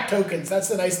to coverage, pack tokens. That's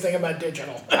the nice thing about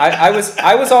digital. I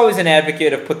was always an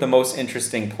advocate of put the most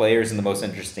interesting players and the most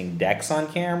interesting decks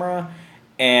on camera,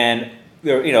 and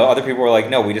other people were like,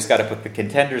 no, we just got to put the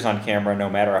contenders on camera, no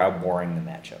matter how boring the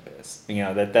matchup is.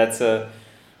 That's a.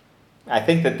 I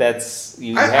think that's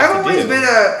you have I've to always do. been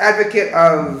an advocate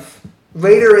of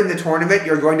later in the tournament,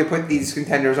 you're going to put these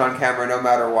contenders on camera no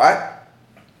matter what.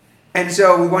 And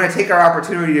so we want to take our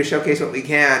opportunity to showcase what we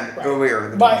can earlier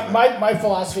in the tournament. My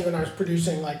philosophy when I was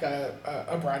producing like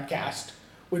a broadcast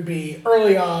would be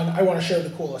early on. I want to show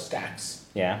the coolest decks.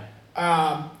 Yeah.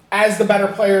 As the better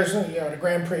players, in a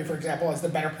Grand Prix, for example, as the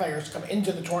better players come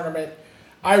into the tournament,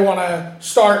 I want to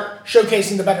start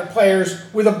showcasing the better players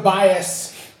with a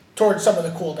bias towards some of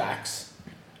the cool decks.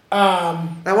 I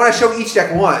want to show each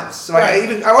deck once. So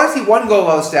Right. I want to see one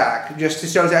Golos deck just to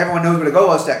show that everyone knows what a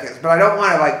Golos deck is. But I don't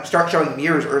want to start showing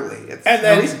mirrors early. It's And no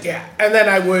then reason. and then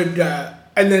I would,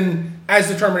 and then as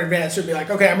the tournament advanced, it would be like,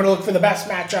 okay, I'm going to look for the best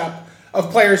matchup of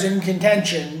players in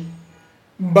contention,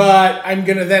 but I'm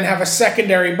going to then have a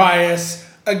secondary bias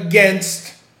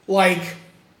against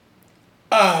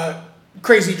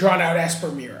crazy drawn out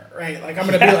Esper mirror, right? Like I'm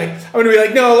going to be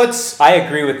like, no, let's I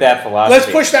agree with that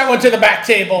philosophy. push that one to the back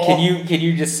table. Can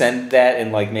you just send that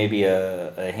in maybe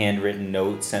a handwritten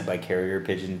note sent by carrier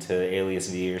pigeon to Alias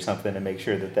V or something to make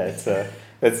sure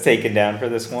that's taken down for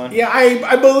this one? Yeah,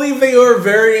 I believe they are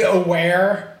very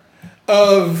aware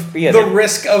of Yeah, the they-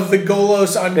 risk of the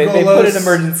Golos on They Golos. put an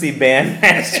emergency ban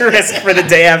asterisk for the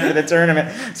day after the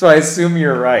tournament, so I assume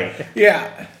you're right.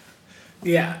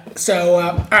 Yeah. So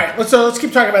all right, let's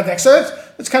keep talking about decks. So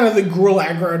that's kind of the Gruul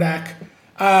aggro deck.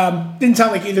 Didn't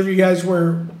sound like either of you guys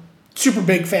were super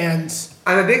big fans.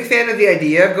 I'm a big fan of the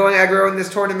idea of going aggro in this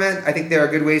tournament. I think there are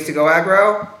good ways to go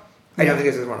aggro. I don't think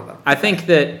this is one of them. I think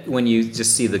that when you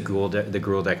just see the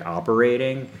Gruul deck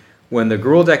operating, when the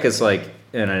Gruul deck is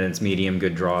in its medium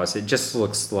good draws, it just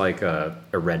looks like a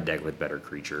red deck with better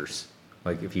creatures.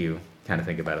 Like if you kind of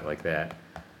think about it like that.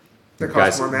 They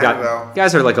cost more mana though.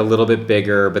 Guys are a little bit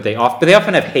bigger, but they often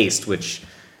have haste, which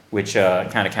kind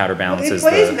of It counterbalances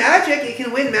plays Magic. It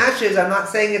can win matches. I'm not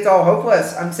saying it's all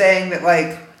hopeless. I'm saying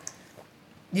that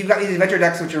you've got these adventure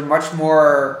decks which are much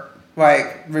more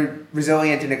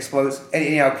resilient and explosive,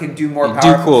 and can do more Do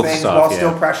powerful cool things stuff, while yeah.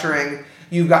 still pressuring.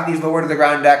 You've got these lower to the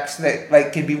ground decks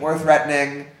that can be more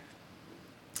threatening.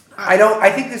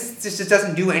 I think this just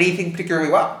doesn't do anything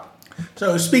particularly well.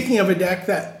 So speaking of a deck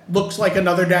that looks like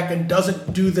another deck and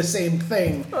doesn't do the same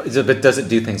thing, but does it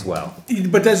do things well?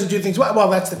 but doesn't do things well. Well,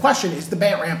 that's the question. Is the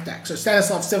Bant Ramp deck? So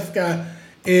Stanislav Sivka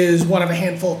is one of a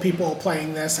handful of people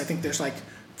playing this. I think there's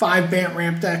 5 Bant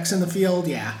Ramp decks in the field.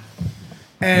 Yeah.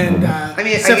 And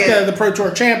Sivka, again, the Pro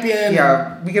Tour champion.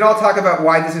 Yeah, we can all talk about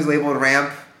why this is labeled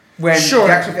ramp when Sure.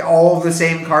 decks with all of the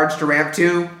same cards to ramp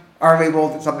to are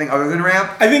labeled something other than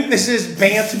ramp. I think this is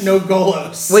Bant no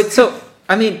Golos. Wait, so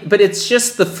but it's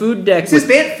just the food deck. This is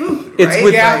banned food, right? It's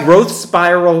with Yeah. growth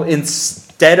spiral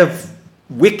instead of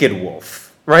Wicked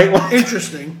Wolf, right? Like,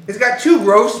 Interesting. It's got 2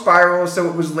 growth spirals, so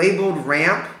it was labeled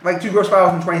ramp, like 2 growth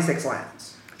spirals and 26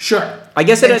 lands. Sure. I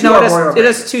guess And it 2 arboreal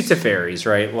has grazers. 2 Teferis,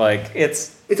 right? Like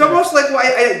it's almost like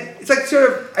it's like sort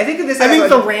of. I think of this. I as think like,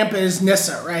 the ramp is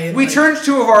Nissa, right? we Like, turned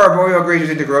 2 of our arboreal grazers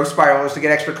into growth spirals to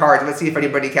get extra cards. Let's see if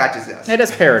anybody catches this. it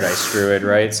has Paradise Druid,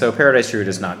 right? So Paradise Druid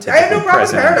is not typically I have no problem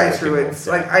with present in the Paradise Wicked Druids.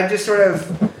 Wolf Like deck. I just sort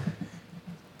of.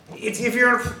 It's if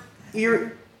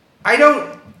you're. I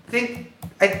don't think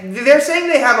they're saying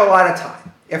they have a lot of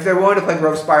time if they're willing to play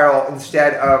Growth Spiral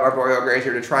instead of Arboreal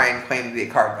Grazer to try and claim the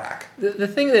card back. The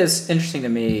thing that's interesting to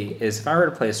me is if I were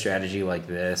to play a strategy like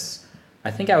this,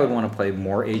 I think I would want to play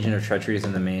more Agent of Treacheries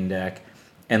in the main deck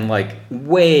and like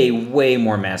way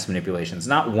more mass manipulations.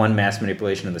 Not one mass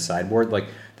manipulation in the sideboard. Like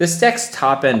this deck's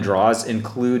top end draws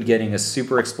include getting a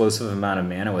super explosive amount of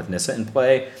mana with Nissa in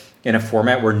play in a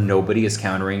format where nobody is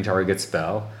countering target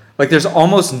spell. Like there's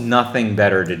almost nothing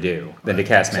better to do than to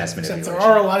cast mass Except manipulation. there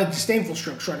are a lot of disdainful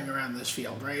strokes running around this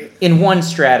field, right? In one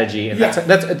strategy, and Yeah.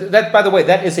 that by the way,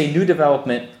 that is a new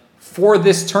development for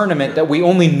this tournament that we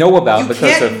only know about You because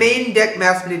can't of main deck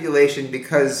mass manipulation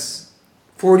because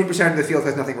 40% of the field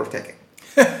has nothing worth taking.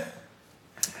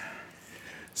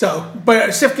 So, but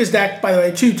Sifka's deck, by the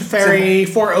way, 2 Teferi,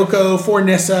 4 Oko, 4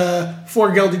 Nissa,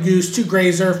 4 Gilded Goose, 2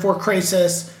 Grazer, 4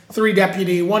 Krasis, 3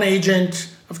 Deputy, 1 Agent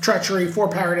of Treachery, 4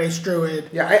 Paradise Druid,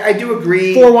 Yeah, I do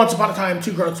agree. 4 Once Upon a Time,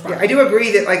 2 Growth Spiral. Yeah, I do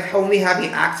agree that like only having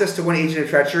access to 1 Agent of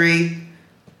Treachery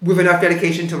with enough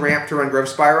dedication to ramp to run Growth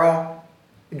Spiral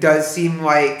does seem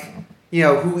like, you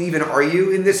know, who even are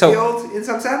you in this So- field in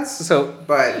some sense? so.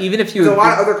 But Even if you there's a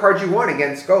lot of agree- other cards you want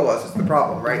against Golos is the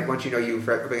problem, right? Once you know you've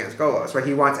up against Golos, right?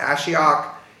 He wants Ashiok,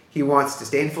 he wants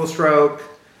Disdainful Stroke,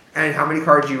 and how many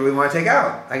cards you really want to take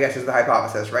out, I guess is the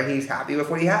hypothesis, right? He's happy with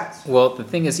what he has. Well, the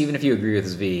thing is, even if you agree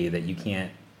with V that you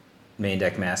can't main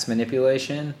deck mass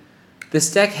manipulation,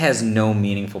 this deck has no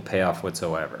meaningful payoff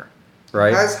whatsoever,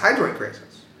 right? Has Hydroid Graces.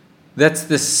 That's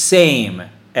the same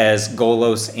as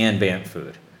Golos and Bant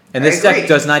Food. And this I agree. deck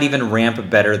does not even ramp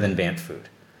better than Bant Food.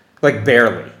 Like,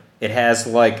 barely. It has,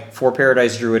 like, 4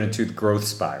 Paradise Druid and 2 Growth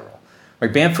Spiral.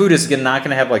 Like, Bant Food is not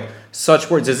going to have, like, such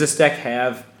words. Does this deck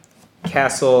have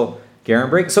Castle Garen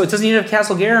Break? So it doesn't even have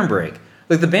Castle Garen Break.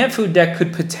 Like, the Bant Food deck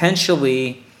could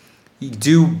potentially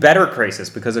do better Crisis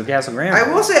because of Castle Garen Break.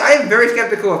 I will say I am very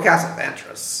skeptical of Castle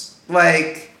Ventress.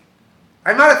 Like,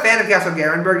 I'm not a fan of Castle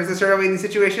Garenberg necessarily in these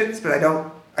situations, but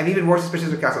I'm even more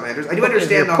suspicious of Castle Ventress. I do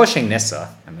understand They're pushing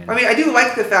Nissa. I mean, I do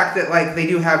like the fact that like they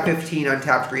do have 15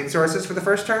 untapped green sources for the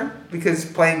first turn because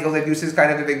playing Gilded Goose is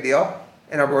kind of a big deal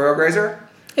in Arboreal Grazer.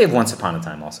 They have Once Upon a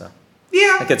Time also.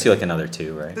 Yeah, That gets you, like, another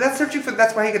 2, right? but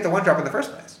that's why you get the 1-drop in the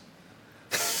first place.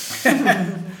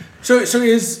 So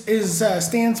is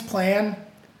Stan's plan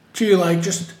to like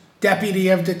just Deputy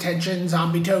of Detention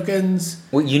zombie tokens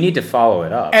Well, you need to follow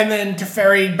it up. and then to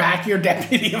ferry back your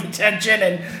Deputy of Detention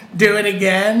and do it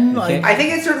again? Like, I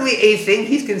think it's certainly a thing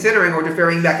he's considering, or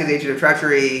deferring back his Agent of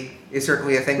Treachery is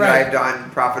certainly a thing that Right. I've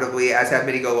done profitably, as have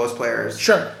many Golos players.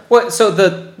 sure. Well, so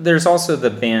there's also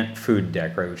the Bant Food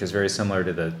deck, right, which is very similar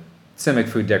to the Simic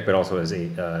Food deck, but also as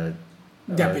a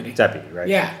Deputy. deputy, right?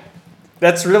 Yeah.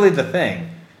 That's really the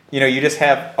thing. You know, you just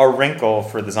have a wrinkle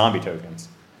for the zombie tokens.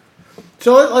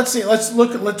 So let's see. Let's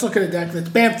look at a deck that's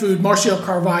Bant Food. Marcio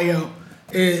Carvalho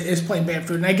is playing Bant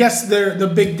Food, and I guess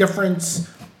the big difference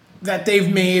that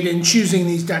they've made in choosing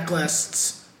these deck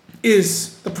lists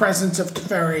is the presence of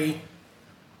Teferi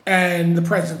and the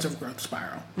presence of Growth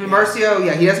Spiral. I mean, Marcio,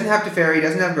 yeah, he doesn't have Teferi, he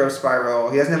doesn't have Growth Spiral,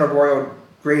 he doesn't have Arboreal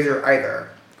Grazer either.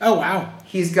 Oh wow.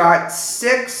 He's got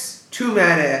 6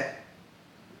 2-mana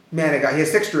guy. He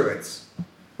has 6 Druids,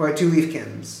 2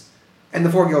 Leafkins, and the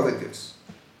 4 Gilded Goose.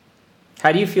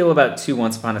 How do you feel about 2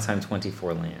 Once Upon a Time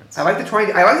 24 lands? I like the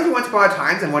 2 Once Upon a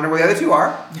Times and wonder where the other 2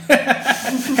 are.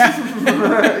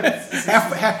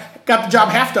 Got the job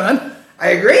half done. I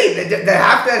agree. The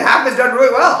half is done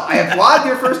really well. I applaud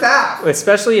your first half.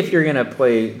 Especially if you're going to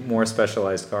play more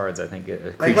specialized cards, I think.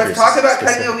 Like, let's talk about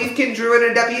cutting a Leafkin Druid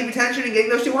and Deputy of Detention and getting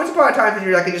those 2 Once Upon a Times in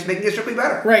your deck and just making it strictly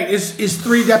better. Right. Is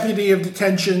 3 Deputy of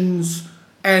Detentions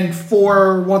and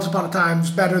 4 Once Upon a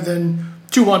Times better than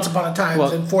 2 Once Upon a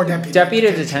Times and 4 Deputy? Deputy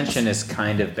of Detentions? Detention is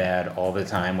kind of bad all the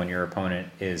time when your opponent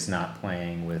is not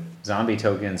playing with zombie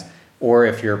tokens, or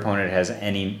if your opponent has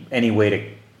any way to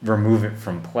remove it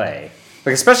from play.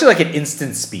 Like, especially like at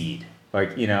instant speed.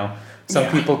 Like, you know, some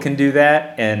Yeah. people can do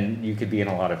that, and you could be in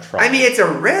a lot of trouble. I mean, it's a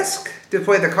risk to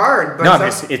play the card, but no,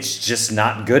 some- it's just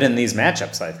not good in these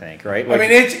matchups, I think, right? I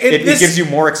mean, it this- gives you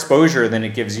more exposure than it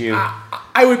gives you.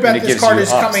 I would And bet it this gives card you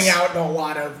is ups. coming out in a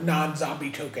lot of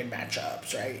non-zombie token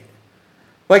matchups, right?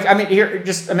 Like, I mean, here,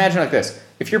 just imagine like this.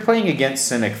 If you're playing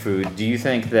against Simic Food, do you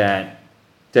think that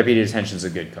Deputy Detention is a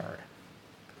good card?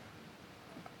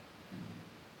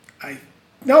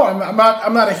 No, I'm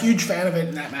not a huge fan of it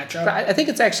in that matchup. But I think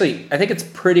it's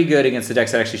pretty good against the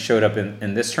decks that actually showed up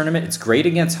in this tournament. It's great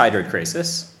against Hydroid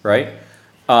Krasis, right?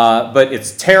 But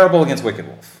it's terrible against Wicked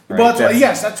Wolf. Right?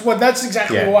 Well, that's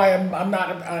exactly Yeah. why I'm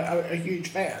not a huge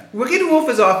fan. Wicked Wolf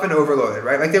is often overloaded,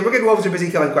 right? Like the Wicked Wolves are busy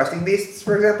killing questing beasts,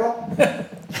 for example.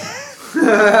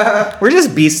 We're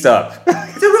just beast up.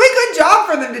 It's a really good job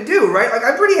for them to do, right? Like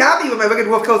I'm pretty happy when my Wicked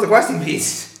Wolf kills a questing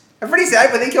beast. I'm pretty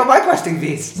sad when they kill my questing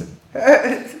beast.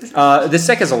 This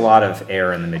deck has a lot of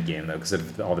air in the mid game though, because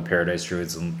of all the Paradise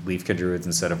Druids and Leafka Druids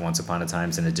instead of Once Upon a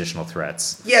Times and additional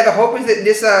threats. Yeah, the hope is that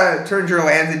Nissa turns your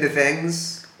lands into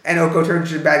things, and Oko turns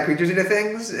your bad creatures into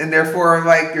things, and therefore,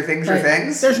 like, your things are Right.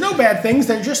 things. There's no bad things.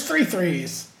 They're just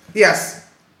 3/3s. Yes.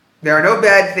 There are no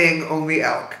bad thing, only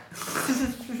elk.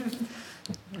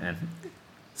 And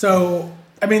So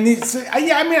I mean,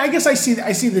 I guess I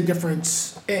see the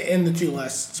difference in the two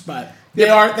lists, but they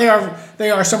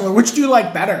are similar. Which do you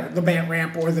like better, the Bant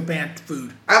Ramp or the Bant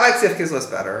Food? I like Sifka's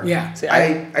list better. Yeah. See,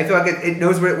 I feel like it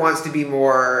knows what it wants to be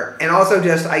more, and also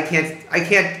just I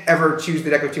can't ever choose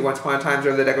the deck of 2 Once Upon a Times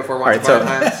or the deck of 4 Once Upon a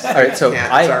Times. all right, so Yeah,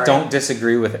 I sorry. don't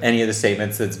disagree with any of the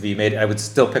statements that's V made. I would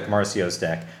still pick Marcio's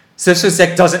deck. Sifka's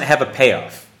deck doesn't have a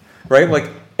payoff, right? Like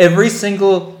every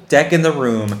single deck in the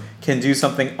room can do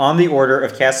something on the order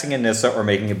of casting a Nissa or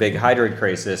making a big Hydroid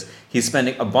Krasis. He's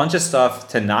spending a bunch of stuff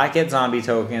to not get zombie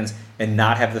tokens and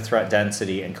not have the threat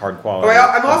density and card quality. Well,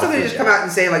 I'm of also the going to food just come deck. out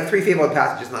and say like 3 Fabled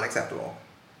Passage is not acceptable.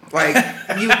 Like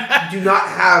you do not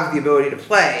have the ability to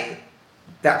play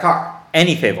that card.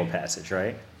 Any Fabled Passage,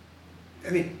 right?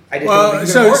 I mean, I just Well, don't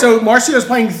think so Marcio's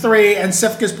playing 3 and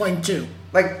Sifka's playing 2.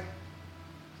 like,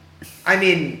 I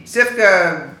mean,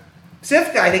 Sifka,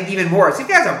 I think even more.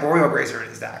 Sifka has a Boreal Grazer in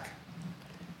his deck.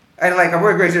 And like, a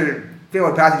Boreal Grazer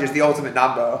Fabled Passage is the ultimate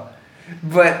Nambo.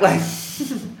 But like,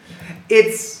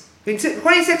 it's, I mean,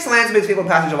 26 lands makes Fabled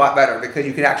Passage a lot better because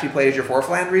you can actually play as your 4th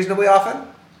land reasonably often.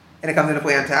 And it comes into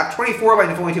play untapped. 24 by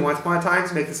defaulting to Once Upon a Time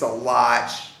makes this a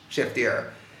lot shiftier.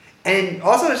 And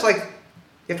also, it's like,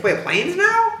 you have to play a Plains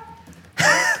now?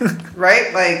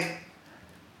 Right? Like,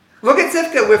 look at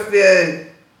Sifka with the...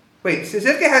 Wait, so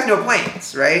Sifka has no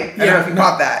Plains, right? I don't know if you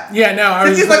caught that. Yeah, no. I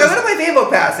was Sifka's like, I'm going to play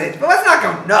Fabled Passage, but let's not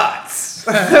go nuts.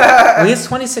 Well, he has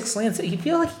 26 lands. You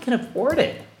feel like he can afford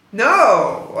it.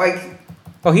 No. Like,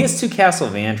 Oh, he has 2 Castle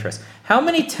of Antris. How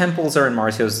many temples are in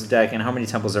Marcio's deck, and how many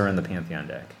temples are in the Pantheon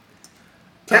deck?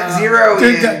 0 do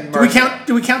in...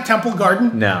 we count Temple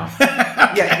Garden? No.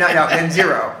 Yeah, no, and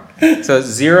 0. So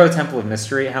 0 Temple of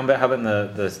Mystery. How about in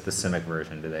the Simic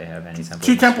version? Do they have any Temple?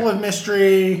 2 of Temple of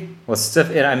Mystery. Well, stuff.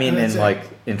 I mean, And in that's it.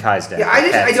 in Kai's deck. Yeah,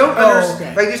 I don't Oh,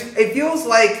 understand. okay. Like, just it feels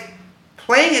like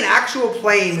playing an actual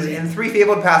Plains in 3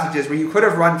 Fabled Passages where you could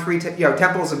have run 3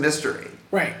 Temples of Mystery.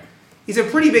 Right. Is a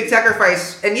pretty big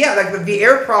sacrifice, and yeah, like the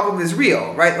air problem is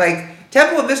real, right? Like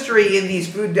Temple of Mystery in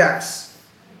these food decks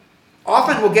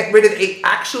often will get rid of a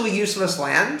actually useless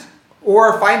land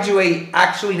or find you a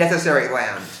actually necessary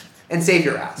land and save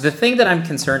your ass. The thing that I'm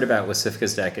concerned about with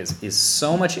Sifka's deck is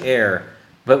so much air,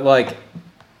 but like,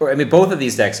 or I mean, both of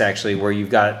these decks actually, where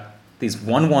you've got these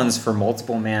 1/1s for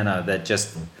multiple mana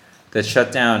that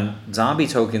shut down zombie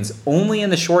tokens only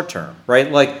in the short term,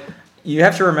 right? Like, you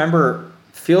have to remember,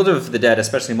 Field of the Dead,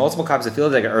 especially multiple copies of Field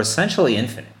of the Dead, are essentially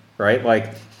infinite, right?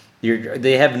 Like,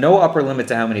 they have no upper limit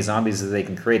to how many zombies that they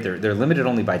can create. They're limited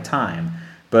only by time,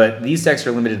 but these decks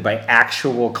are limited by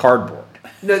actual cardboard.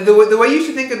 The way you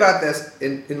should think about this,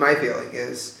 in my feeling,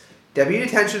 is Deputy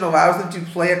Detention allows them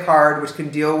to play a card which can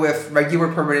deal with regular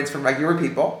permanents from regular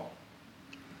people,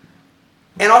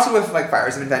 and also with like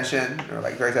Fires of Invention or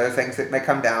like various other things that might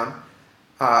come down.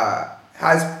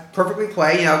 Has perfectly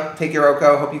play, take your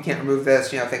Oko, hope you can't remove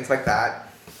this, things like that.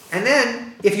 And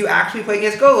then, if you actually play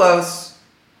against Golos,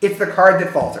 it's the card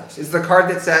that falters. It's the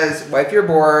card that says, wipe your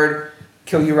board,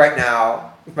 kill you right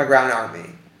now with my ground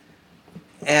army.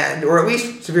 Or at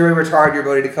least severely retard your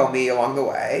ability to kill me along the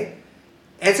way.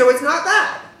 And so it's not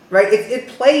that, right? It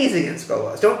plays against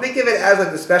Golos. Don't think of it as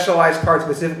like the specialized card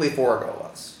specifically for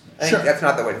Golos. I think that's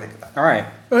not the way to think about it. All right.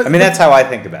 I mean, that's how I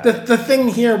think about it. The thing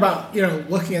here about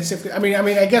looking at Sifka, I mean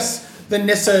I guess the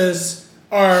Nissas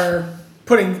are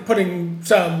putting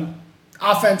some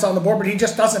offense on the board, but he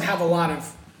just doesn't have a lot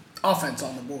of offense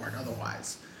on the board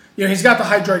otherwise. He's got the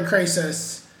Hydroid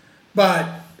Krasis, but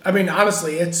I mean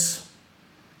honestly, this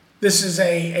is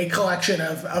a collection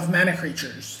of mana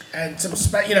creatures and some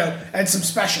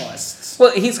specialists.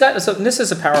 Well, this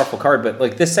is a powerful card, but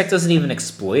like this deck doesn't even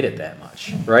exploit it that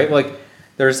much, right? Like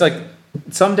there's like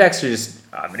some decks are just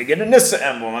I'm going to get a Nissa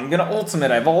emblem. I'm going to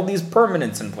ultimate. I have all these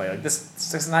permanents in play. Like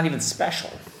this is not even special.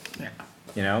 Yeah.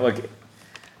 You know, like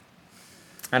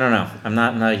I don't know. I'm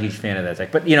not a huge fan of that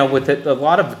deck. But you know, with it, a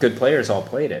lot of good players all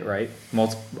played it, right?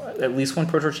 At least one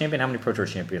Pro Tour champion. How many Pro Tour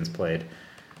champions played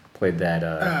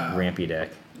that Rampy deck?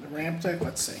 The ramp deck.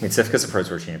 Let's see. I mean, Sifka's a Pro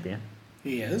Tour champion.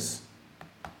 He is.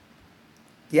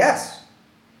 Yes.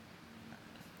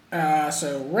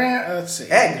 Let's see.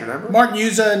 Eggs, remember? Martin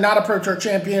Yuza, not a Pro Tour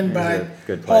champion, He's but a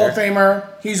good Hall of player. Famer.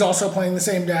 He's also playing the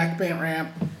same deck, Bant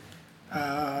Ramp.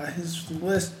 His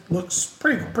list looks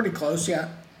pretty close, yeah.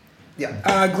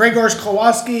 Yeah. Gregor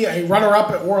Kowalski, a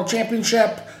runner-up at World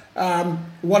Championship.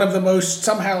 One of the most,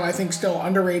 somehow, I think, still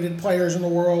underrated players in the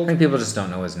I world. think people just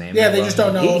don't know his name. Yeah, that they well. just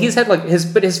don't know him. He's had like his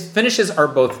finishes are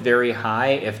both very high,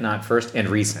 if not first, and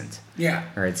recent. Yeah.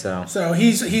 All right, so So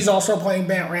he's also playing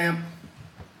Bant Ramp.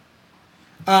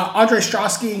 Andre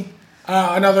Strosky,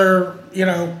 another,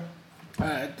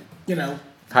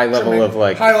 high level of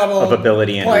like high level of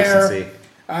ability and player. recency.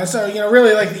 So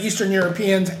really like the Eastern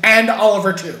Europeans and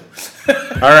Oliver too.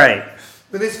 All right.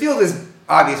 But this field is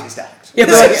obviously stacked. Yeah,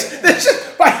 This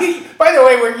is by the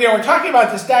way, we're talking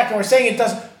about this deck and we're saying it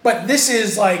doesn't. But this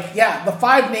is like, the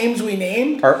 5 names we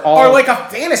named Are are all- like a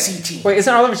fantasy team. Wait,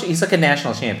 isn't Oliver? He's like a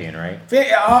national champion, right?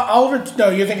 Oliver, no,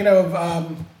 you're thinking of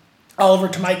Oliver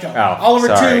Tomiko. Oh, Oliver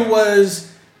sorry. 2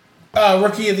 was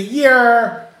Rookie of the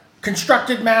Year,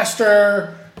 Constructed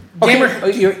Master, Gamer.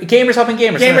 Gamers helping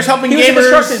gamers. Gamers helping he was a gamers.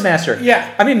 constructed master.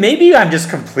 Yeah. I mean, maybe I'm just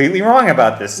completely wrong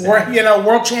about this.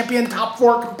 World champion, top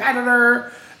 4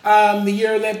 competitor. The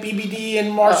year that BBD and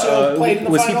Marcel played in the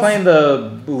was finals. he playing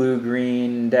the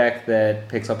blue-green deck that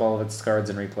picks up all of its cards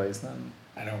and replays them?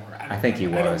 I think he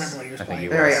was. I don't remember what he was I think he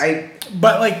playing. was. Anyway,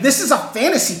 But like, this is a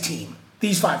fantasy team.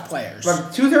 These 5 players.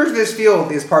 like 2/3 of this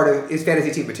field is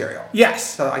fantasy team material. Yes.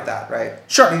 Something like that, right?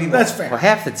 Sure. Maybe more. That's fair. Well,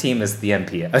 half the team is the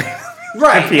MPL.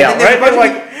 Right. MPL, And then right? there's a bunch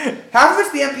Like- of- half of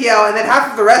it's the MPL, and then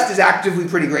half of the rest is actively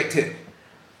pretty great too.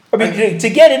 I mean, to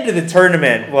get into the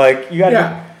tournament, like you got to.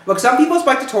 Yeah. Look, some people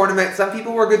spike the tournament. Some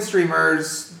people were good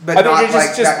streamers, but I mean, not it's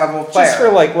like that level of player. just for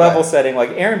like level But- setting,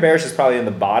 like Aaron Barish is probably in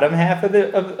the bottom half of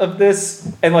of this,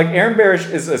 and like Aaron Barish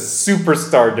is a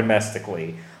superstar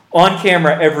domestically, on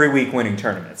camera every week winning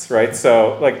tournaments, right?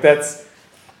 So like that's,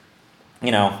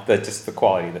 just the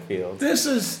quality of the field. This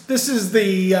is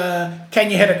the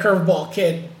can you hit a curveball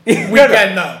kid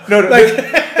weekend though. No,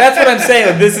 that's what I'm saying.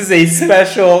 Like, this is a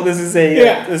special. This is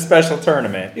Yeah. a special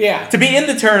tournament. Yeah. To be in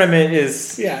the tournament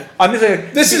is. Yeah. I'm just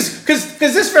like This is because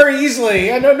this very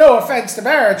easily. I know, no offense to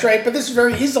Barrett, right? But this is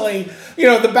very easily,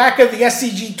 the back of the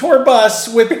SCG tour bus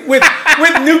with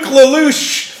Nuke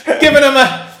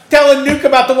Lelouch telling Nuke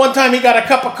about the one time he got a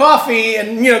cup of coffee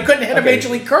and couldn't hit a major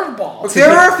league curveball. Look, there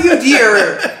are a few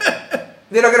deer that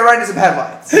are going to run into some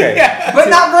headlights, okay. but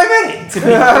not very many. To be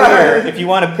clear, if you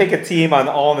want to pick a team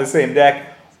all on the same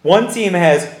deck, one team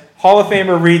has Hall of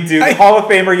Famer Reed Duke, Hall of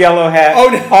Famer Yellow Hat, Oh,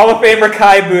 no. Hall of Famer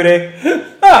Kai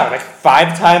Budek, like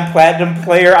 5-time platinum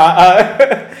player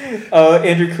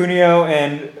Andrew Cuneo,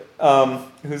 and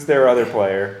who's their other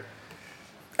player?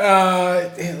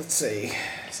 Let's see.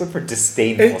 Just look for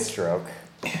disdainful It- stroke.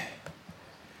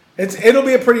 It'll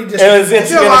be a pretty It's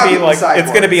distant. a lot gonna of be people like sideboards.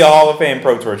 it's gonna be a Hall of Fame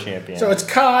Pro Tour champion. So it's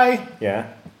Kai, yeah.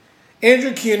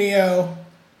 Andrew Cuneo.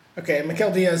 Okay,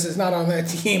 Miguel Diaz is not on that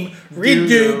team. Reed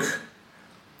Duke.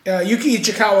 Yuki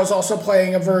Ichikawa is also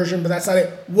playing a version, but that's not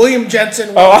it. William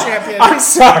Jensen, world champion. I'm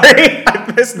sorry,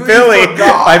 I missed Billy.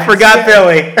 forgot? I forgot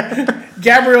Billy.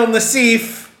 Gabriel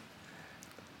Nassif.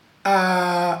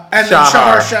 And then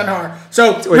Shahar. Shahar Shenhar.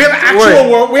 So we Wait, have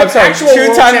actual world. We have I'm sorry, actual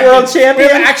two-time world We champion?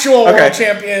 have actual Okay. world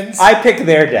champions. I pick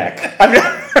their deck. I'm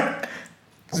not.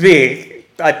 It's me.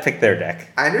 I pick their deck.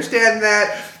 I understand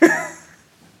that.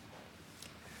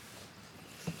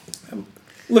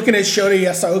 Looking at Shota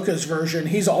Yasaoka's version,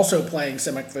 he's also playing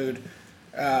Simic Food.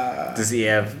 Does he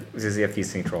have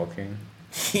Feasting Troll King?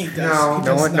 He does. No. he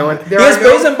No does not. There He has are no-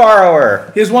 Brazen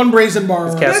Borrower. He has one Brazen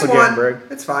Borrower. Castle There's one. Garenberg.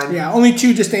 It's fine. Yeah, only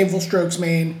 2 Disdainful Strokes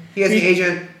main. He has the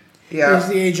agent. He Yeah. has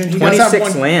the agent. He does have 26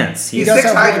 one. Lance. He He's does 6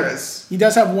 have one- Hydras. He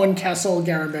does have one Castle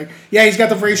Garenberg. Yeah, he's got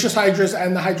the Voracious Hydras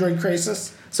and the Hydroid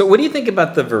Krasis. So what do you think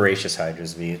about the Voracious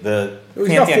Hydras, V? The He's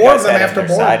got Pantheon 4 of guys them had after their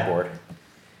board. sideboard.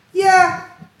 Yeah,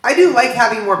 I do like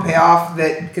having more payoff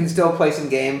that can still play some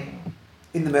game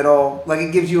in the middle. Like,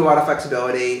 it gives you a lot of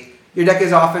flexibility. Your deck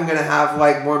is often going to have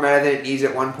like more meta than it needs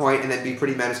at one point, and then be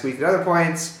pretty meta squeezed at other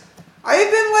points. I have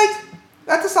been like,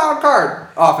 that's a solid card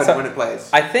often So- when it plays.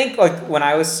 I think like when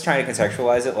I was trying to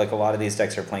contextualize it, like a lot of these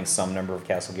decks are playing some number of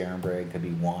Castle Garenberg, could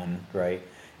be 1, right?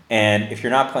 And if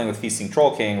you're not playing with Feasting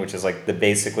Troll King, which is like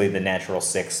basically the natural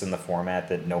 6 in the format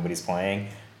that nobody's playing,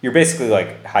 you're basically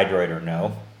like Hydroid or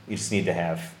no. You just need to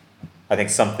have, I think,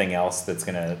 something else that's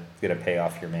gonna pay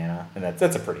off your mana, and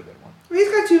that's a pretty good one. I mean,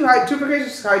 he's got two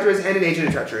Precacious Hydras and an Agent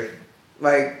of Treachery.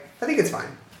 Like, I think it's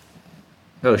fine.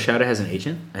 Oh, Shadow has an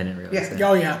agent? I didn't realize Yeah. that.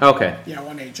 Oh yeah. Okay. Yeah,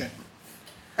 one agent.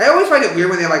 I always find it weird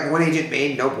when they're like one agent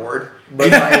main, no board.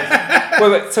 But like,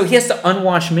 Wait, so he has to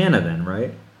unwash mana then,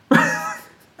 right?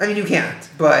 I mean, you can't,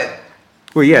 but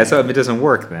Well, yeah, so it doesn't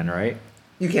work then, right?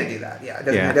 you can't do that. Yeah,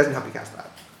 Yeah. it doesn't help you cast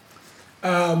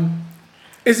that.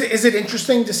 Is it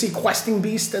interesting to see Questing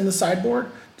Beast in the sideboard?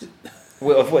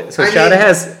 Well, So I Shadow mean-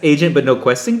 has agent but no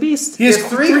questing beast? He has There's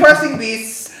three Questing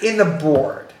Beasts in the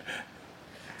board.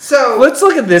 So Let's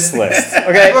look at this list,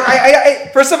 okay? look,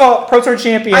 I First of all, Pro Tour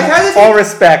champion, I had this- all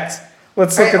respect.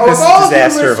 Let's look at this with all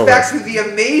disaster due of a respect list. to the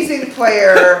amazing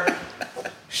player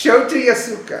Shota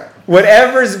Yasuka.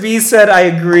 Whatever's B said, I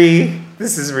agree.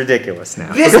 This is ridiculous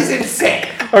now. This is insane.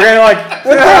 Okay, like,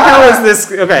 what the hell is this?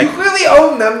 You Okay. clearly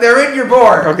own them. They're in your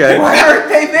board. Okay. Why aren't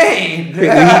they made?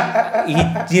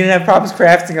 He didn't have problems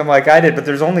crafting them like I did, but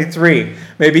there's only 3.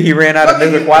 Maybe he ran out of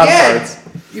Mythic wild cards.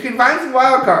 You can find some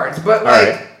wild cards, but All like,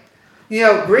 right. you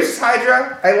know, Gracious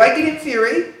Hydra, I like it in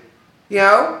theory. You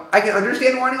know, I can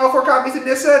understand wanting all 4 copies of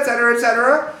Nissa,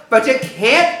 etc., but you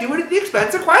can't do it at the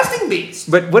expense of Questing Beast.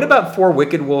 But what about 4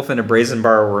 Wicked Wolf and a Brazen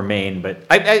Borrower remain? But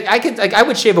I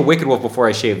would shave a Wicked Wolf before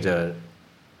I shaved a,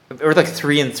 or like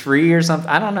 3 and 3 or something.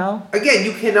 I don't know. Again,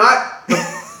 you cannot.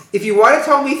 If you want to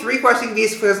tell me 3 Questing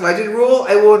Beasts for this legend rule,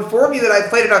 I will inform you that I've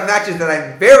played enough matches that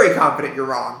I'm very confident you're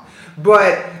wrong.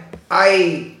 But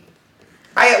I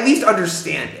at least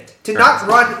understand it. To not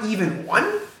run even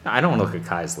 1. I don't want to look at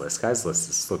Kai's list. Kai's list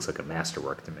just looks like a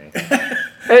masterwork to me.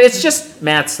 It's just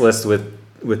Matt's list with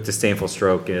Disdainful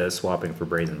Stroke swapping for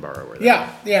Brazen Borrower. Yeah.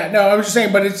 No, I was just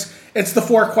saying, but it's the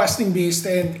 4 Questing Beast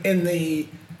in the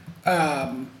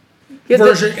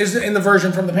version is in the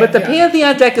version from the But the Pantheon.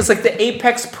 Pantheon deck is like the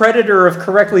apex predator of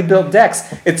correctly built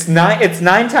decks. It's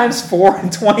 9 times 4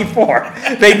 and 24.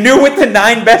 They knew what the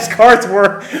 9 best cards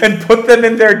were and put them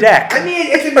in their deck. I mean,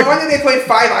 it's annoying that they played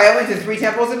 5 islands and 3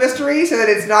 temples of mystery, so that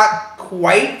it's not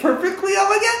quite perfectly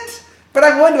elegant. But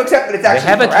I'm willing to accept that it's They actually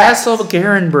have a correct. Castle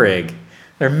Garenbrig.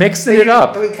 They're mixing it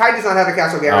up. I mean, Kai does not have a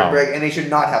Castle Garenbrig, and they should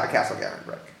not have a Castle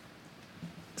Garenbrig.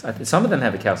 Some of them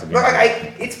have a Castle Look,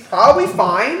 Garenbrig. it's probably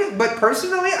fine, but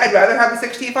personally, I'd rather have the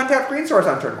 16th untapped green source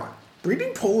on turn 1.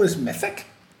 Breeding Pool is mythic?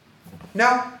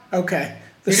 No, Okay.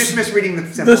 you're just misreading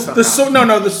the symbol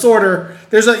somehow. The sorter.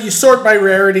 You sort by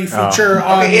rarity feature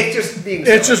on. Okay, it's just being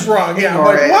It's silly. just wrong. Yeah. Ignore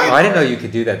Like, it. what? Oh, I didn't know you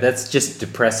could do that. That's just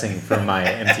depressing for my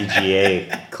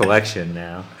MTGA collection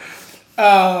now.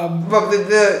 Look,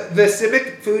 the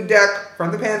Civic food deck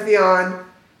from the Pantheon,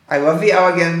 I love the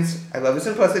elegance, I love the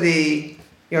simplicity.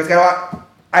 You know, it's got a lot.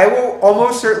 I will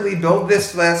almost certainly build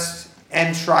this list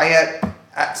and try it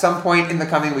at some point in the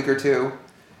coming week or 2,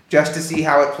 just to see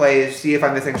how it plays, see if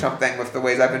I'm missing something with the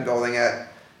ways I've been building it.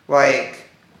 Like,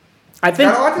 I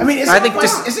think. not a lot to I mean,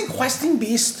 say. isn't Questing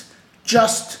Beast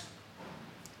just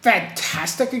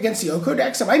fantastic against the Oko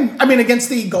decks? I mean, against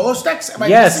the Golos decks? Am I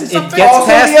Yes, missing it something? gets Also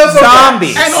the past Oko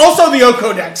zombies. And also the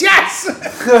Oko decks. Yes.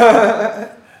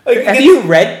 Have you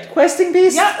read Questing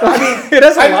Beast? Yeah, I mean, it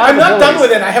has a lot I'm of not done abilities.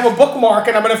 with it. I have a bookmark,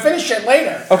 and I'm going to finish it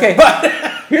later. Okay, But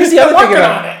here's the other I'm thing working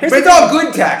about on it. here's but the it's all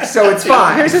good text, so it's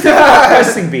fine. Here's the thing about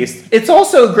Questing Beast. It's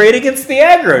also great against the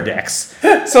aggro decks.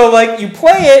 So, like, you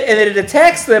play it, and then it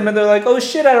attacks them, and they're like, oh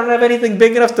shit, I don't have anything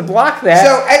big enough to block that.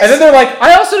 So, and then they're like,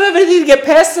 I also don't have anything to get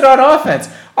past it on offense.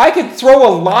 I could throw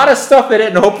a lot of stuff at it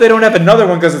and hope they don't have another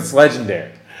one because it's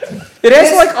legendary. It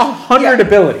has This- like 100 yeah.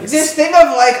 abilities. This thing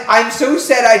of like, I'm so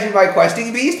sad I do my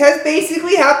Questing Beast has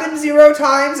basically happened 0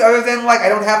 times, other than like, I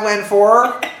don't have land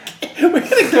 4. we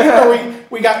got a game where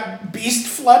we got Beast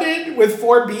flooded with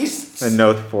 4 beasts. And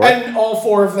no 4. And all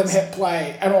 4 of them hit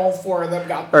play, and all 4 of them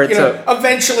got. All right, so-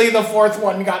 eventually the 4th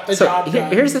one got the So job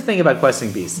done. here's the thing about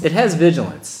Questing Beast. It has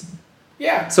vigilance.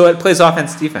 Yeah. So it plays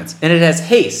offense, defense. And it has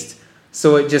haste.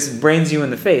 So it just brains you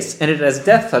in the face. And it has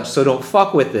death touch, so don't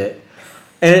fuck with it.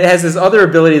 And it has this other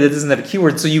ability that doesn't have a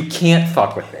keyword, so you can't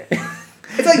fuck with it.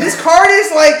 It's like, this card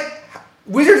is like,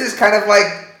 Wizards is kind of like,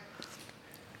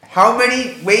 how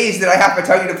many ways did I have to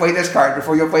tell you to play this card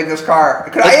before you'll play this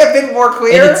card? Could I have been more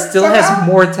clear? And it still has somehow?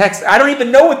 more text. I don't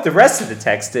even know what the rest of the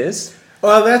text is.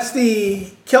 Well, that's the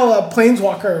kill a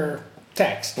planeswalker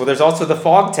text. Well, there's also the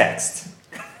fog text.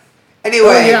 Anyway,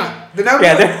 Oh, yeah. the number.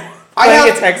 Yeah, they're I playing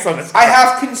have- a text on this. I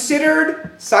have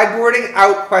considered sideboarding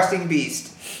out Questing Beast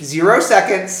 0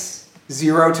 seconds,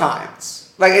 0 times.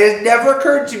 Like, it has never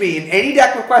occurred to me in any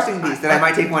deck with Questing Beast that I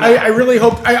might take one out. I really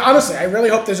hope. I really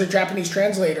hope there's a Japanese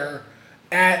translator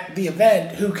at the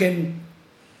event who can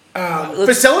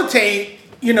facilitate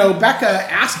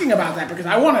Becca asking about that because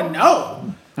I want to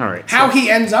know All right. how he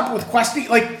ends up with questing,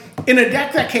 like in a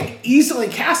deck that can easily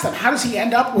cast them. How does he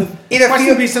end up with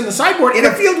questing beast in the sideboard in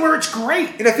a field where it's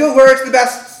great? In a field where it's the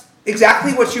best,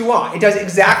 exactly what you want. It does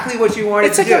exactly what you want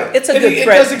it to do. It's a good It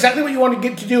threat. does exactly what you want to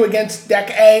get to do against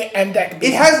deck A and deck B.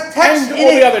 It has text and in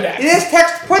all it. the other decks. It has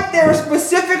text put there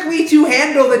specifically to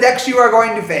handle the decks you are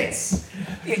going to face.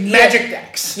 Magic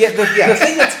decks. Yeah, the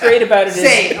thing that's great about it is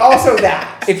Same. Also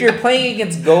that. if you're playing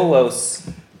against Golos,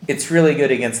 it's really good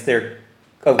against their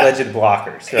alleged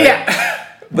blockers, right? Yeah.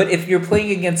 But if you're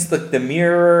playing against the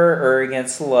mirror or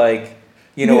against a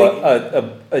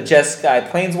Jeskai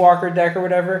Planeswalker deck or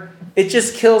whatever, it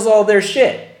just kills all their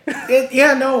shit. It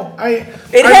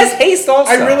has haste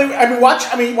also. watch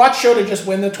Shota just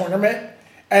win the tournament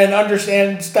and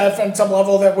understand stuff on some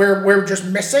level that we're just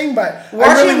missing. But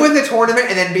Watch him win the tournament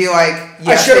and then be like,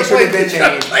 yes, I they should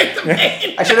have been played the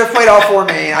main. I should have played all 4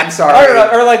 main. I'm sorry.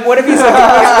 Or like, what if he's like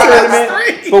wins the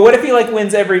tournament? But what if he like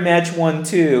wins every match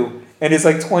 1-2 and his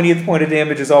like 20th point of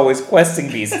damage is always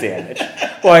questing beast damage?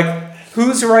 Like,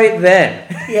 who's right then?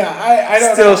 Yeah, I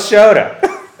don't Still know. Shota.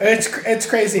 It's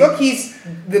crazy. Look,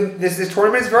 this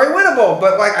tournament is very winnable,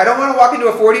 but like I don't want to walk into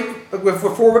a 40 with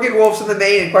 4 Wicked Wolves in the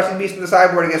main and Questing Beast in the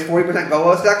sideboard against 40%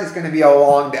 Golos deck. It's going to be a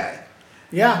long day.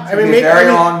 Yeah, It's gonna be a very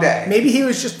long day. Maybe he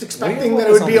was just expecting that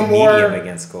it would be a medium more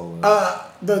against Golos.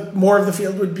 the more of the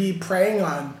field would be preying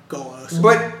on Golos.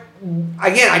 But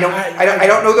again, I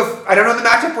don't know the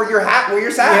matchup where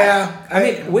you're sat. Yeah, I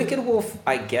mean, Wicked Wolf,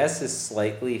 I guess, is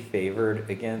slightly favored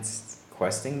against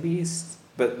Questing Beast,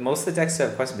 but most of the decks that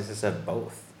have Questing Beast have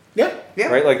both. yeah.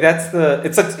 Right? Like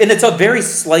it's a very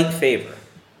slight favor.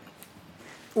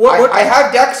 I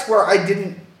have decks where I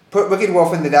didn't put Wicked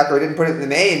Wolf in the deck or I didn't put it in the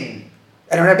main.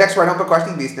 I don't have decks where I don't put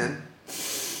Questing Beast in.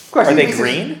 Are they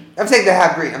green? I'm saying they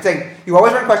have green. I'm saying you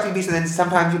always run Questing Beast and then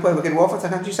sometimes you play Wicked Wolf and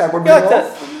sometimes you sideboard Yeah, Wicked like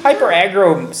Wolf. the hyper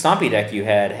aggro stompy deck you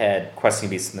had Questing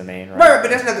Beast in the main, right? Right, but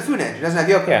it doesn't have the Food Edge. It doesn't have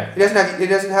Yoko. Yeah. It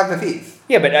doesn't have the Thief.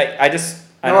 Yeah, but I don't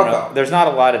No, know. no. There's not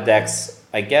a lot of decks.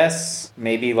 I guess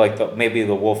maybe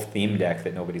the wolf theme deck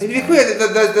that nobody's. And to be playing.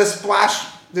 clear,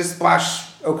 the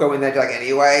splash Oko in that deck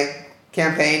anyway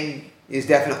campaign is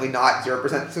definitely not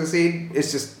 0% succeed.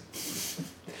 It's just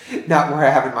not where I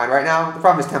have in mind right now. The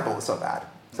problem is Temple is so bad.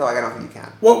 So like I don't think you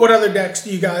can. What other decks do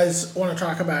you guys want to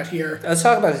talk about here? Let's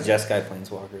talk about the Jeskai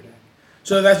Planeswalker deck.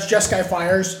 So that's Jeskai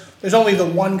Fires. There's only the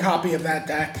one copy of that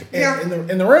deck Yeah.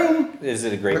 in the room. Is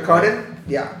it a great? Rakonin?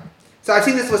 Yeah. So I've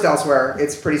seen this list elsewhere.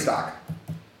 It's pretty stock.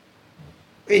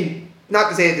 I mean, not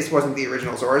to say that this wasn't the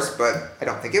original source, but I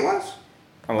don't think it was.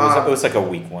 It was like a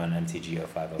week 1 MTGO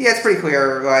 5. Yeah, it's pretty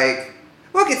clear. Like,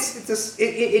 look,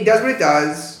 it does what it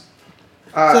does.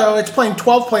 So it's playing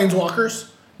 12 Planeswalkers,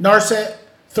 Narset,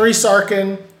 3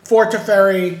 Sarkhan, 4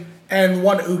 Teferi, and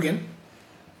 1 Ugin.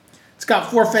 It's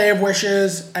got 4 Fae of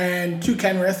Wishes and 2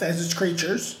 Kenrith as its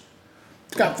creatures.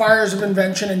 It's got Fires of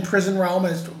Invention and Prison Realm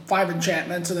as 5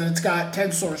 enchantments, and then it's got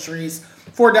 10 sorceries,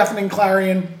 4 Deafening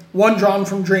Clarion, 1 Drawn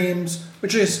from Dreams,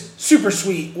 which is super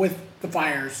sweet with the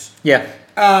fires. Yeah.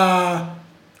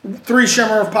 3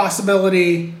 Shimmer of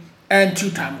Possibility, and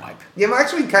 2 Time Wipe. Yeah, I'm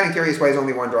actually kind of curious why there's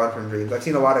only 1 Drawn from Dreams. I've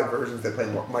seen a lot of versions that play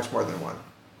much more than 1.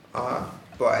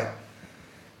 But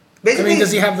basically,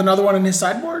 does he have another one in his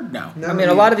sideboard? No. I mean,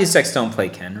 a lot of these decks don't play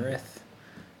Kenrith.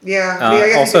 Yeah. I mean, I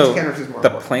guess Also, Kenrith is more the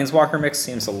important. Planeswalker mix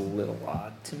seems a little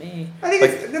odd to me. I think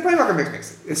like, the Planeswalker mix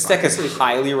makes it. this deck is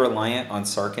highly reliant on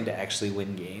Sarkhan to actually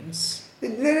win games.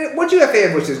 Once you have Fae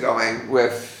of Wishes going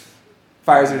with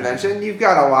Fires of Invention, you've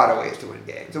got a lot of ways to win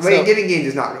games. So getting games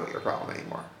is not really your problem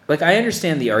anymore. Like, I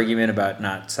understand the argument about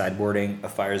not sideboarding a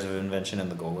Fires of Invention in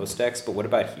the Golos decks, but what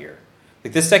about here?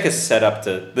 Like, this deck is set up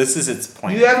to... This is its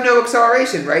plan. You have no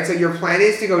acceleration, right? So your plan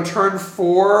is to go turn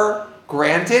 4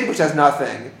 Granted, which has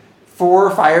nothing.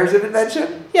 4 Fires of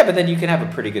Invention? Yeah, but then you can have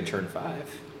a pretty good turn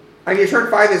 5. I mean, your turn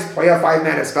 5 is play a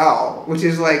 5-mana spell, which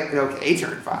is like an okay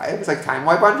turn 5. It's like Time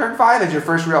Wipe on turn 5 as your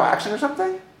first real action or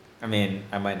something. I mean,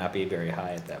 I might not be very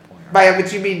high at that point. By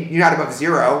which you mean you're not above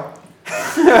 0.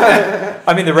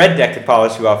 I mean, the red deck could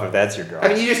polish you off if that's your draw. I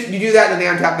mean, you do that and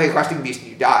then they untap the Questing Beast and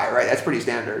you die, right? That's pretty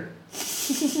standard.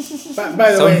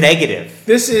 By the so way, negative.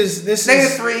 This is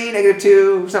 -3,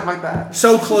 -2, something like that.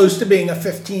 so close to being a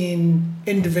 15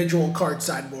 individual card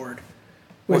sideboard.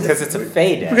 Because it's a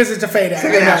Fae deck. Because it's a Fae deck.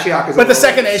 Second I know. Ashiok is a but the little-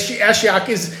 second Ashiok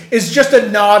is just a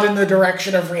nod in the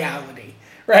direction of reality,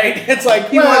 right? It's like,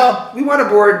 we well, want to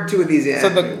board 2 of these in. So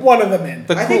one of them in.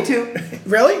 I think 2.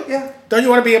 Really? Yeah. Don't you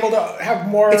want to be able to have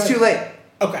more? It's too late.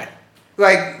 Okay.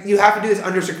 Like, you have to do this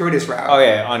under circuitous route. Oh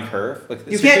yeah, on curve. Like,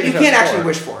 You can't actually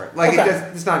wish. wish for it. Like, Okay.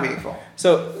 it's not meaningful.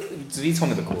 So Zvi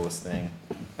told me the coolest thing.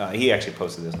 He actually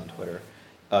posted this on Twitter.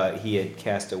 he had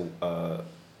cast a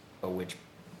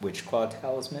witch claw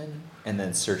talisman and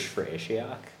then searched for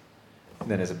Ashiok. And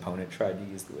then his opponent tried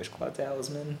to use the witch claw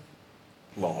talisman.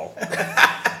 Lol.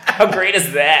 How great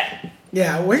is that?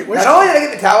 Yeah, Not only did I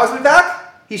get the talisman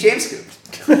back, he shame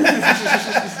scooped.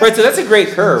 Right, so that's a great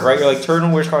curve, right? You're like, turn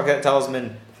on witch claw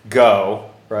talisman, go,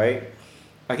 right?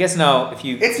 I guess no. If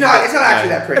you, It's not actually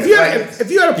that pretty. if you had a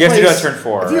You have to place, do it turn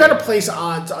 4, if you right? had to place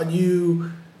odds on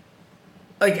you,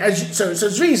 like so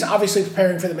Zvi's obviously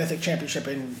preparing for the Mythic Championship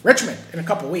in Richmond in a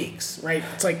couple weeks, right?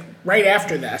 It's like right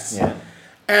after this. Yeah.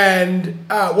 And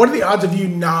what are the odds of you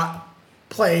not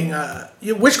playing?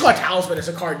 Witchclaw Talisman is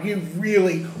a card you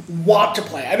really want to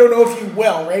play. I don't know if you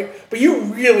will, right? But you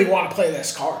really want to play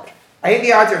this card. I think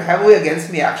the odds are heavily against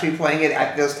me actually playing it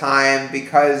at this time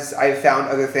because I've found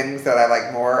other things that I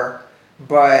like more.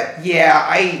 But yeah,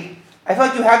 I feel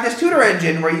like you have this tutor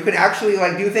engine where you can actually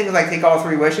like do things like take all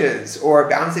 3 wishes or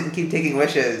bounce it and keep taking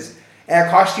wishes, and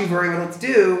it costs you very little to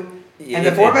do. And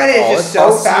the format is just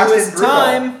so fast and brutal.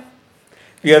 time.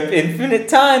 You have infinite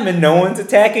time and no one's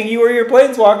attacking you or your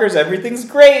planeswalkers. Everything's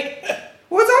great.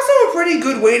 Well, it's also a pretty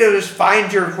good way to just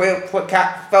find your spell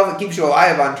that keeps you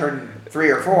alive on turn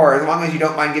 3 or 4, as long as you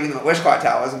don't mind giving them a Wishclaw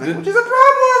Talisman, which is a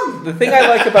problem. The thing I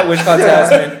like about Wishclaw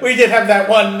Talisman... We did have that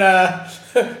one.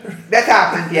 That's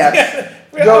happened, yes.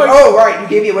 Right, you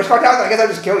gave me a Wishclaw Talisman, I guess I'll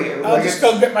just kill you. I'll just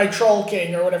go get my Troll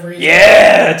King or whatever he's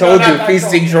Yeah, I told No, you, not that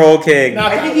Feasting Troll King.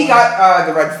 Not I that think he one. got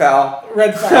the Red Fell.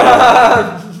 Red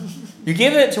Fire. You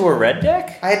gave it to a red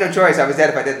deck? I had no choice, I was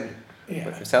dead if I didn't. Yeah.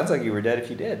 It sounds like you were dead if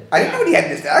you did. I didn't know what he had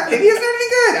in his deck. Maybe he hasn't anything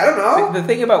good. I don't know. The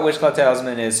thing about Wishclaw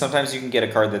Talisman is sometimes you can get a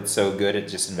card that's so good it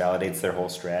just invalidates their whole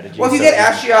strategy. Well, if you So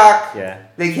get Ashiok, yeah.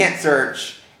 they can't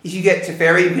search. If you get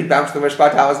Teferi, you can bounce the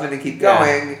Wishclaw Talisman and keep Yeah.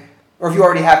 going. Or if you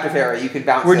already have Teferi, you can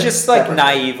bounce We're it just like separately.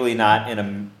 naively not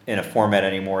in a format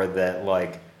anymore that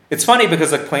like it's funny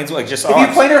because like planes like just If you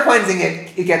planar cleansing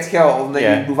it, it gets killed, and then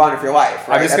Yeah. you move on with your life.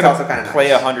 Right? I'm just That's gonna also kind of play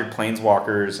nice. 100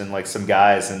 planeswalkers and like some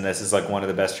guys, and this is like one of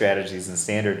the best strategies in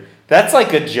standard. That's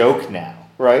like a joke now,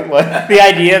 right? Like the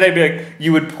idea they'd be like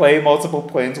you would play multiple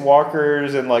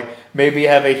planeswalkers and like maybe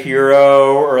have a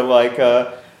hero or like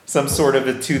some sort of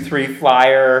a 2/3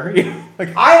 flyer. You know,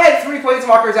 like, I had 3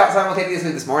 planeswalkers out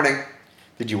simultaneously this morning.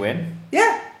 did you win?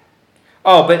 Yeah.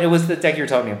 Oh, but it was the deck you were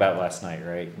talking about last night,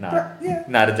 right? Yeah.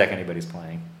 Not a deck anybody's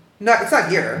playing. No, it's not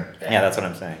here. Yeah, that's what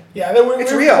I'm saying. Yeah, then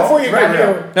It's real. Before you It's got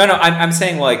very real. here, No, I'm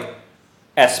saying like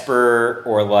Esper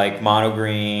or like Mono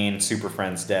Green Super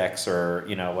Friends decks or,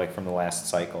 you know, like from the last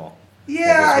cycle. Yeah,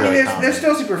 That was I mean, really there's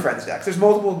still Super Friends decks. There's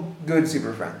multiple good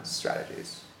Super Friends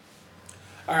strategies.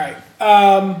 all right.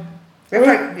 We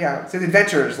have so the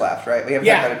Adventurers left, right? We haven't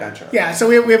talked about Adventure. Yeah, so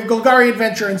we have Golgari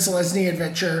Adventure and Selesny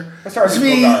Adventure. Let's start with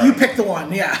Zvi, Golgari. you pick the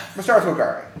one, yeah. We'll start with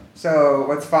Golgari. So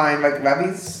let's find like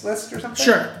Levy's list or something.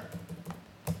 Sure.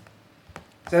 So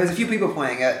there's a few people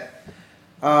playing it.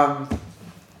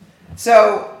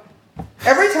 So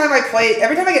every time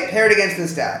I get paired against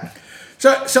this deck,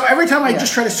 So every time I Yeah.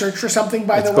 just try to search for something,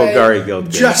 by It's the way, Golgari Guild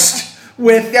Games. just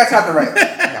with that's not the right.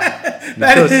 No.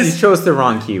 that you is chose the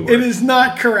wrong keyword. it is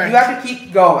not correct. You have to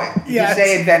keep going. If Yeah, you say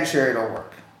it's- adventure, it'll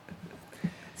work.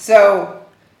 So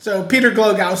So Peter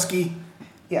Glogowski,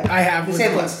 yeah, I have the with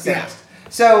same the- list. yeah.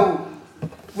 So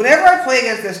whenever I play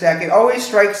against this deck, it always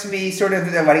strikes me sort of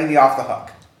that they're letting me off the hook.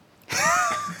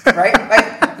 Right?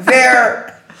 Like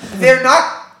they're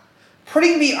not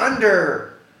putting me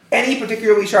under any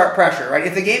particularly sharp pressure, right?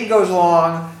 If the game goes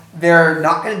long, they're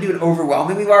not going to do an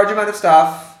overwhelmingly large amount of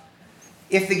stuff.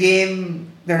 If the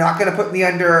game, they're not going to put me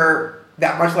under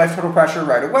that much life total pressure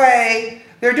right away.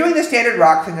 They're doing the standard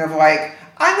rock thing of like,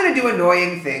 I'm going to do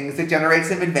annoying things that generate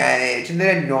some advantage and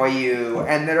that annoy you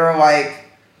and that are like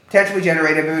potentially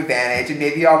generative of advantage, and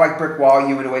maybe I'll like brick wall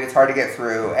you in a way that's hard to get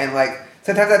through. And like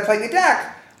sometimes I'm playing a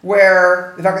deck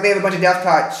where the fact that they have a bunch of death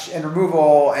touch and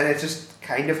removal and it's just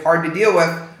kind of hard to deal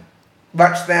with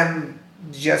lets them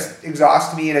just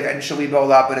exhaust me and eventually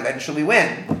build up and eventually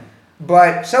win.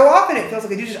 But so often it feels like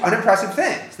they do just unimpressive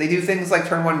things. They do things like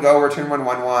turn 1 go or turn 1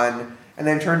 1/1, and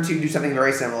then turn 2 do something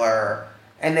very similar,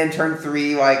 and then turn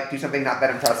 3 like do something not that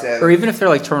impressive. Or even if they're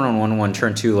like turn on 1/1,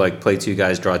 turn 2, like play 2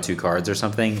 guys, draw 2 cards or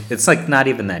something. It's like not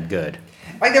even that good.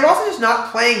 Like they're also just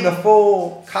not playing the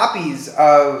full copies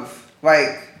of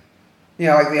like, you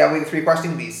know, like the 3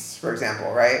 questing beasts, for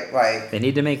example, right? Like, They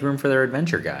need to make room for their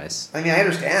adventure guys. I mean, I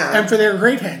understand. and for their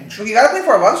great henge. Look, you gotta play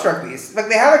for a Lovestruck Beast. Like,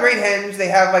 they have a great henge, they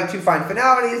have, like, 2 fine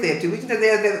finalities, they have 2 weaknesses, they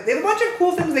have a bunch of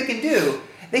cool things they can do.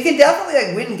 They can definitely,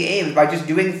 like, win games by just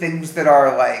doing things that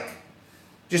are, like,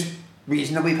 just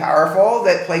reasonably powerful,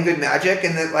 that play good magic,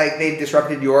 and that, like, they've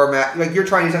disrupted your like, you're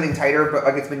trying to do something tighter, but,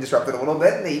 like, it's been disrupted a little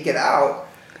bit, and they eke it out.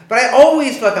 But I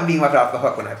always feel like I'm being left off the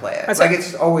hook when I play it. That's Like, like- it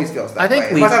just always feels that I think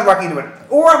way. Unless I'm walking into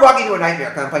I'm walking into a nightmare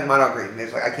because I'm playing mono green.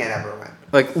 It's like, I can't ever win.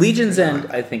 Like Legion's End,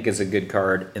 I think is a good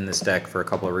card in this deck for a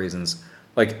couple of reasons.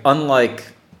 Like unlike,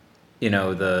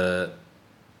 the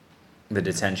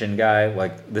detention guy,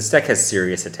 like this deck has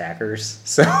serious attackers,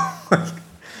 so like,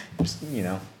 just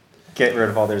get rid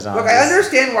of all their zombies. Look, I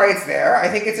understand why it's there. I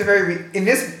think it's a very in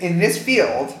this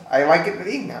field. I like it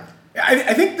being there.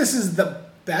 I think this is the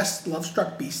best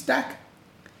Lovestruck Beast deck.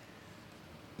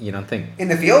 You don't think In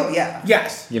the field, yeah.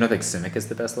 Yes. Simic is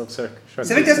the best love struck?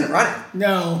 Civic doesn't run it.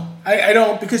 No, I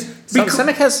don't because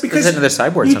Simic has is into their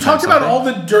sideboard. You sometimes, talked about don't all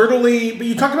the dirtily, but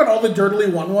you talked about all the dirtily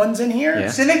 1/1s in here. Yeah.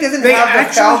 Civic doesn't They have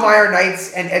actually- the Foulmire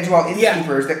Knights and Edgewall Yeah.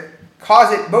 Innkeepers that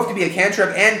cause it both to be a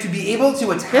cantrip and to be able to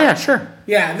attack. Yeah, sure.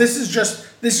 Yeah, this is just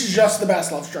the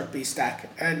best Lovestruck Beast deck,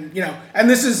 and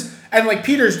and like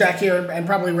Peter's deck here, and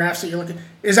probably Raph's that you're looking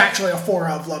is actually a 4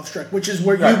 of Lovestruck, which is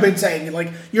what Right. you've been saying. Like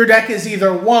your deck is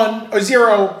either 1 or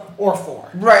 0 or 4.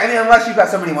 Right, I mean, unless you've got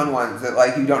so many 1/1s that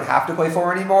like you don't have to play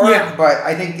 4 anymore. Yeah. But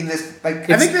I think in this like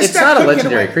I think this It's deck not a could get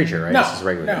legendary away. creature, right? No, This is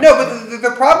regular. no. no, but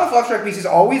the problem with Lovestruck Beast is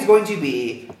always going to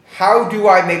be how do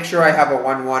I make sure I have a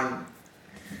 1/1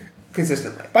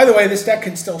 consistently? By the way, this deck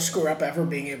can still screw up ever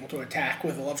being able to attack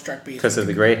with a Lovestruck Beast Because of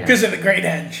the great hand. because of the Great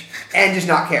Edge, And just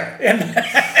not care. and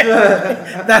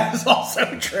that is also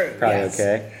true. Probably yes.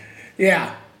 okay.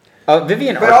 Yeah.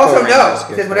 Vivian But Arco also Ranger no, is good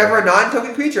because for whenever it. a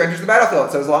non-token creature enters the battlefield,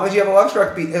 so as long as you have a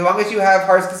Lovestruck Beast, as long as you have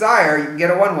Heart's Desire, you can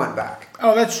get a 1/1 back.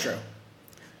 Oh, that's true.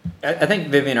 I think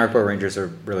Vivian Arco Rangers are a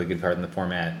really good card in the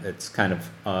format. It's kind of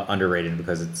underrated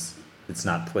because it's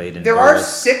not played in. There are duels.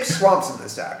 6 swamps in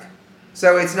this deck,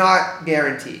 so it's not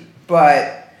guaranteed.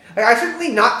 But like, I've certainly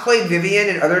not played Vivian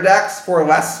in other decks for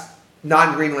less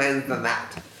non-green lands than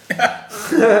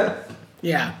that,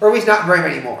 Yeah. or at least not very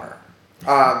many more.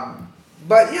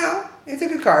 But it's a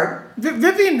good card.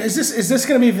 Vivian, is this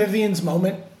going to be Vivian's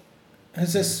moment?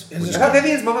 Is this? I thought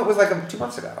Vivian's moment was like 2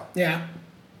 months ago. Yeah.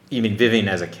 You mean Vivian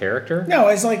as a character? No,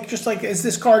 it's like is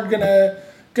this card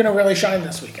gonna really shine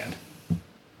this weekend?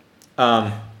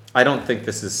 I don't think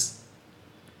this is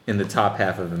in the top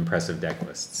half of impressive deck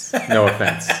lists. No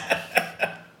offense.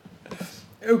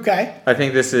 Okay. I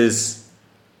think this is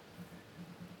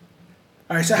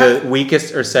All right. So the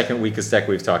weakest or second weakest deck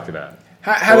we've talked about.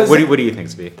 how does what do you think,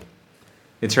 Svi?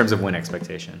 In terms of win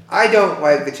expectation. I don't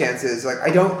like the chances. Like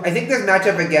I think this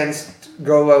matchup against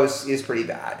Golos is pretty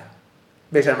bad,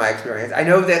 based on my experience. I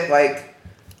know that like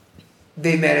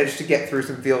they managed to get through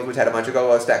some fields which had a bunch of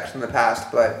Golos decks in the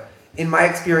past, but in my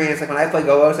experience, like when I play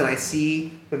Golos and I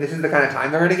see that this is the kind of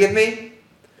time they're going to give me,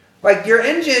 like your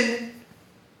engine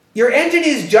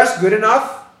is just good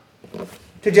enough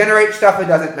to generate stuff that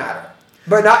doesn't matter,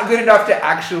 but not good enough to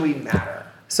actually matter.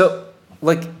 So,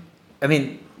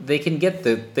 they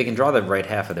can draw the right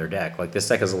half of their deck. Like this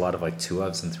deck has a lot of like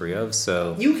 2-ofs and 3-ofs,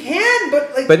 so You can,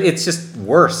 but like but it's just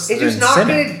worse. it's than just not Simic.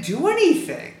 going to do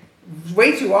anything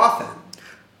way too often.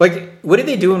 Like, what are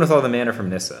they doing with all the mana from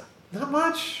Nissa? Not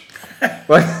much.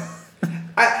 What?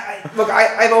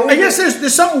 I've always. I guess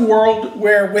there's some world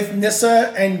where with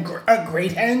Nissa and a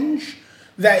Great Henge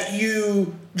that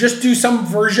you just do some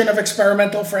version of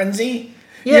Experimental Frenzy.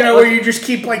 Yeah, where you just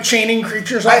keep like chaining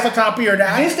creatures off the top of your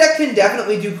deck. This deck can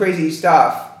definitely do crazy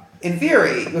stuff in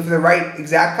theory with the right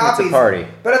exact It's copies. a party.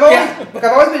 But I've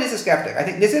always been Nissa skeptic. I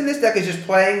think Nissa in this deck is just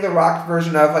playing the rocked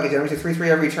version of like it generates a 3/3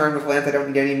 every turn with lands I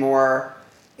don't need anymore.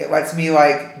 It lets me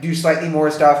like do slightly more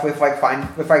stuff with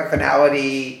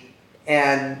finality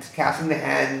and casting the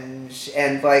henge,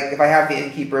 and like if I have the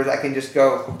innkeepers I can just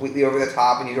go completely over the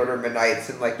top and use Order of Midnights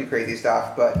and like do crazy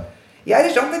stuff. But yeah, I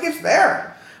just don't think it's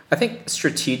there. I think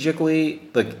strategically,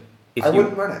 like I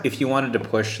wouldn't run it. if you wanted to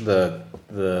push the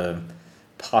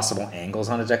possible angles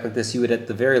on a deck like this, you would at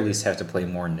the very least have to play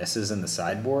more Nissas in the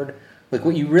sideboard. Like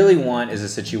what you really want is a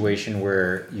situation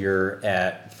where you're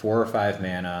at 4 or 5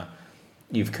 mana,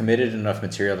 you've committed enough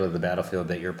material to the battlefield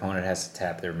that your opponent has to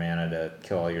tap their mana to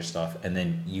kill all your stuff, and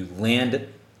then you land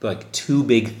like 2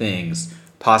 big things,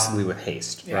 possibly with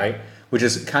haste, right? Which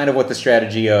is kind of what the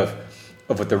strategy of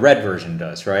what the red version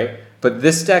does, right? But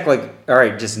this deck, like, all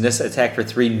right, just Nissa attack for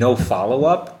 3, no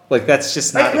follow-up. Like, that's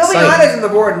just not Like exciting. Liliana's in the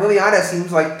board, and Liliana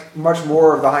seems like much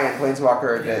more of the high-end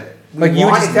planeswalker that we Like, you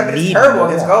want, just except it's need terrible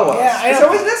against more. Golos. Yeah, I It's don't-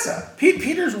 always Nissa.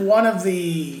 Peter's one of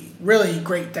the really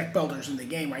great deck builders in the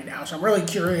game right now, so I'm really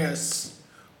curious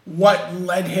what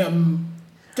led him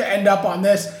to end up on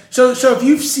this. So if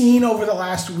you've seen over the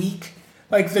last week,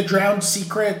 like the Drowned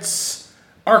Secrets,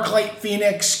 Arclight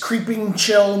Phoenix, Creeping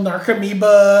Chill,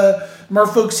 Narcomoeba,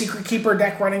 Merfolk Secret Keeper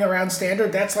deck running around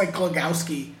Standard, that's like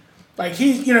Glogowski. Like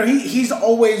he's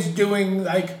always doing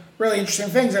like really interesting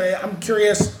things. And I'm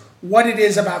curious what it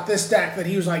is about this deck that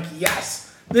he was like,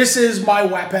 yes, this is my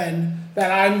weapon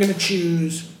that I'm going to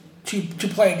choose to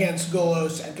play against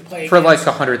Golos and to play For like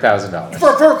against, $100,000.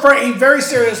 for a very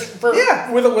serious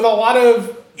Yeah. with a lot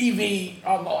of EV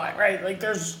on the line, right? Like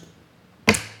there's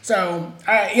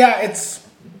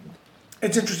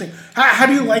it's interesting. How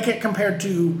do you like it compared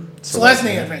to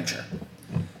Selesnya Adventure?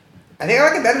 I think I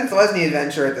like it better than Selesnya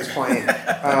Adventure at this point.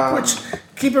 Which,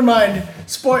 keep in mind,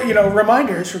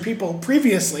 reminders for people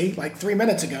previously, like 3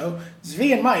 minutes ago,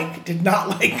 Zvi and Mike did not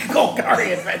like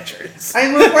Golgari Adventures. I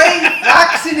mean, we're playing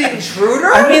Vaxxed Intruder?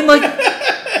 I mean, like,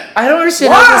 I don't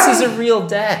understand how this is a real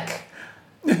deck.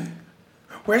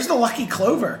 Where's the Lucky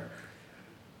Clover?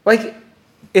 Like,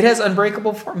 it has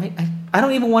Unbreakable Form. I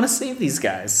don't even want to save these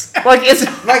guys. Like, it's...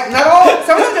 Like, not all,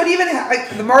 some of them don't even have,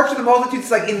 like, the March of the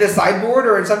Multitudes, like, in the sideboard,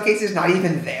 or in some cases not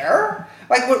even there.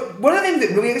 Like, one of the things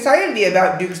that really excited me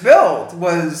about Duke's build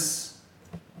was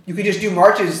you could just do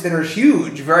marches that are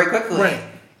huge very quickly. Right.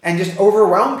 And just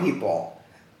overwhelm people.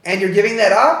 And you're giving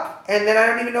that up, and then I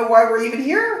don't even know why we're even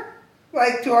here,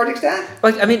 like, to a large extent.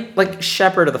 Like, I mean, like,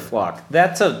 Shepherd of the Flock.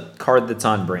 That's a card that's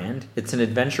on brand. It's an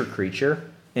adventure creature,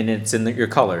 and it's in your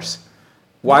colors.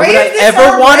 Why would I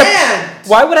ever want to?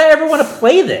 Why would I ever want to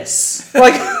play this?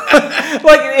 Like,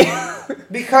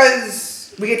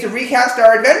 because we get to recast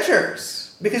our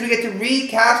adventures. Because we get to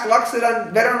recast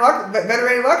Luxodon,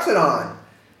 Veterated Luxodon.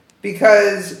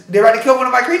 Because they're about to kill one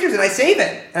of my creatures, and I save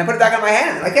it, and I put it back on my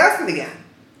hand, and I cast it again.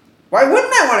 Why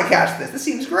wouldn't I want to cast this? This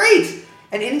seems great.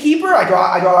 An Innkeeper, I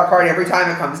draw a card every time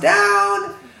it comes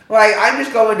down. Like, I'm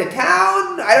just going to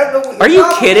town. I don't know what your are you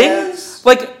problem kidding? is.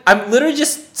 Like, I'm literally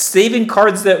just saving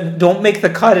cards that don't make the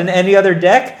cut in any other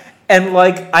deck, and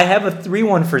like, I have a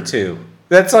 3/1 for 2.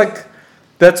 That's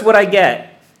what I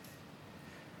get.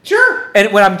 Sure.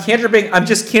 And when I'm cantripping, I'm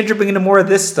just cantripping into more of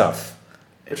this stuff.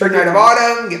 Return Knight of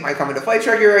Autumn, get my come into play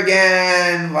trigger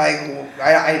again. Like,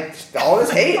 I all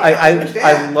this hate. I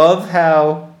understand. love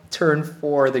how turn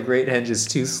 4 the Great Henge is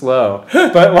too slow,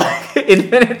 but like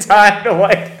infinite time to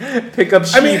like pick up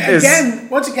sheep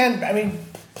Once again, Well,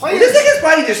 players. this thing is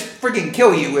probably just freaking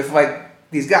kill you with like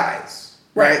these guys,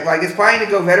 right? Like, it's probably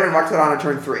to go Veteran Luxodon on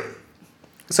turn 3.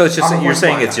 So it's just I'm a you're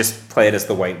saying one-mana. it's just play it as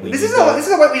the white weed. This is a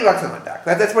white weenie Luxodon deck.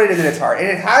 That's what it is in its heart, and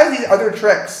it has these other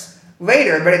tricks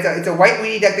later. But it's a white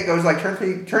weenie deck that goes like turn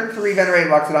 3 Venerated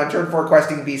Luxodon, turn 4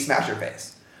 Questing Beast, smash your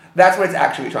face. That's what it's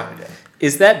actually trying to do.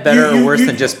 Is that better or worse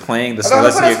than just playing the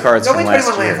Celestia cards from last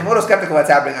lands. year? I'm a little skeptical that's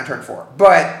happening on turn 4,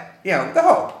 but you know the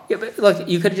hope. Yeah, but look,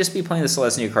 you could just be playing the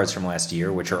Celestia cards from last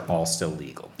year, which are all still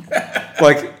legal.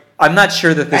 Like, I'm not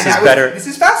sure that this is better. This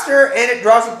is faster, and it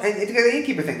draws, and it gets the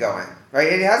Innkeeper thing going, right?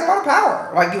 It has a lot of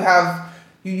power. Like,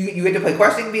 you get to play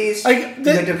Questing Beast, you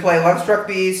get to play Lovestruck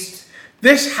Beast.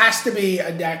 This has to be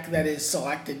a deck that is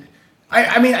selected.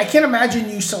 I mean, I can't imagine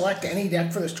you select any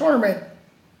deck for this tournament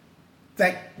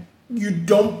that you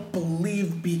don't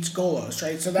believe beats Golos,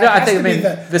 right? So that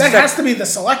has to be the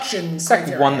selection. This deck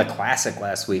criteria. won the Classic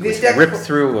last week, This which deck- ripped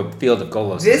through a field of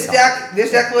Golos. This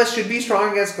deck list should be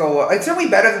strong against Golos. It's certainly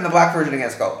better than the black version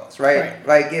against Golos, right?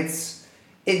 Like,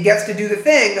 it gets to do the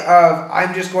thing of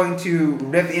I'm just going to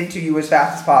rip into you as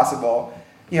fast as possible.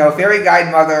 You know, Fairy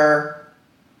Guide Mother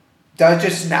does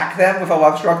just smack them with a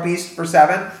Lovestruck Beast for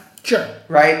 7. Sure.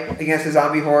 Right? Against a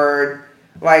zombie horde.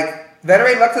 Like,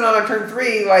 Venerate Luxodon on turn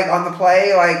 3, like, on the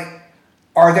play, like,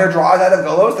 are there draws out of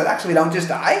Golos that actually don't just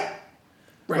die?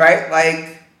 Right?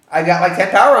 Like, I got like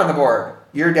 10 power on the board.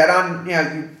 You're dead on,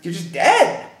 you're just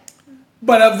dead.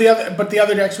 But the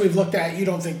other decks we've looked at, you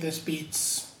don't think this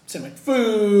beats Simic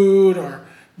Food or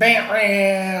Bant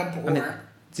Ramp or...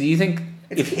 Do you think...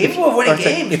 It's capable of winning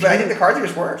games, but I think the cards are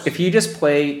just worse. If you just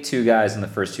play 2 guys in the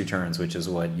first 2 turns, which is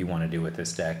what you want to do with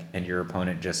this deck, and your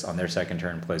opponent just on their second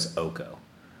turn plays Oko,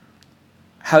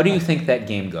 how do you think that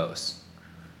game goes?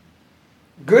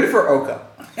 Good for Oko.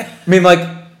 I mean, like,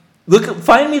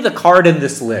 find me the card in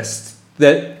this list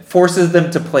that forces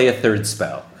them to play a 3rd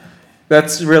spell.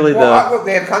 That's really they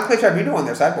have Conclave Tribunal on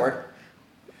their sideboard.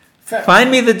 Find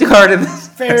me the card in this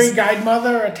Fairy Guide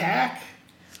Mother attack,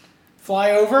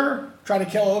 fly over, try to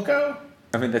kill Oko.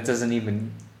 I mean, that doesn't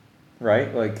even,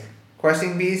 right? Like,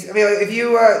 Questing Beast. I mean, if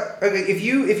you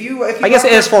I guess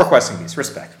it has 4 Questing Beasts.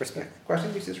 Respect.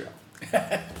 Questing Beast is real.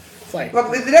 Like,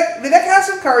 Look, the deck has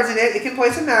some cards in it. It can play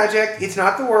some Magic. It's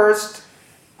not the worst.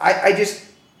 I do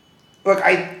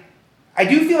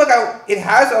feel like it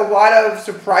has a lot of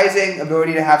surprising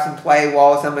ability to have some play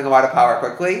while assembling a lot of power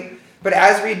quickly. But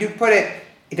as Reed Duke put it,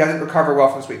 it doesn't recover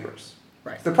well from sweepers.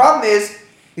 Right. The problem is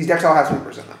these decks all have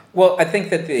sweepers in them. well, I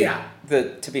think that Yeah.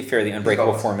 to be fair, the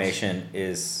Unbreakable Formation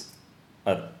is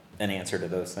a an answer to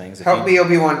those things. Help me,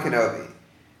 Obi-Wan Kenobi.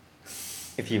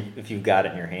 If you've got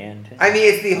it in your hand. I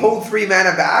mean, it's the hold 3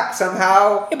 mana back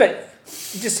somehow. Yeah, but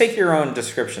just take your own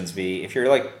descriptions, V. If you're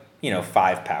like,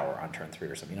 5 power on turn 3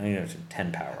 or something, you don't need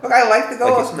 10 power. Look, I like the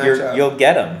Golos matchup. You'll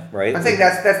get them, right? I think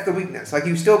that's the weakness. Like,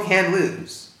 you still can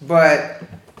lose. But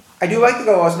I do like the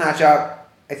Golos matchup,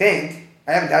 I think.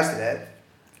 I haven't tested it.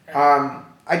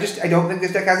 I don't think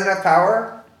this deck has enough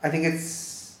power. I think it's,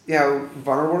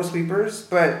 vulnerable to sweepers,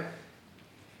 but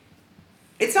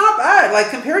it's not bad. Like,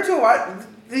 compared to a lot,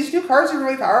 these new cards are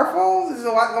really powerful. There's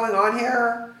a lot going on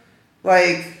here.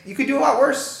 Like, you could do a lot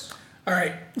worse. All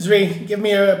right, Zvi, give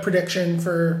me a prediction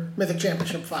for Mythic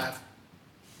Championship 5.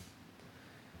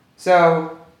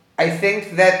 So, I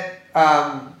think that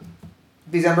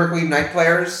these Embercleave Knight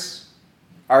players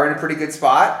are in a pretty good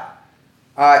spot.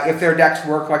 If their decks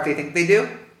work like they think they do,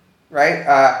 right?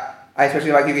 I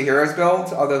especially like Yuga Heroes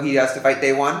build, although he has to fight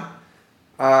day 1.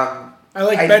 I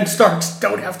like Ben Starks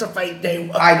don't have to fight day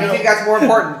 1. I do think that's more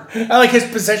important. I like his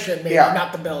position, maybe, Yeah.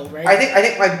 not the build, right? I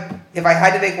think like if I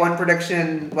had to make one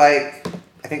prediction, like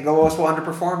I think Golos will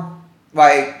underperform,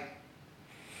 like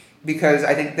because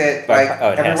I think that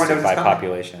everyone knows by it's coming.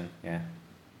 population, yeah.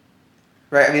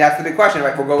 Right. I mean that's the big question.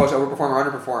 Like, will Golos overperform or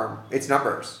underperform? It's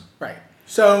numbers. Right.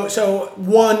 So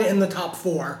 1 in the top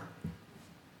 4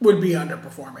 would be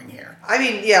underperforming here. I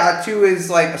mean, yeah, 2 is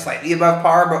like slightly above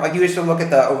par, but like you just have to look at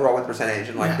the overall win percentage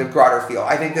and like the broader feel.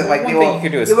 I think that like One they thing will, you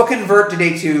could do is- they will convert to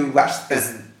day 2 less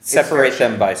than Separate its fair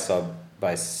them by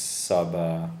sub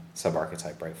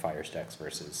archetype, right? Fire stacks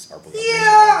versus Arbor.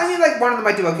 Yeah, I mean, like one of them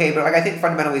might do okay, but like I think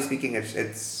fundamentally speaking,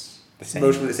 it's The same.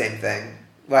 mostly the same thing.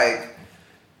 Like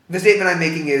the statement I'm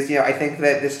making is, I think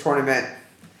that this tournament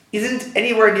isn't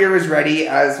anywhere near as ready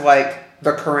as like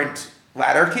the current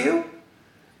ladder queue,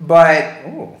 but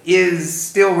is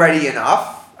still ready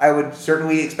enough. I would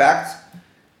certainly expect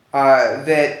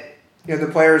that the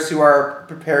players who are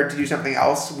prepared to do something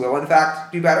else will in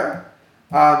fact do better.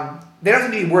 They don't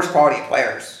have to be worse quality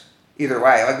players either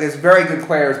way. Like there's very good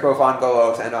players both on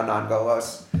Golos and on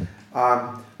non-Golos.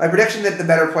 My prediction that the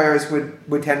better players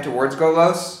would tend towards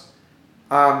Golos.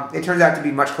 It turns out to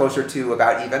be much closer to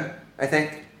about even, I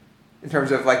think, in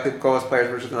terms of like the Golos players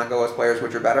versus the non-Golos players,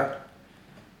 which are better.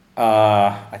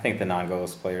 I think the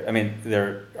non-Golos players. I mean,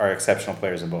 there are exceptional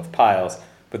players in both piles,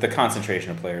 but the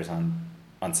concentration of players on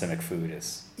Simic Food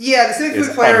is. Yeah, the Simic is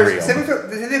Food players. unreal.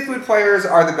 The Simic Food players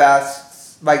are the best.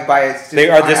 Like by They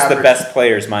are just the average. best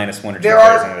players minus 1 or 2 There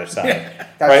players are- on the other side,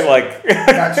 That's- right? Like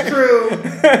That's true.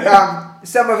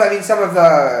 Some of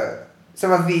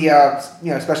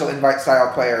the special invite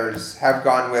style players have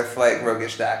gone with like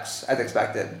roguish decks as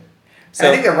expected. So- And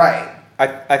I think they're right.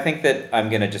 I think that I'm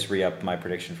gonna just re-up my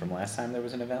prediction from last time there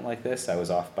was an event like this. I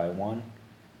was off by 1.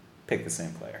 Pick the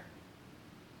same player,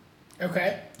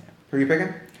 Okay. Who are you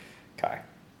picking? Kai.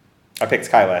 I picked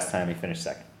Kai last time. He finished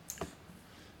second.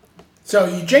 So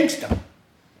you jinxed him.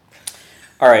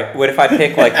 All right. What if I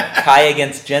pick like Kai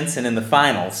against Jensen in the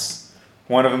finals?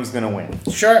 One of them's gonna win.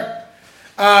 Sure.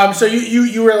 So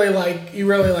you really like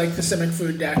the Simic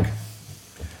Food deck.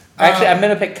 Actually, I'm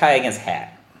gonna pick Kai against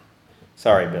Hat.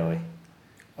 Sorry, Billy.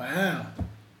 Wow.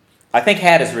 I think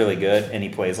Hat is really good, and he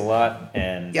plays a lot.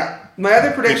 And Yeah. My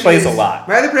other prediction plays is, a lot.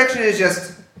 My other prediction is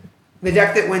just the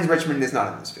deck that wins Richmond is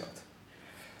not in this field.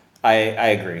 I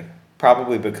agree.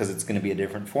 Probably because it's going to be a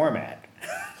different format.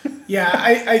 Yeah,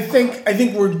 I think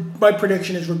my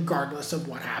prediction is regardless of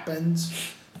what happens,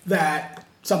 that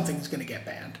something's going to get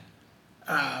banned.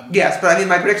 Yes, but I mean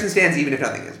my prediction stands even if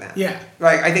nothing is banned. Yeah.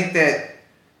 Like I think that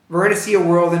we're going to see a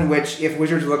world in which if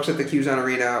Wizards looks at the Q-Zone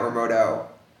Arena or Moto,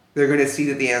 they're going to see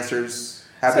that the answers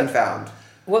have been found.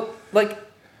 Well, like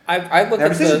I look Their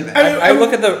at decision the to make. I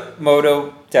look at the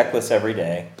Moto deck list every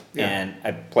day, Yeah. and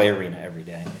I play Arena every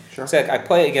day. Sure. So like, I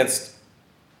play against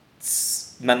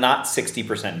not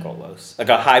 60% Golos, like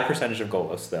a high percentage of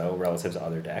Golos though relative to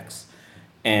other decks,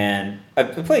 and I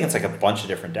play against like a bunch of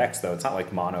different decks though. It's not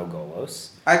like mono Golos.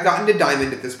 I've gotten to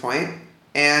Diamond at this point,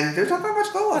 and there's not that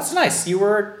much goal. That's nice. You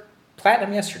were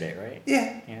platinum yesterday, right?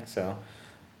 Yeah. Yeah. So.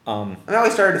 I mean, I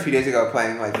only started a few days ago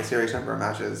playing like a serious number of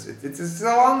matches. It's a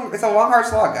long hard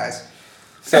slog, guys.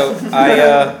 So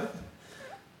I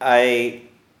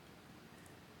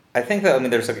think that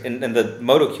there's like and the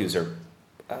Moto queues are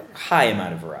a high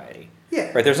amount of variety.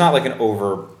 Yeah. Right. There's not like an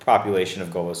overpopulation of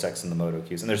Golos decks in the Moto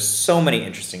queues, and there's so many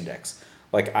interesting decks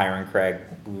like Iron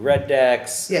Crag blue red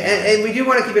decks. Yeah, and we do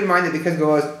want to keep in mind that because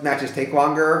Golos matches take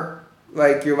longer,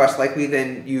 like you're less likely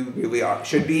than you really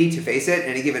should be to face it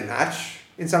in any given match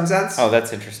in some sense. Oh,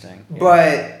 that's interesting. Yeah.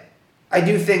 But I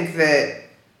do think that,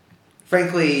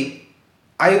 frankly,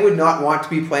 I would not want to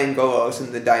be playing Golos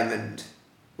in the Diamond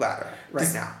ladder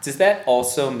now. Does that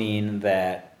also mean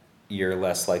that you're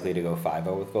less likely to go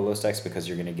 5-0 with Golos decks because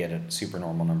you're going to get a super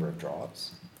normal number of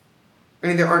draws? I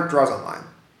mean, there aren't draws online.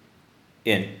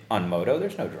 On Moto,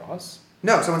 there's no draws.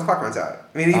 No, someone's clock runs out.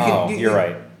 I mean, you're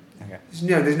right. Okay.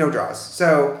 There's no draws.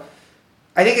 So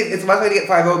I think it's likely to get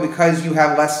 5-0 because you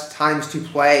have less times to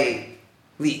play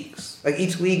leagues. Like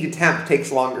each league attempt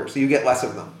takes longer, so you get less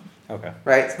of them. Okay.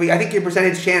 Right? But I think your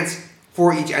percentage chance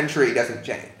for each entry doesn't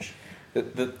change.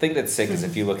 The thing that's sick is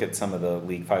if you look at some of the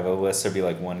League 5-0 lists, there'll be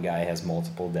like one guy has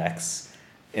multiple decks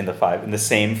in the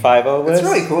same 5-0 list.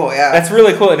 That's really cool, yeah. That's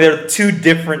really cool. They're 2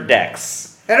 different decks.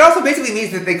 And it also basically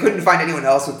means that they couldn't find anyone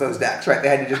else with those decks, right? They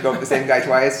had to just go with the same guy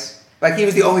twice. Like he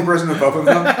was the only person with both of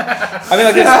them. I mean,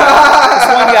 like this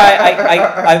one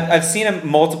guy, I've seen him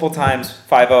multiple times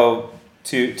 5-0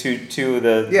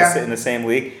 in the same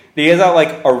league. He has out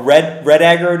like a red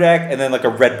aggro deck and then like a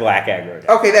red-black aggro deck.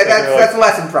 Okay, that's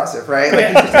less impressive, right? Like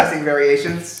he's just testing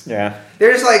variations. Yeah.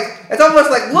 They're just like, it's almost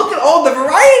like, look at all the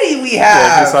variety we have.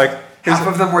 Yeah, just like half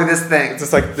of them were this thing. It's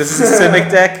just like, this is a Simic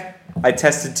deck. I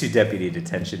tested 2 Deputy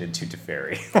Detention and 2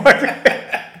 Teferi.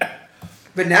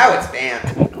 But now it's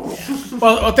banned.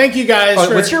 Well, thank you guys.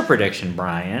 What's your prediction,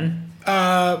 Brian?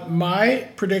 My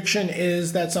prediction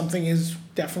is that something is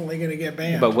definitely going to get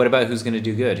banned. But what about who's going to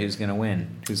do good? Who's going to win?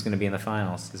 Who's going to be in the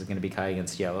finals? Is it going to be Kai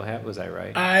against Yellow Hat? Was I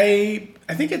right?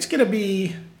 I think it's going to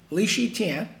be Li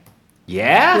Shijian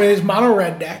Yeah? with his mono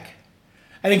red deck.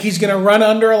 I think he's going to run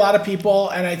under a lot of people,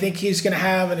 and I think he's going to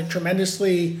have a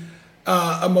tremendously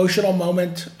emotional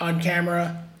moment on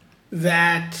camera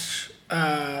that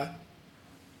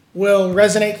will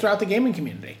resonate throughout the gaming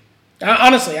community.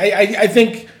 Honestly, I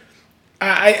think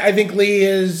Lee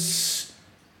is,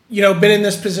 been in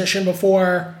this position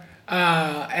before,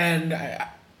 and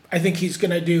I think he's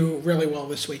going to do really well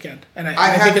this weekend. And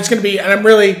I think it's going to be, and I'm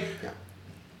really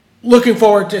looking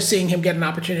forward to seeing him get an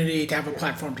opportunity to have a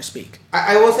platform to speak.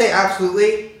 I will say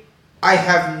absolutely, I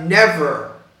have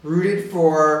never rooted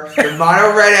for the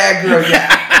mono red aggro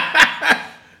deck.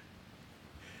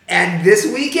 And this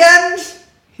weekend,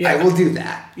 I will do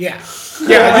that. Yeah,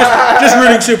 just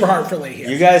rooting super hard for Lee here.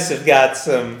 You guys have got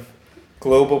some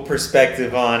global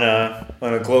perspective on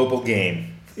a global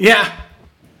game. Yeah.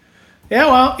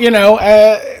 Well,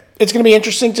 it's going to be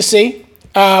interesting to see.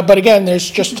 But again, there's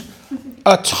just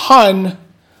a ton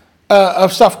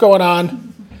of stuff going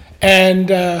on, and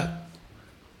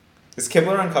Is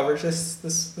Kibler on coverage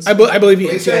this I believe he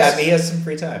is. Yeah, he has some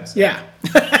free time. So. Yeah.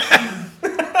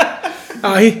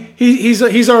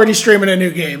 He's already streaming a new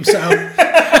game, so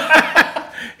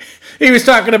he was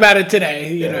talking about it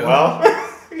today. Well,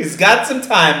 he's got some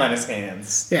time on his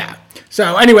hands. Yeah.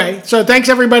 So anyway, thanks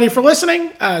everybody for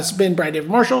listening. It's been Brian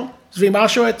David Marshall, Zvi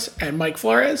Moshowitz, and Mike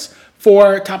Flores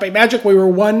for Top 8 Magic. We were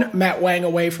one Matt Wang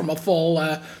away from a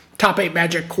full Top 8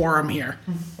 Magic quorum here.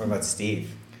 What about Steve?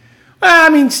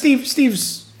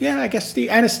 Steve's, I guess Steve,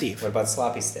 and Steve. What about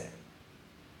Sloppy Stick?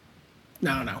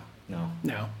 No.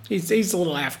 No. He's a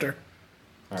little after.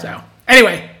 All So right.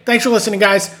 anyway, thanks for listening,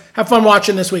 guys. Have fun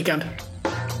watching this weekend.